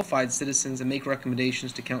recruit qualified citizens and make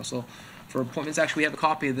recommendations to Council for appointments. Actually, we have a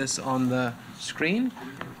copy of this on the screen,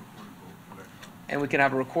 and we can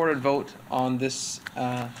have a recorded vote on this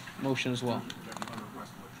motion as well.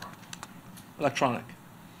 Electronic.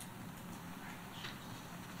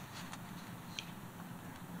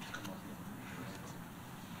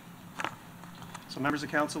 So members of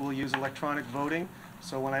council will use electronic voting.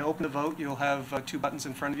 So when I open the vote, you'll have 2 buttons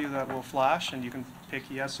in front of you that will flash, and you can pick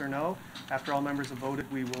yes or no. After all members have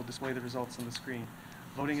voted, we will display the results on the screen.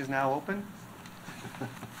 Voting is now open.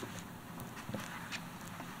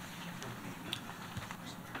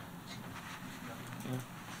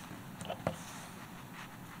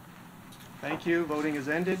 Thank you. Voting is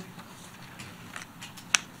ended.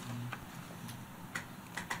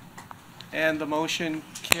 And the motion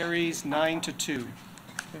carries 9-2.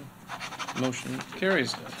 Motion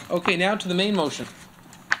carries. Okay, now to the main motion.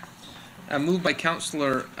 Moved by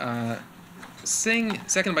Councillor Singh,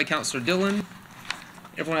 seconded by Councillor Dillon.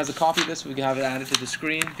 Everyone has a copy of this. We can have it added to the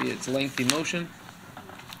screen via its lengthy motion.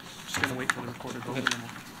 Just gonna wait for the recorded vote. and then we'll-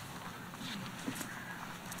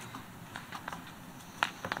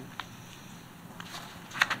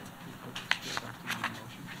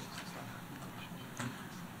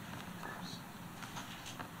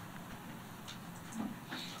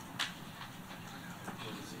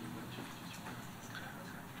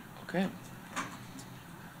 Okay.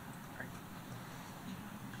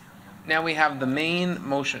 Now we have the main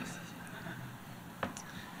motion.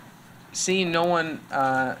 Seeing no one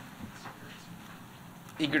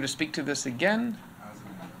eager to speak to this again,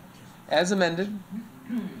 as amended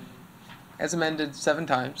 7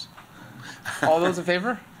 times. All those in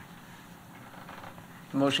favor?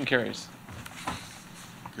 The motion carries.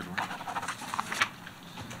 Good one.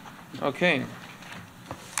 Okay.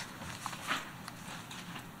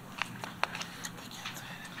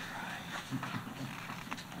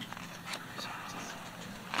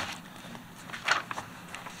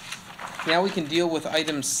 Now we can deal with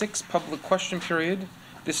item 6, public question period.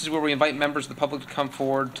 This is where we invite members of the public to come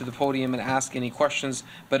forward to the podium and ask any questions.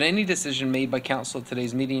 But any decision made by council at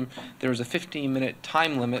today's meeting, there is a 15-minute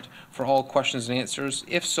time limit for all questions and answers.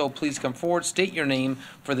 If so, please come forward, state your name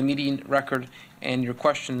for the meeting record and your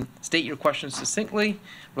question. State your question succinctly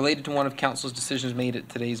related to one of council's decisions made at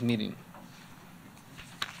today's meeting.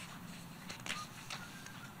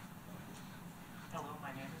 Hello, my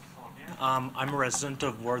name is Paul. I'm a resident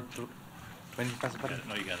of Ward 3. Do I need to press the button?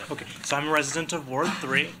 No, you got it. Okay, so I'm a resident of Ward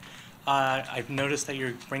 3. I've noticed that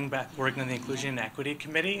you're working on the Inclusion and Equity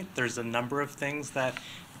Committee. There's a number of things that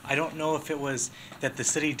I don't know if it was that the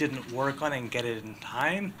city didn't work on and get it in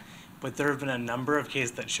time, but there have been a number of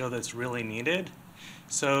cases that show that it's really needed.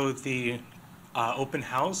 So the open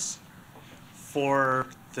house for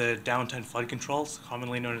the downtown flood controls,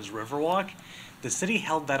 commonly known as Riverwalk, the city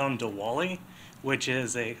held that on Diwali, which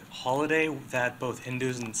is a holiday that both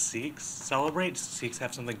Hindus and Sikhs celebrate. Sikhs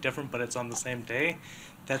have something different, but it's on the same day.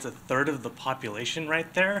 That's a third of the population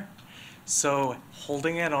right there. So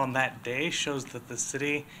holding it on that day shows that the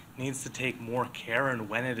city needs to take more care in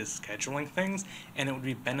when it is scheduling things, and it would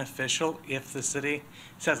be beneficial if the city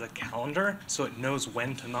has a calendar so it knows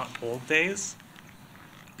when to not hold days.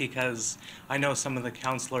 Because I know some of the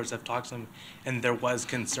councilors have talked to them, and there was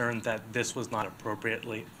concern that this was not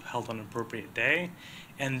appropriately held on an appropriate day.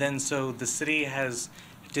 And then so the city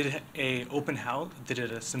did a open house, did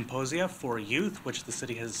a symposia for youth, which the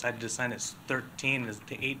city has decided to sign as 13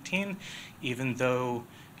 to 18, even though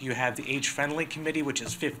you have the age-friendly committee, which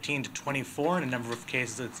is 15 to 24, in a number of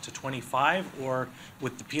cases it's to 25, or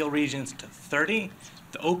with the Peel regions to 30.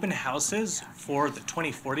 The open houses for the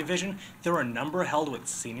 2040 vision, there were a number held with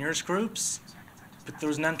seniors groups, but there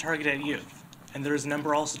was none targeted at youth. And there was a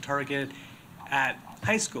number also targeted at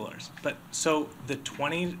high schoolers. But so the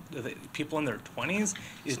people in their 20s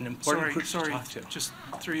is an important group to talk to. Just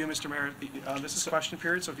through you, Mr. Mayor, this is question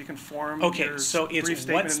period, so if you can form Okay, your so brief it's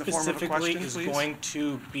statement what in the form of a specifically question, is please. going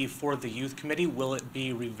to be for the youth committee? Will it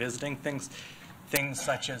be revisiting things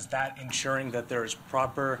such as that, ensuring that there is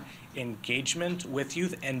proper engagement with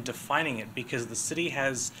youth and defining it? Because the city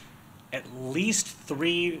has at least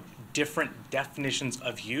 3 different definitions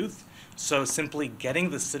of youth. So simply getting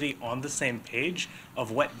the city on the same page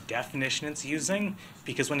of what definition it's using,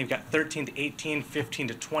 because when you've got 13 to 18, 15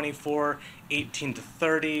 to 24, 18 to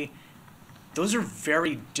 30, those are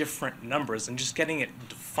very different numbers, and just getting it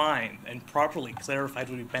defined and properly clarified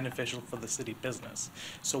would be beneficial for the city business.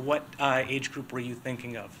 So what age group were you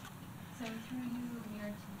thinking of? So through you, Mayor,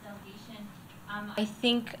 to the delegation, I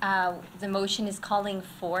think the motion is calling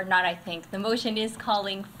for, the motion is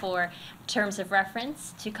calling for terms of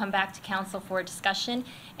reference to come back to council for discussion,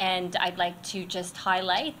 and I'd like to just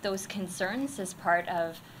highlight those concerns as part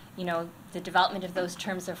of, the development of those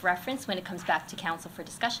terms of reference when it comes back to council for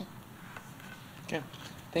discussion. Okay,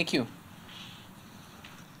 thank you.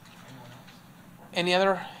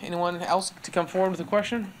 Anyone else to come forward with a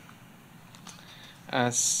question?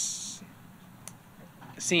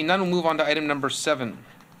 Seeing none, we'll move on to item number 7.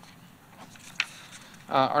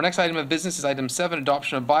 Our next item of business is item 7,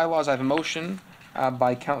 adoption of bylaws. I have a motion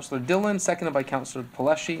by Councillor Dillon, seconded by Councillor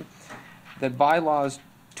Paleshi, that bylaws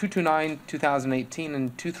 229/2018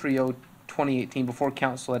 and 230/2018 before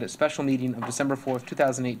council at its special meeting of December 4th,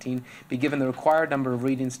 2018 be given the required number of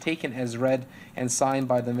readings, taken as read and signed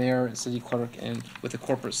by the mayor and city clerk, and with the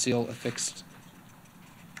corporate seal affixed.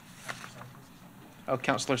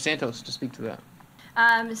 Councillor Santos to speak to that.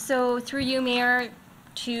 So through you, Mayor,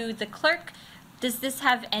 to the clerk, does this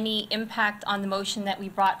have any impact on the motion that we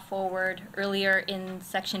brought forward earlier in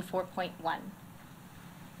section 4.1?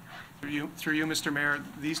 Through you, Mr. Mayor,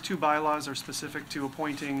 these two bylaws are specific to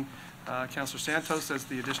appointing Councillor Santos as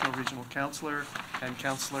the additional regional councillor and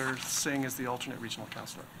Councillor Singh as the alternate regional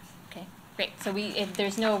councillor. Okay, great. So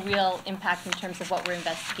there's no real impact in terms of what we're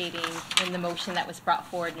investigating in the motion that was brought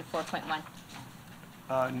forward in 4.1?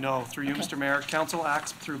 No, through you, Okay. Mr. Mayor, council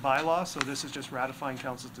acts through bylaw, so this is just ratifying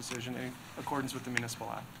council's decision in accordance with the municipal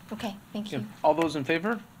act. Okay, thank you. All those in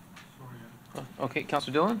favor? Okay,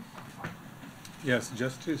 Councillor Dillon? Yes,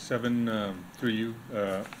 just to through you,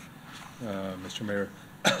 Mr. Mayor.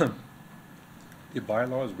 The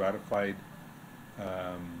bylaw is ratified,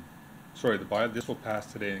 this will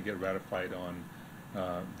pass today and get ratified on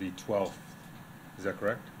the 12th. Is that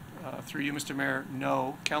correct? Through you, Mr. Mayor,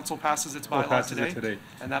 no. Council passes its bylaw passes it today.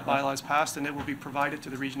 and that bylaw is passed, and it will be provided to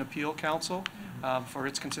the Region Appeal Council for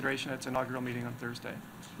its consideration at its inaugural meeting on Thursday.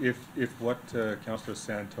 If what Councillor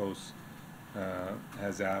Santos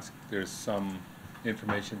has asked, there's some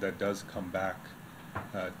information that does come back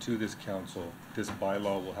to this council, this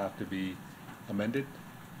bylaw will have to be amended?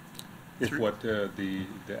 If what the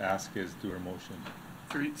ask is through a motion?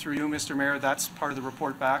 Through you, Mr. Mayor, that's part of the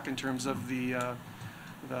report back in terms of the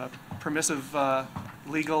permissive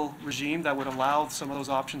legal regime that would allow some of those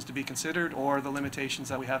options to be considered, or the limitations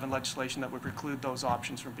that we have in legislation that would preclude those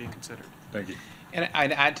options from being considered. Thank you. And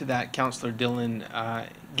I'd add to that, Councillor Dillon,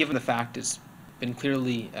 given the fact it's been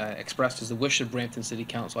clearly expressed as the wish of Brampton City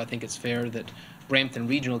Council, I think it's fair that Brampton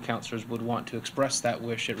regional councillors would want to express that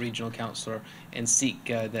wish at regional councillor and seek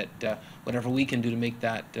that whatever we can do to make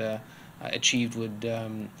that achieved would,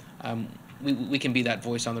 we can be that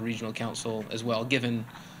voice on the regional council as well, given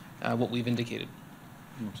what we've indicated.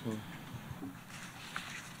 Absolutely.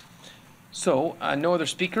 So, no other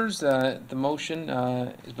speakers. The motion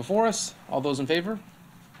is before us. All those in favor?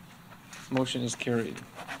 Motion is carried.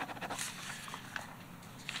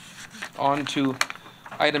 On to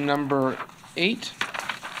item number 8.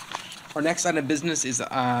 Our next item of business is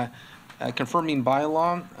confirming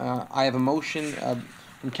bylaw. I have a motion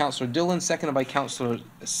from Councillor Dillon, seconded by Councillor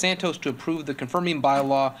Santos, to approve the confirming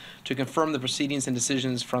bylaw to confirm the proceedings and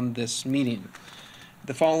decisions from this meeting.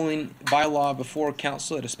 The following bylaw before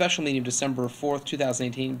council at a special meeting of December 4th,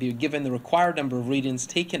 2018 be given the required number of readings,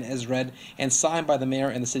 taken as read, and signed by the mayor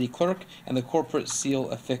and the city clerk, and the corporate seal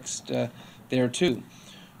affixed thereto.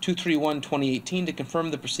 231-2018 to confirm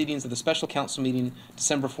the proceedings of the special council meeting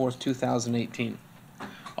December 4th, 2018.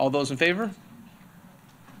 All those in favor?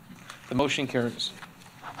 The motion carries.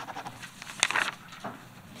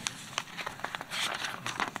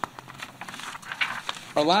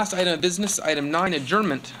 Our last item of business, item 9,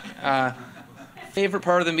 adjournment. Favorite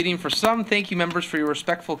part of the meeting for some. Thank you, members, for your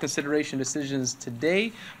respectful consideration decisions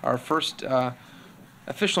today. Our first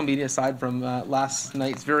official meeting, aside from last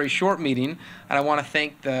night's very short meeting. And I want to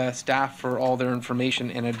thank the staff for all their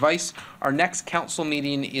information and advice. Our next council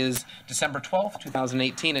meeting is December 12th,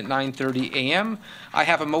 2018 at 9:30 a.m. I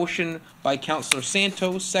have a motion by Councillor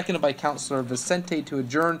Santos, seconded by Councillor Vicente, to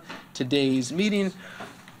adjourn today's meeting.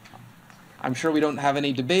 I'm sure we don't have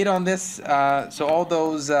any debate on this. So all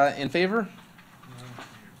those in favor?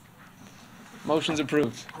 Motion's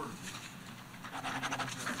approved.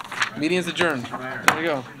 Meeting is adjourned. There we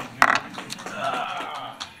go.